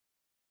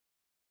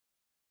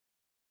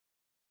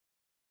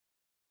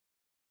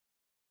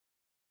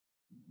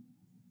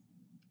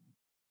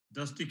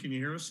 Dusty, can you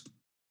hear us?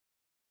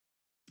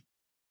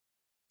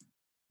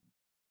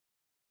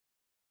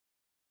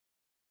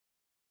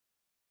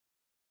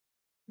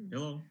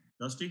 Hello,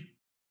 Dusty?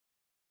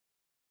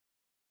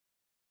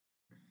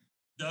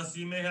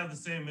 Dusty, you may have the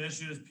same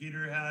issue as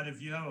Peter had.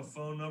 If you have a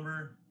phone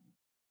number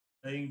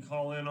that you can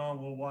call in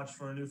on, we'll watch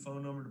for a new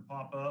phone number to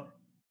pop up.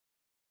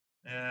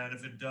 And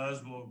if it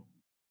does, we'll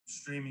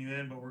stream you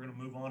in, but we're going to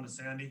move on to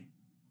Sandy.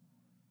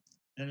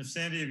 And if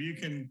Sandy, if you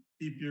can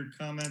keep your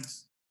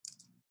comments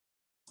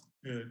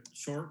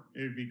short,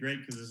 it would be great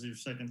because this is your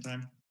second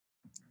time.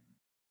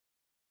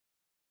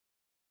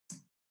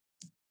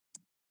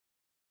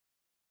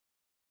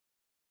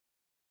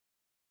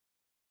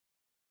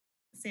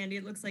 Sandy,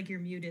 it looks like you're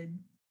muted.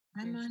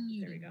 I'm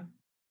unmuted. There we go.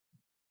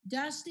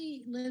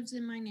 Dusty lives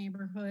in my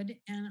neighborhood,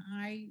 and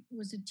I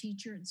was a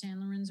teacher at San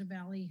Lorenzo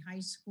Valley High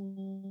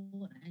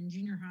School and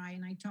junior high,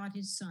 and I taught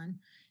his son.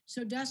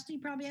 So Dusty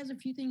probably has a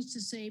few things to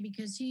say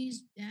because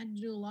he's had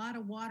to do a lot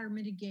of water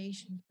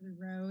mitigation for the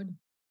road.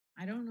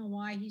 I don't know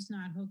why he's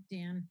not hooked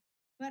in,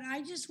 but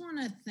I just want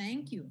to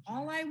thank you.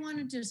 All I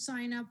wanted to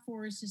sign up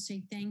for is to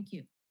say thank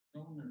you.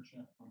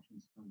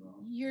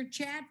 Your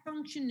chat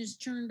function is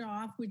turned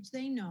off, which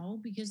they know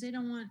because they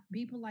don't want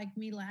people like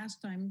me last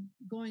time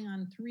going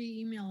on 3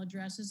 email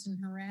addresses and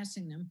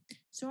harassing them.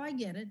 So I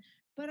get it.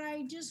 But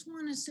I just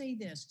want to say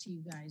this to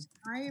you guys.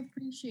 I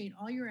appreciate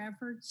all your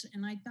efforts,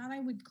 and I thought I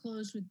would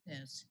close with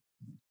this.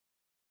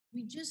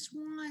 We just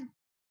want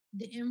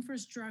the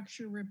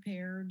infrastructure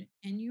repaired,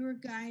 and your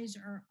guys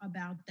are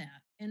about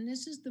that. And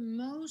this is the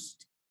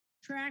most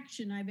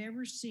traction I've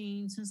ever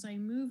seen since I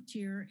moved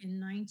here in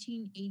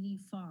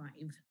 1985,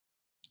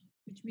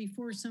 which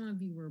before some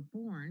of you were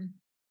born,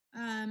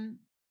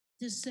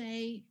 to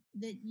say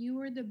that you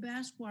are the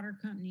best water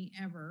company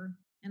ever.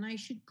 And I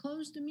should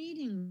close the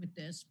meeting with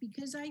this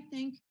because I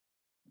think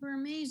we're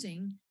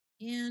amazing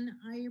and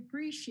I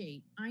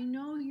appreciate. I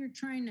know you're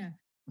trying to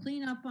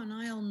clean up on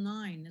aisle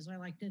 9, as I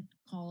like to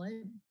call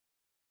it.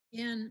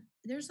 And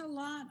there's a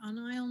lot on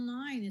aisle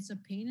 9. It's a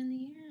pain in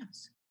the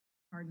ass,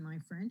 pardon my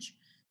French.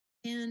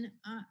 And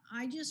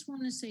I just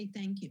want to say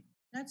thank you.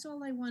 That's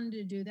all I wanted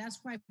to do. That's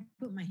why I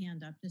put my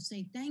hand up to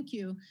say thank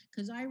you,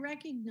 because I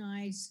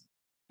recognize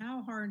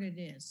how hard it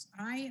is.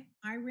 I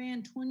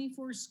ran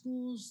 24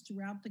 schools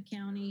throughout the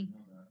county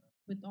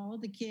with all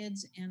the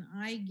kids, and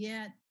I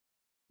get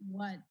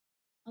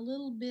a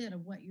little bit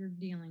of what you're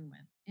dealing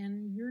with.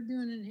 And you're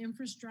doing an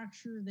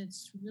infrastructure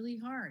that's really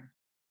hard.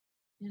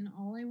 And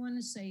all I want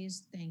to say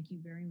is thank you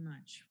very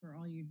much for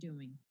all you're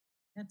doing.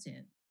 That's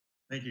it.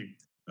 Thank you.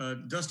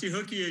 Dusty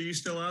Hookie, are you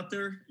still out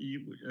there?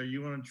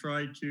 You want to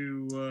try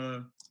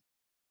to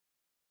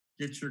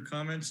get your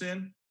comments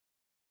in?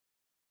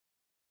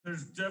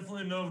 There's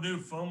definitely no new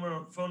phone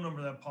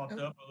number that popped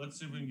up, but let's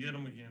see if we can get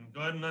them again.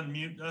 Go ahead and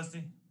unmute,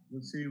 Dusty.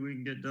 Let's see if we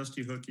can get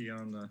Dusty Hookie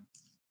on the.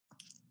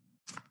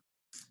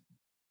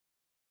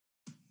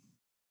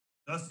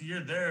 Dusty,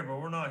 you're there,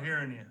 but we're not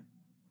hearing you.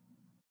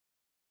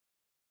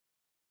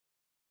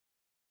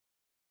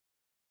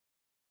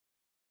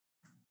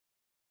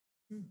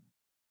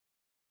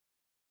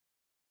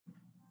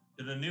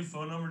 Did a new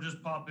phone number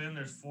just pop in?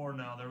 There's 4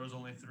 now. There was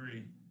only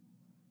 3.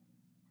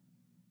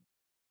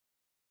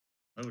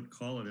 I would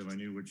call it if I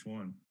knew which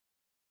one.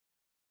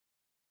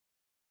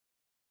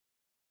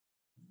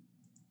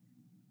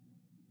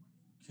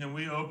 Can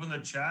we open the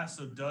chat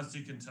so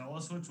Dusty can tell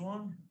us which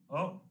one?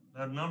 Oh,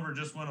 that number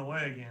just went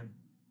away again.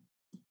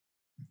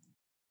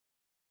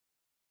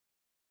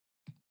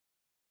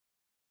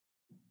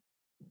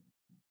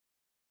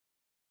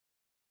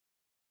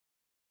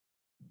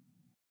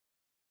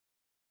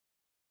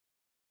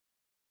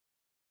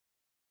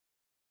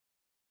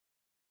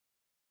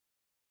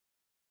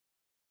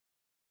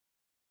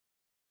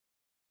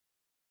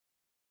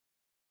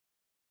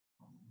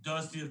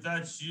 Dusty, if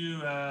that's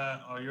you,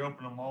 oh, you're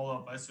opening them all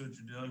up. I see what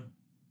you're doing.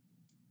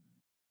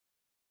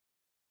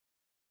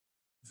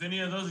 If any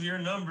of those are your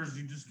numbers,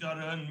 you just got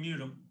to unmute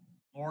them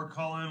or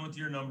call in with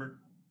your number.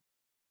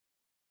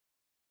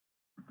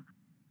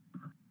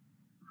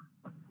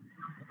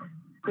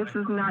 This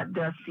is not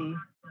Dusty.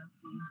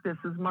 This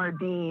is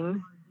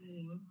Mardine.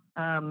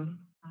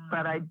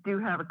 But I do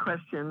have a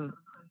question.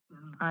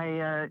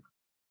 I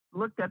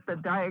looked at the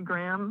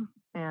diagram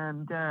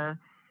and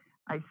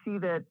I see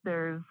that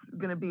there's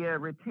going to be a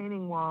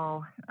retaining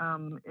wall.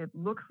 It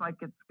looks like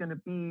it's going to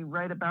be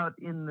right about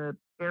in the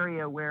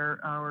area where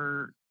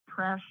our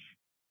trash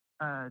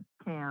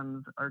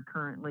cans are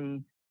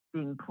currently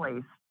being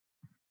placed.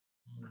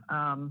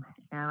 And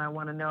I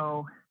want to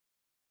know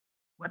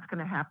what's going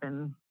to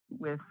happen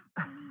with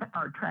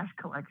our trash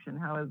collection.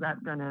 Where is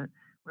that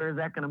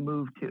going to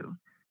move to?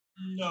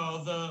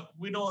 No,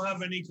 we don't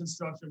have any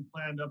construction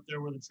planned up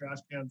there where the trash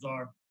cans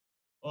are.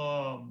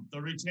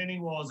 The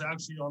retaining wall is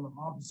actually on the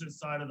opposite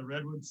side of the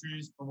redwood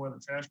trees from where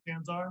the trash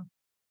cans are,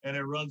 and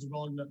it runs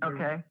along the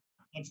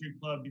country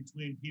club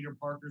between Peter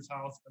Parker's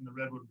house and the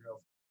Redwood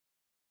Grove.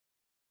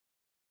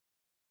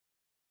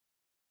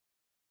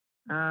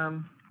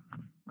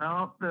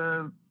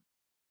 Well,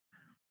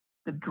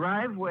 the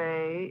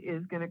driveway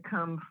is going to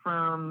come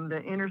from the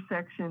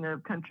intersection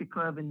of Country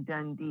Club and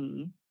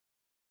Dundee.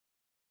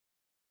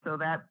 So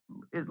that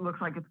it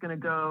looks like it's going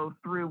to go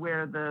through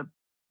where the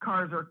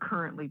cars are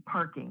currently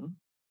parking.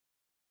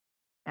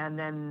 And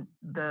then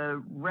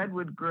the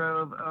Redwood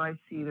Grove, oh, I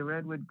see the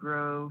Redwood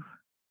Grove.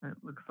 It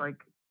looks like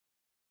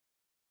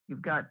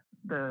you've got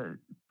the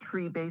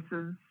tree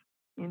bases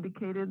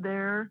indicated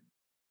there.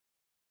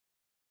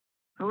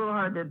 It's a little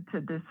hard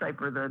to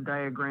decipher the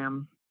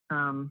diagram.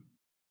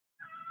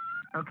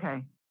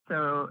 Okay,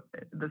 so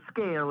the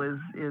scale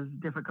is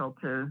difficult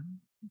to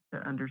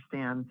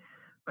understand,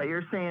 but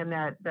you're saying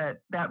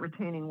that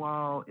retaining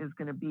wall is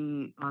going to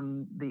be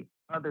on the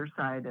other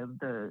side of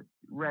the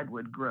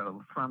Redwood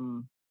Grove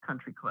from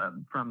Country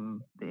Club,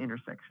 from the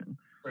intersection.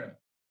 Correct.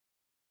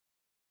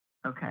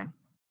 Okay,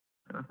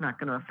 so it's not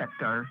going to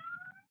affect our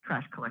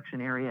trash collection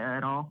area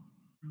at all?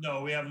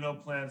 No, we have no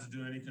plans to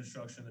do any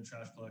construction in the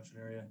trash collection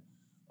area.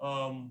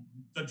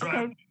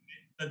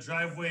 The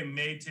driveway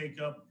may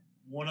take up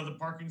one of the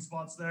parking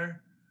spots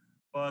there,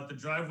 but the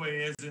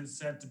driveway isn't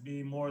set to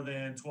be more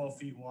than 12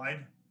 feet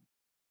wide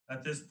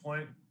at this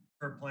point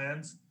per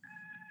plans.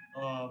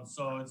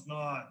 So it's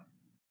not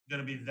going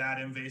to be that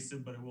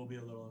invasive, but it will be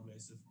a little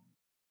invasive.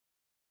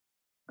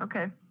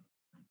 Okay.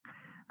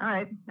 All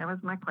right, that was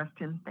my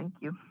question. Thank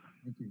you.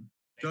 Thank you.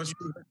 Dusty,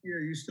 are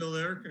you still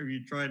there? Have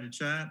you tried to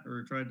chat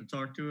or tried to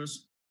talk to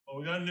us? Oh,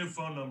 we got a new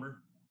phone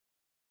number.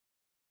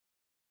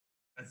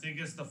 I think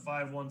it's the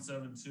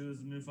 5172 is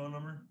the new phone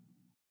number.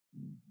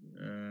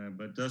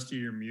 But Dusty,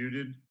 you're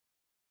muted.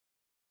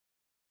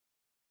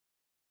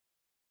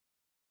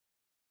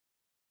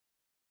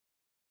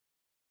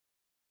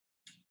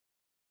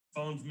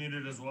 Phone's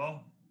muted as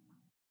well.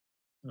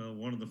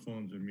 One of the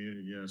phones are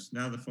muted, yes.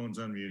 Now the phone's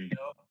unmuted.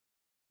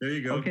 There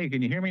you go. Okay,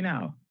 can you hear me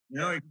now?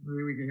 Now we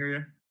can hear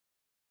you.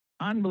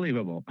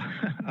 Unbelievable.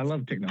 I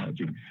love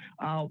technology.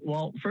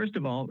 Well, first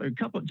of all,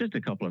 just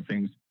a couple of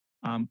things.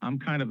 I'm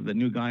kind of the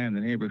new guy in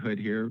the neighborhood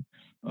here.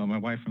 My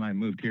wife and I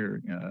moved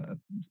here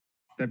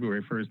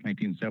February 1st,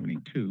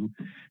 1972.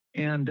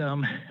 And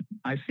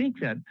I think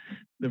that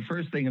the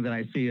first thing that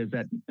I see is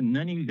that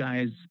none of you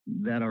guys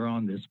that are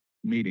on this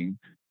meeting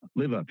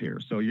live up here.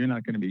 So you're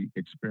not going to be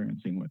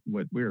experiencing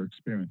what we're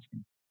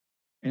experiencing.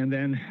 And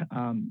then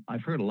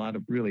I've heard a lot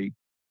of really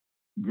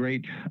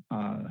great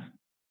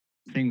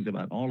things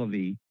about all of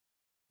the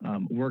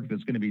work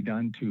that's going to be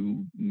done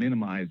to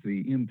minimize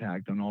the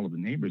impact on all of the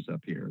neighbors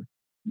up here.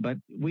 But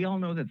we all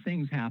know that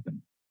things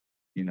happen.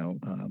 You know,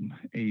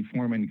 a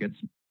foreman gets,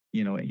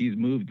 you know, he's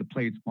moved the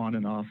plates on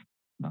and off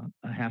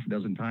a half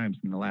dozen times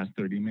in the last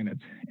 30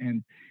 minutes,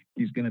 and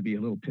he's going to be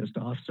a little pissed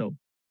off. So,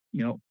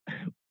 you know,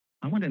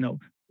 I want to know,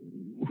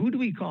 who do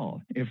we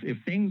call if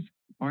things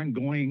aren't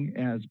going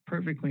as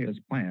perfectly as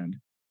planned?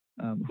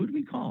 Who do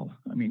we call?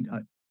 I mean,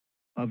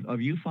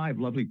 of you five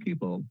lovely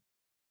people,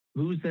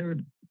 who's there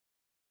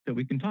that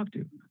we can talk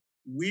to?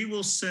 We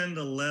will send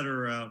a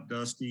letter out,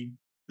 Dusty.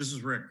 This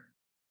is Rick.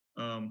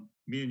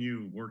 Me and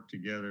you worked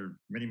together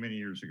many, many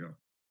years ago.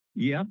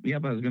 Yep, I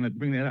was going to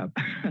bring that up.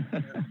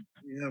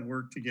 We have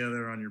worked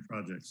together on your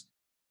projects.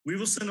 We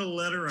will send a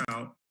letter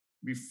out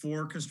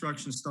before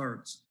construction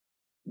starts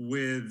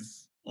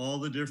with all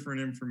the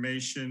different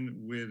information,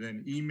 with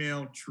an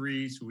email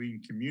tree so we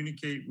can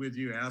communicate with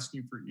you,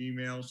 asking for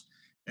emails.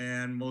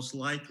 And most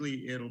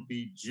likely it'll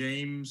be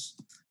James,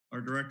 our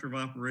director of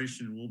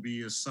operation, will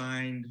be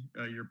assigned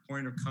your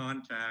point of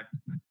contact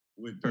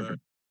with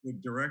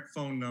direct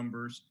phone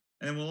numbers.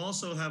 And we'll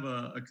also have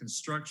a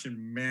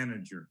construction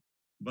manager,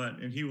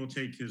 and he will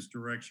take his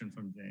direction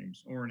from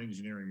James, or an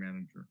engineering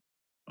manager.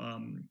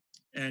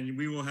 And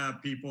we will have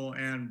people,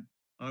 and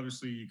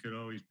obviously you could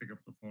always pick up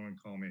the phone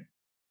and call me.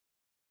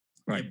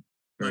 Right.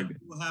 But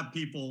we'll have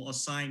people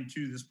assigned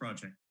to this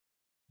project.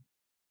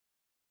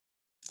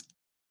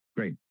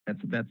 Great.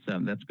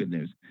 That's good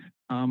news.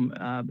 And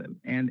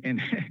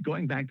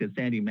going back to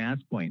Sandy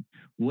Matt's point,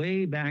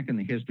 way back in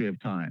the history of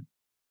time,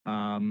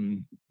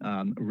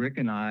 Rick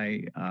and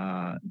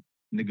I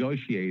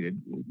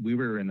negotiated. We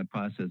were in the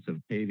process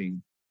of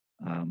paving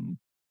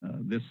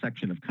this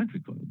section of Country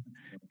Club,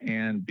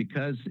 and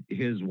because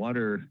his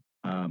water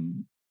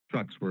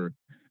trucks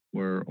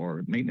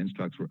or maintenance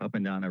trucks were up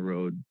and down a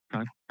road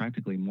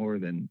practically more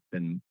than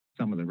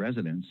some of the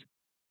residents,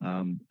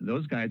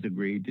 those guys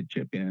agreed to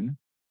chip in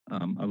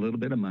a little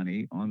bit of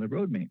money on the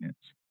road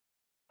maintenance,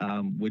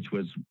 which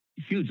was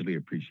hugely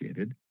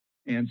appreciated.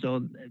 And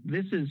so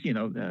this is, you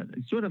know,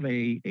 sort of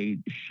a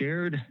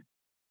shared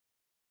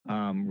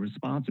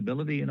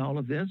responsibility in all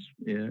of this.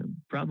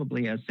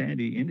 Probably, as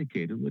Sandy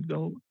indicated, would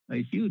go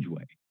a huge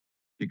way,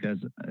 because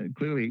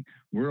clearly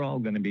we're all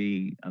going to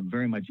be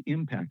very much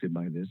impacted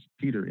by this,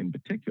 Peter in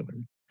particular.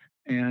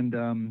 And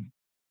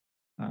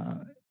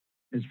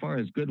as far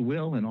as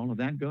goodwill and all of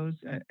that goes,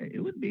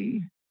 it would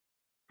be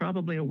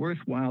probably a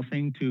worthwhile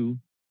thing to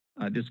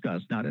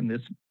discuss, not in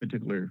this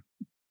particular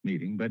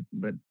meeting,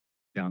 but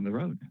down the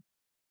road.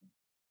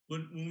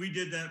 When we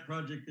did that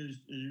project, as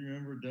you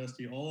remember,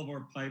 Dusty, all of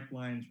our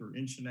pipelines were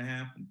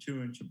 1.5 and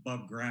 2 inch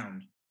above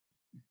ground.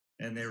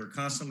 and they were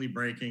constantly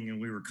breaking, and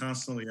we were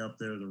constantly up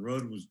there. The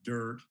road was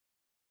dirt.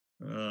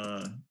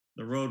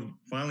 The road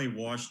finally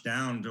washed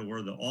down to where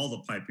all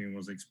the piping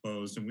was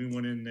exposed, and we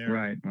went in there.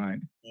 Right, right.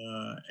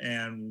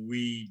 And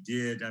we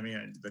did. I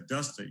mean, the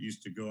dust that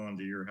used to go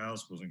onto your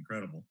house was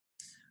incredible.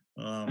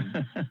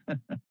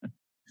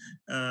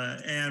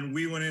 And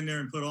we went in there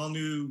and put all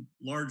new,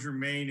 larger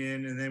main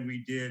in, and then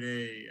we did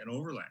an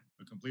overlay,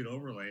 a complete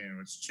overlay, and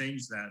it's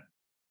changed that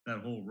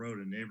whole road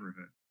and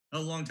neighborhood. A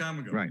long time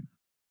ago. Right.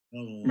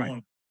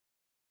 Long.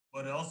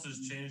 What else has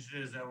changed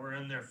is that we're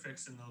in there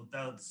fixing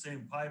the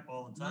same pipe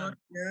all the time.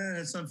 Yeah,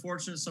 it's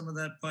unfortunate some of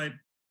that pipe,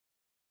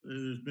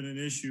 there's been an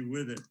issue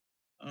with it.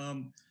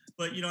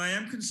 But, I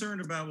am concerned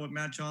about what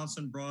Matt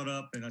Johnson brought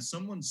up, and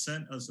someone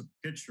sent us a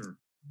picture,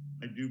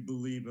 I do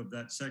believe, of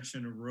that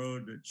section of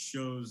road that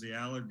shows the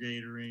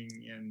alligatoring,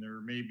 and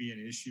there may be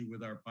an issue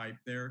with our pipe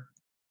there.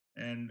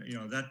 And,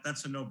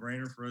 that's a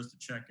no-brainer for us to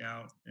check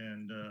out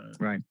and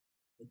right.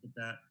 look at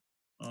that.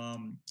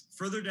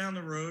 Further down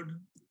the road,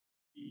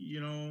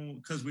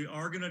 because we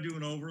are going to do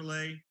an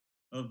overlay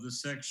of the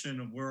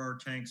section of where our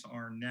tanks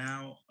are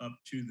now up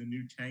to the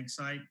new tank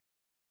site,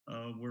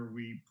 where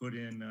we put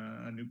in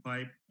a new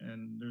pipe.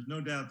 And there's no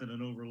doubt that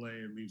an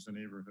overlay leaves the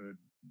neighborhood,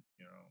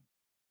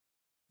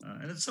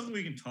 and it's something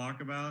we can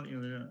talk about.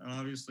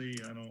 Obviously,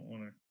 I don't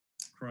want to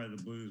cry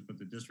the blues, but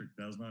the district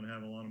does not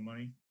have a lot of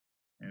money.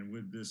 And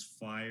with this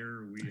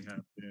fire, we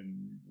have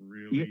been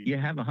really. You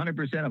have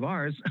 100% of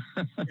ours.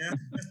 Yeah,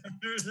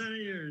 100% of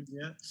yours.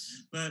 Yeah,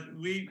 but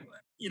we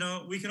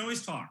can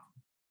always talk.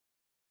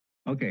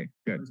 Okay,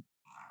 good,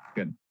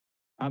 good.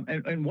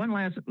 And one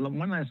last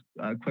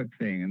quick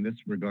thing, and this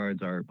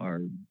regards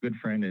our good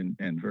friend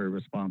and very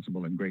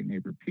responsible and great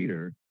neighbor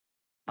Peter.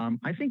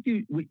 I think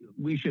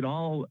we should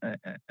all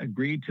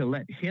agree to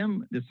let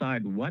him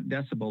decide what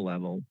decibel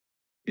level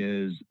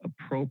is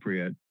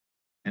appropriate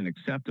and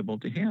acceptable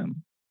to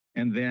him.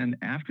 And then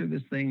after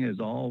this thing is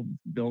all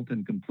built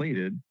and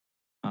completed,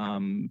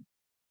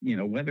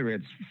 whether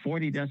it's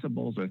 40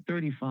 decibels or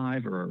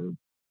 35 or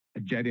a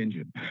jet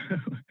engine,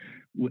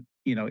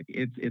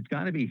 it's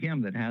got to be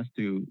him that has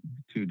to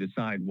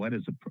decide what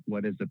is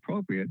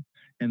appropriate.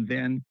 And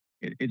then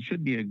it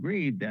should be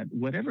agreed that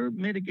whatever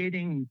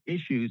mitigating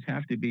issues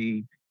have to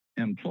be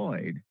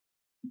employed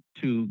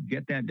to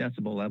get that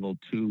decibel level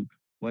to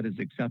what is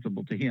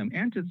acceptable to him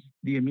and to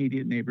the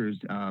immediate neighbors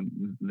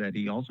that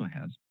he also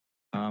has.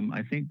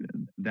 I think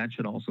that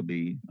should also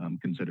be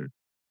considered.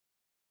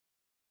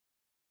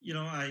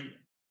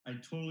 I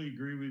totally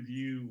agree with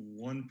you.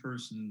 One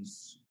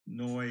person's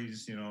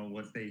noise,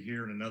 what they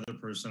hear in another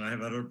person. I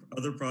have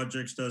other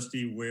projects,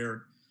 Dusty,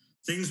 where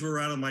things were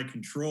out of my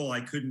control.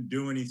 I couldn't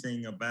do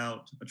anything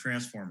about a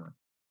transformer.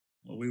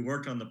 Well, we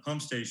worked on the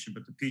pump station,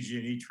 but the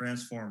PG&E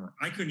transformer,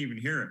 I couldn't even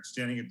hear it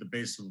standing at the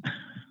base of the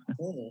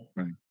pole.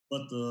 Right.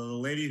 But the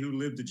lady who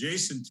lived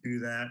adjacent to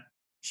that,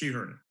 she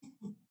heard it.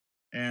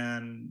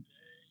 And,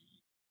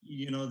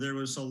 there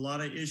was a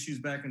lot of issues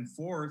back and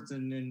forth.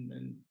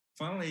 And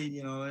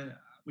finally,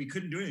 we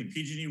couldn't do anything.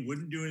 PG&E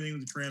wouldn't do anything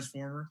with the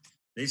transformer.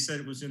 They said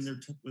it was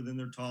within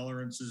their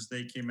tolerances.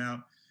 They came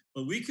out.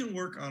 But we can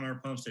work on our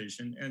pump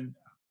station. And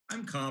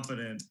I'm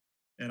confident,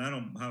 and I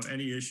don't have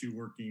any issue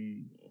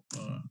working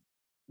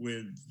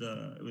with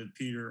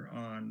Peter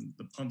on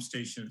the pump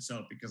station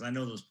itself, because I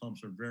know those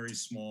pumps are very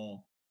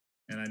small,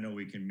 and I know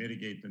we can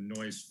mitigate the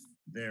noise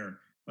there.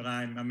 But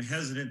I'm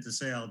hesitant to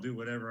say I'll do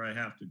whatever I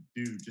have to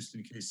do just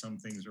in case some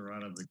things are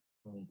out of the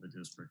control of the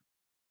district.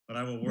 But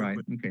I will work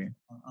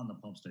on the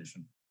pump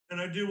station.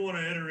 And I do want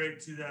to iterate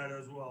to that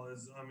as well.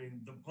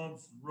 The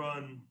pumps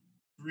run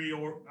 3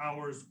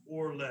 hours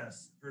or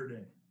less per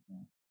day.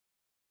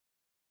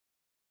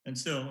 And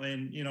still,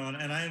 and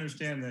I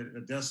understand that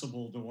a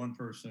decibel to one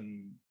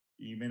person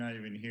you may not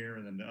even hear,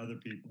 and then to other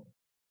people,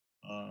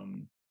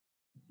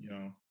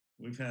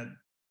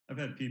 I've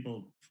had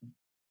people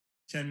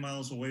 10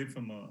 miles away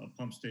from a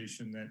pump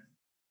station that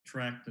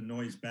track the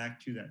noise back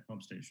to that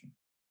pump station.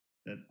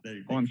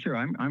 I'm sure.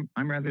 I'm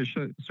rather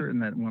certain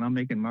that when I'm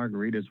making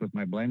margaritas with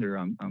my blender,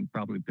 I'm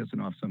probably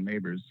pissing off some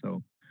neighbors.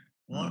 So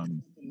I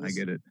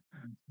get it.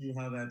 See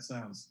how that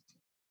sounds.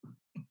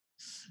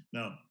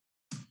 No.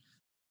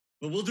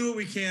 But we'll do what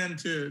we can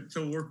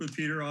to work with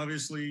Peter.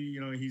 Obviously,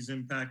 he's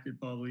impacted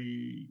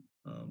probably.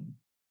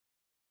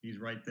 He's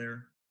right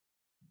there.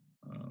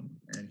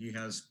 And he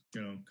has,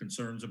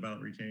 concerns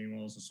about retaining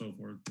walls and so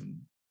forth. And,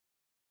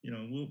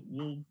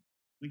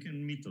 we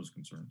can meet those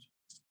concerns.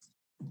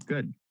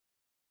 Good.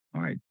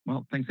 All right.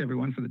 Well, thanks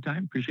everyone for the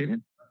time. Appreciate it.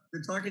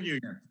 Good talking to you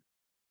again.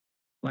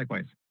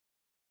 Likewise.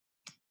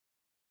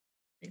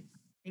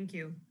 Thank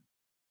you.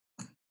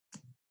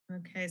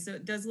 Okay, so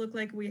it does look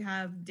like we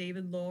have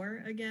David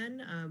Lohr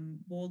again.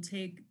 We'll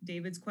take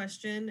David's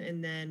question,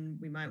 and then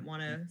we might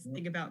want to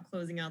think about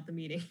closing out the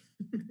meeting.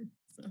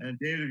 And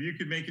David, if you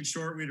could make it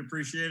short, we'd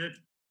appreciate it.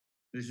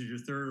 This is your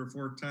third or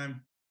fourth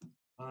time.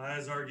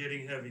 Eyes are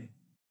getting heavy.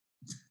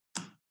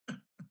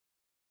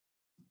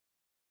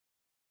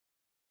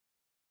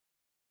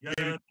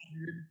 David,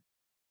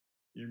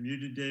 you're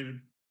muted,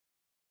 David.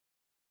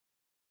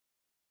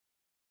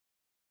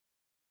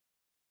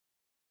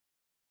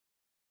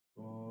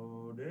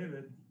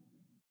 David.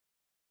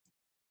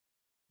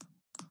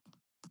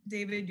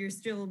 David, you're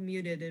still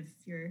muted if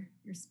you're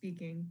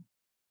speaking.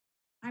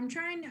 I'm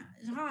trying to,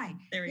 hi.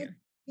 There we go.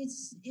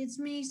 It's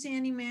me,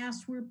 Sandy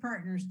Mast. We're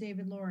partners,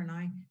 David, Laura, and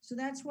I. So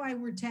that's why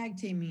we're tag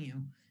teaming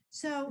you.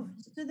 So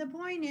the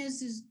point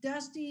is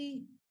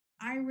Dusty,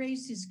 I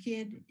raised his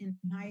kid in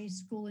high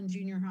school and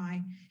junior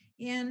high,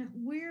 and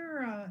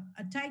we're a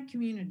tight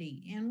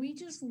community, and we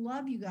just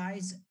love you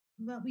guys,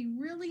 but we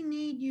really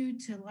need you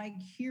to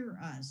like hear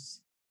us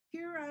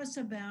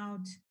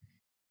about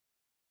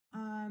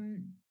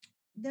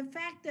the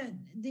fact that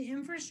the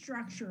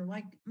infrastructure,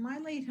 like my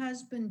late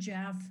husband,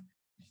 Jeff,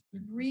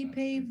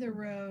 repave the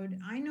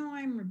road. I know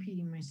I'm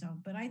repeating myself,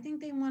 but I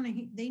think they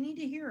need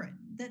to hear it,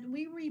 that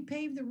we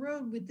repave the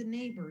road with the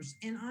neighbors.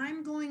 And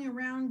I'm going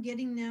around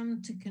getting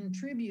them to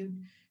contribute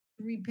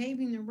to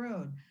repaving the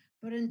road.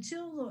 But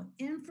until the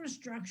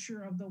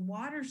infrastructure of the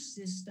water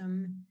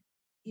system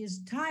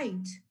is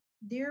tight,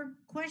 they're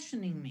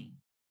questioning me.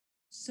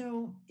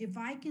 So if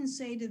I can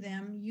say to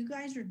them, you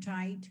guys are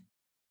tight,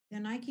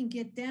 then I can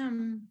get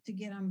them to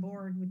get on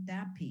board with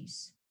that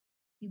piece,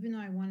 even though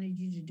I wanted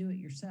you to do it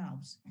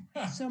yourselves.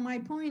 So my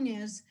point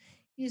is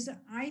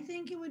I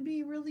think it would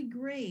be really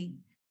great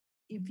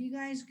if you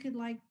guys could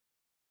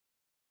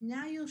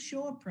now you'll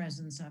show a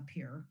presence up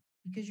here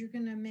because you're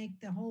going to make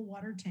the whole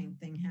water tank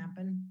thing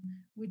happen,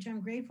 which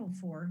I'm grateful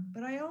for.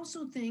 But I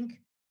also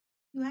think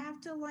you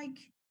have to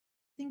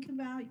think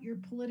about your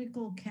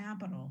political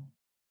capital.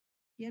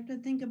 You have to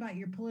think about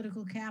your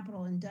political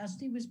capital, and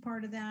Dusty was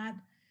part of that.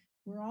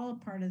 We're all a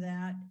part of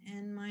that.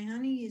 And my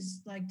honey is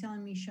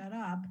telling me shut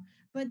up.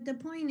 But the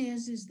point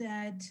is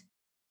that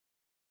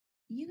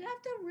you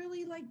have to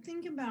really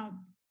think about,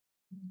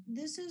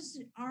 this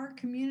is our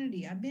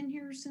community. I've been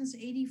here since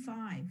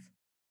 85.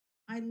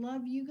 I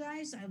love you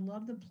guys. I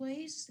love the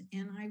place,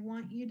 and I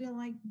want you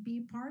to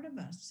be part of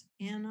us.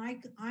 And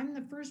I'm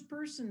the first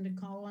person to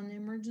call on the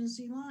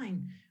emergency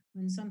line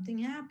when something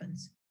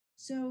happens.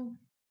 So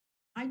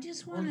I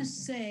just want to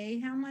say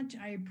how much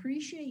I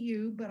appreciate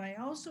you, but I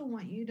also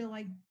want you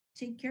to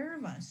take care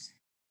of us.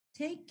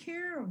 Take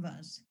care of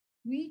us.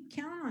 We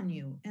count on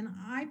you. And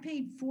I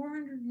paid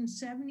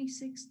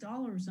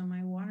 $476 on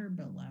my water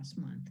bill last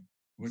month.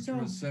 Which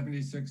was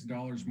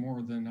 $76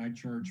 more than I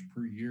charge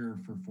per year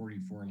for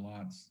 44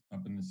 lots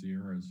up in the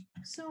Sierras.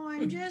 So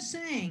I'm just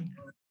saying.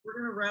 We're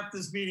going to wrap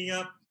this meeting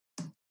up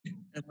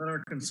and let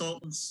our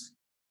consultants.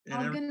 Good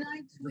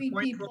night, sweet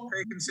people.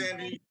 Taken,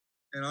 Sandy.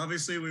 And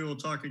obviously we will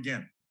talk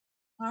again.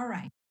 All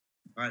right.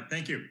 All right.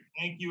 Thank you.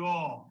 Thank you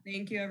all.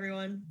 Thank you,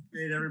 everyone.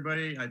 Great,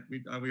 everybody.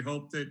 We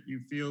hope that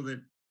you feel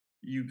that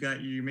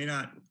you may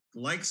not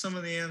like some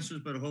of the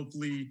answers, but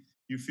hopefully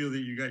you feel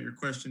that you got your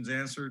questions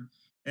answered.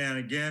 And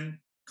again,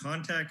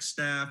 contact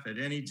staff at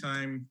any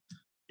time,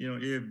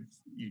 if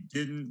you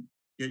didn't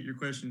get your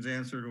questions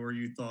answered or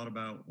you thought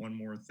about one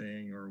more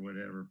thing or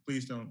whatever,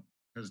 please don't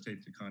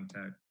hesitate to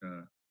contact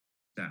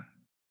staff.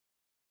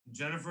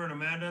 Jennifer and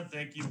Amanda,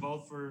 thank you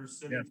both for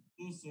sitting with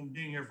us and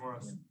being here for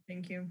us.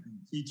 Thank you.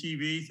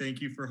 TTV, thank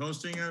you for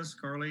hosting us.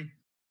 Carly,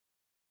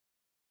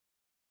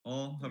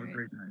 all have a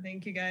great night.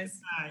 Thank you, guys.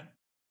 Good night.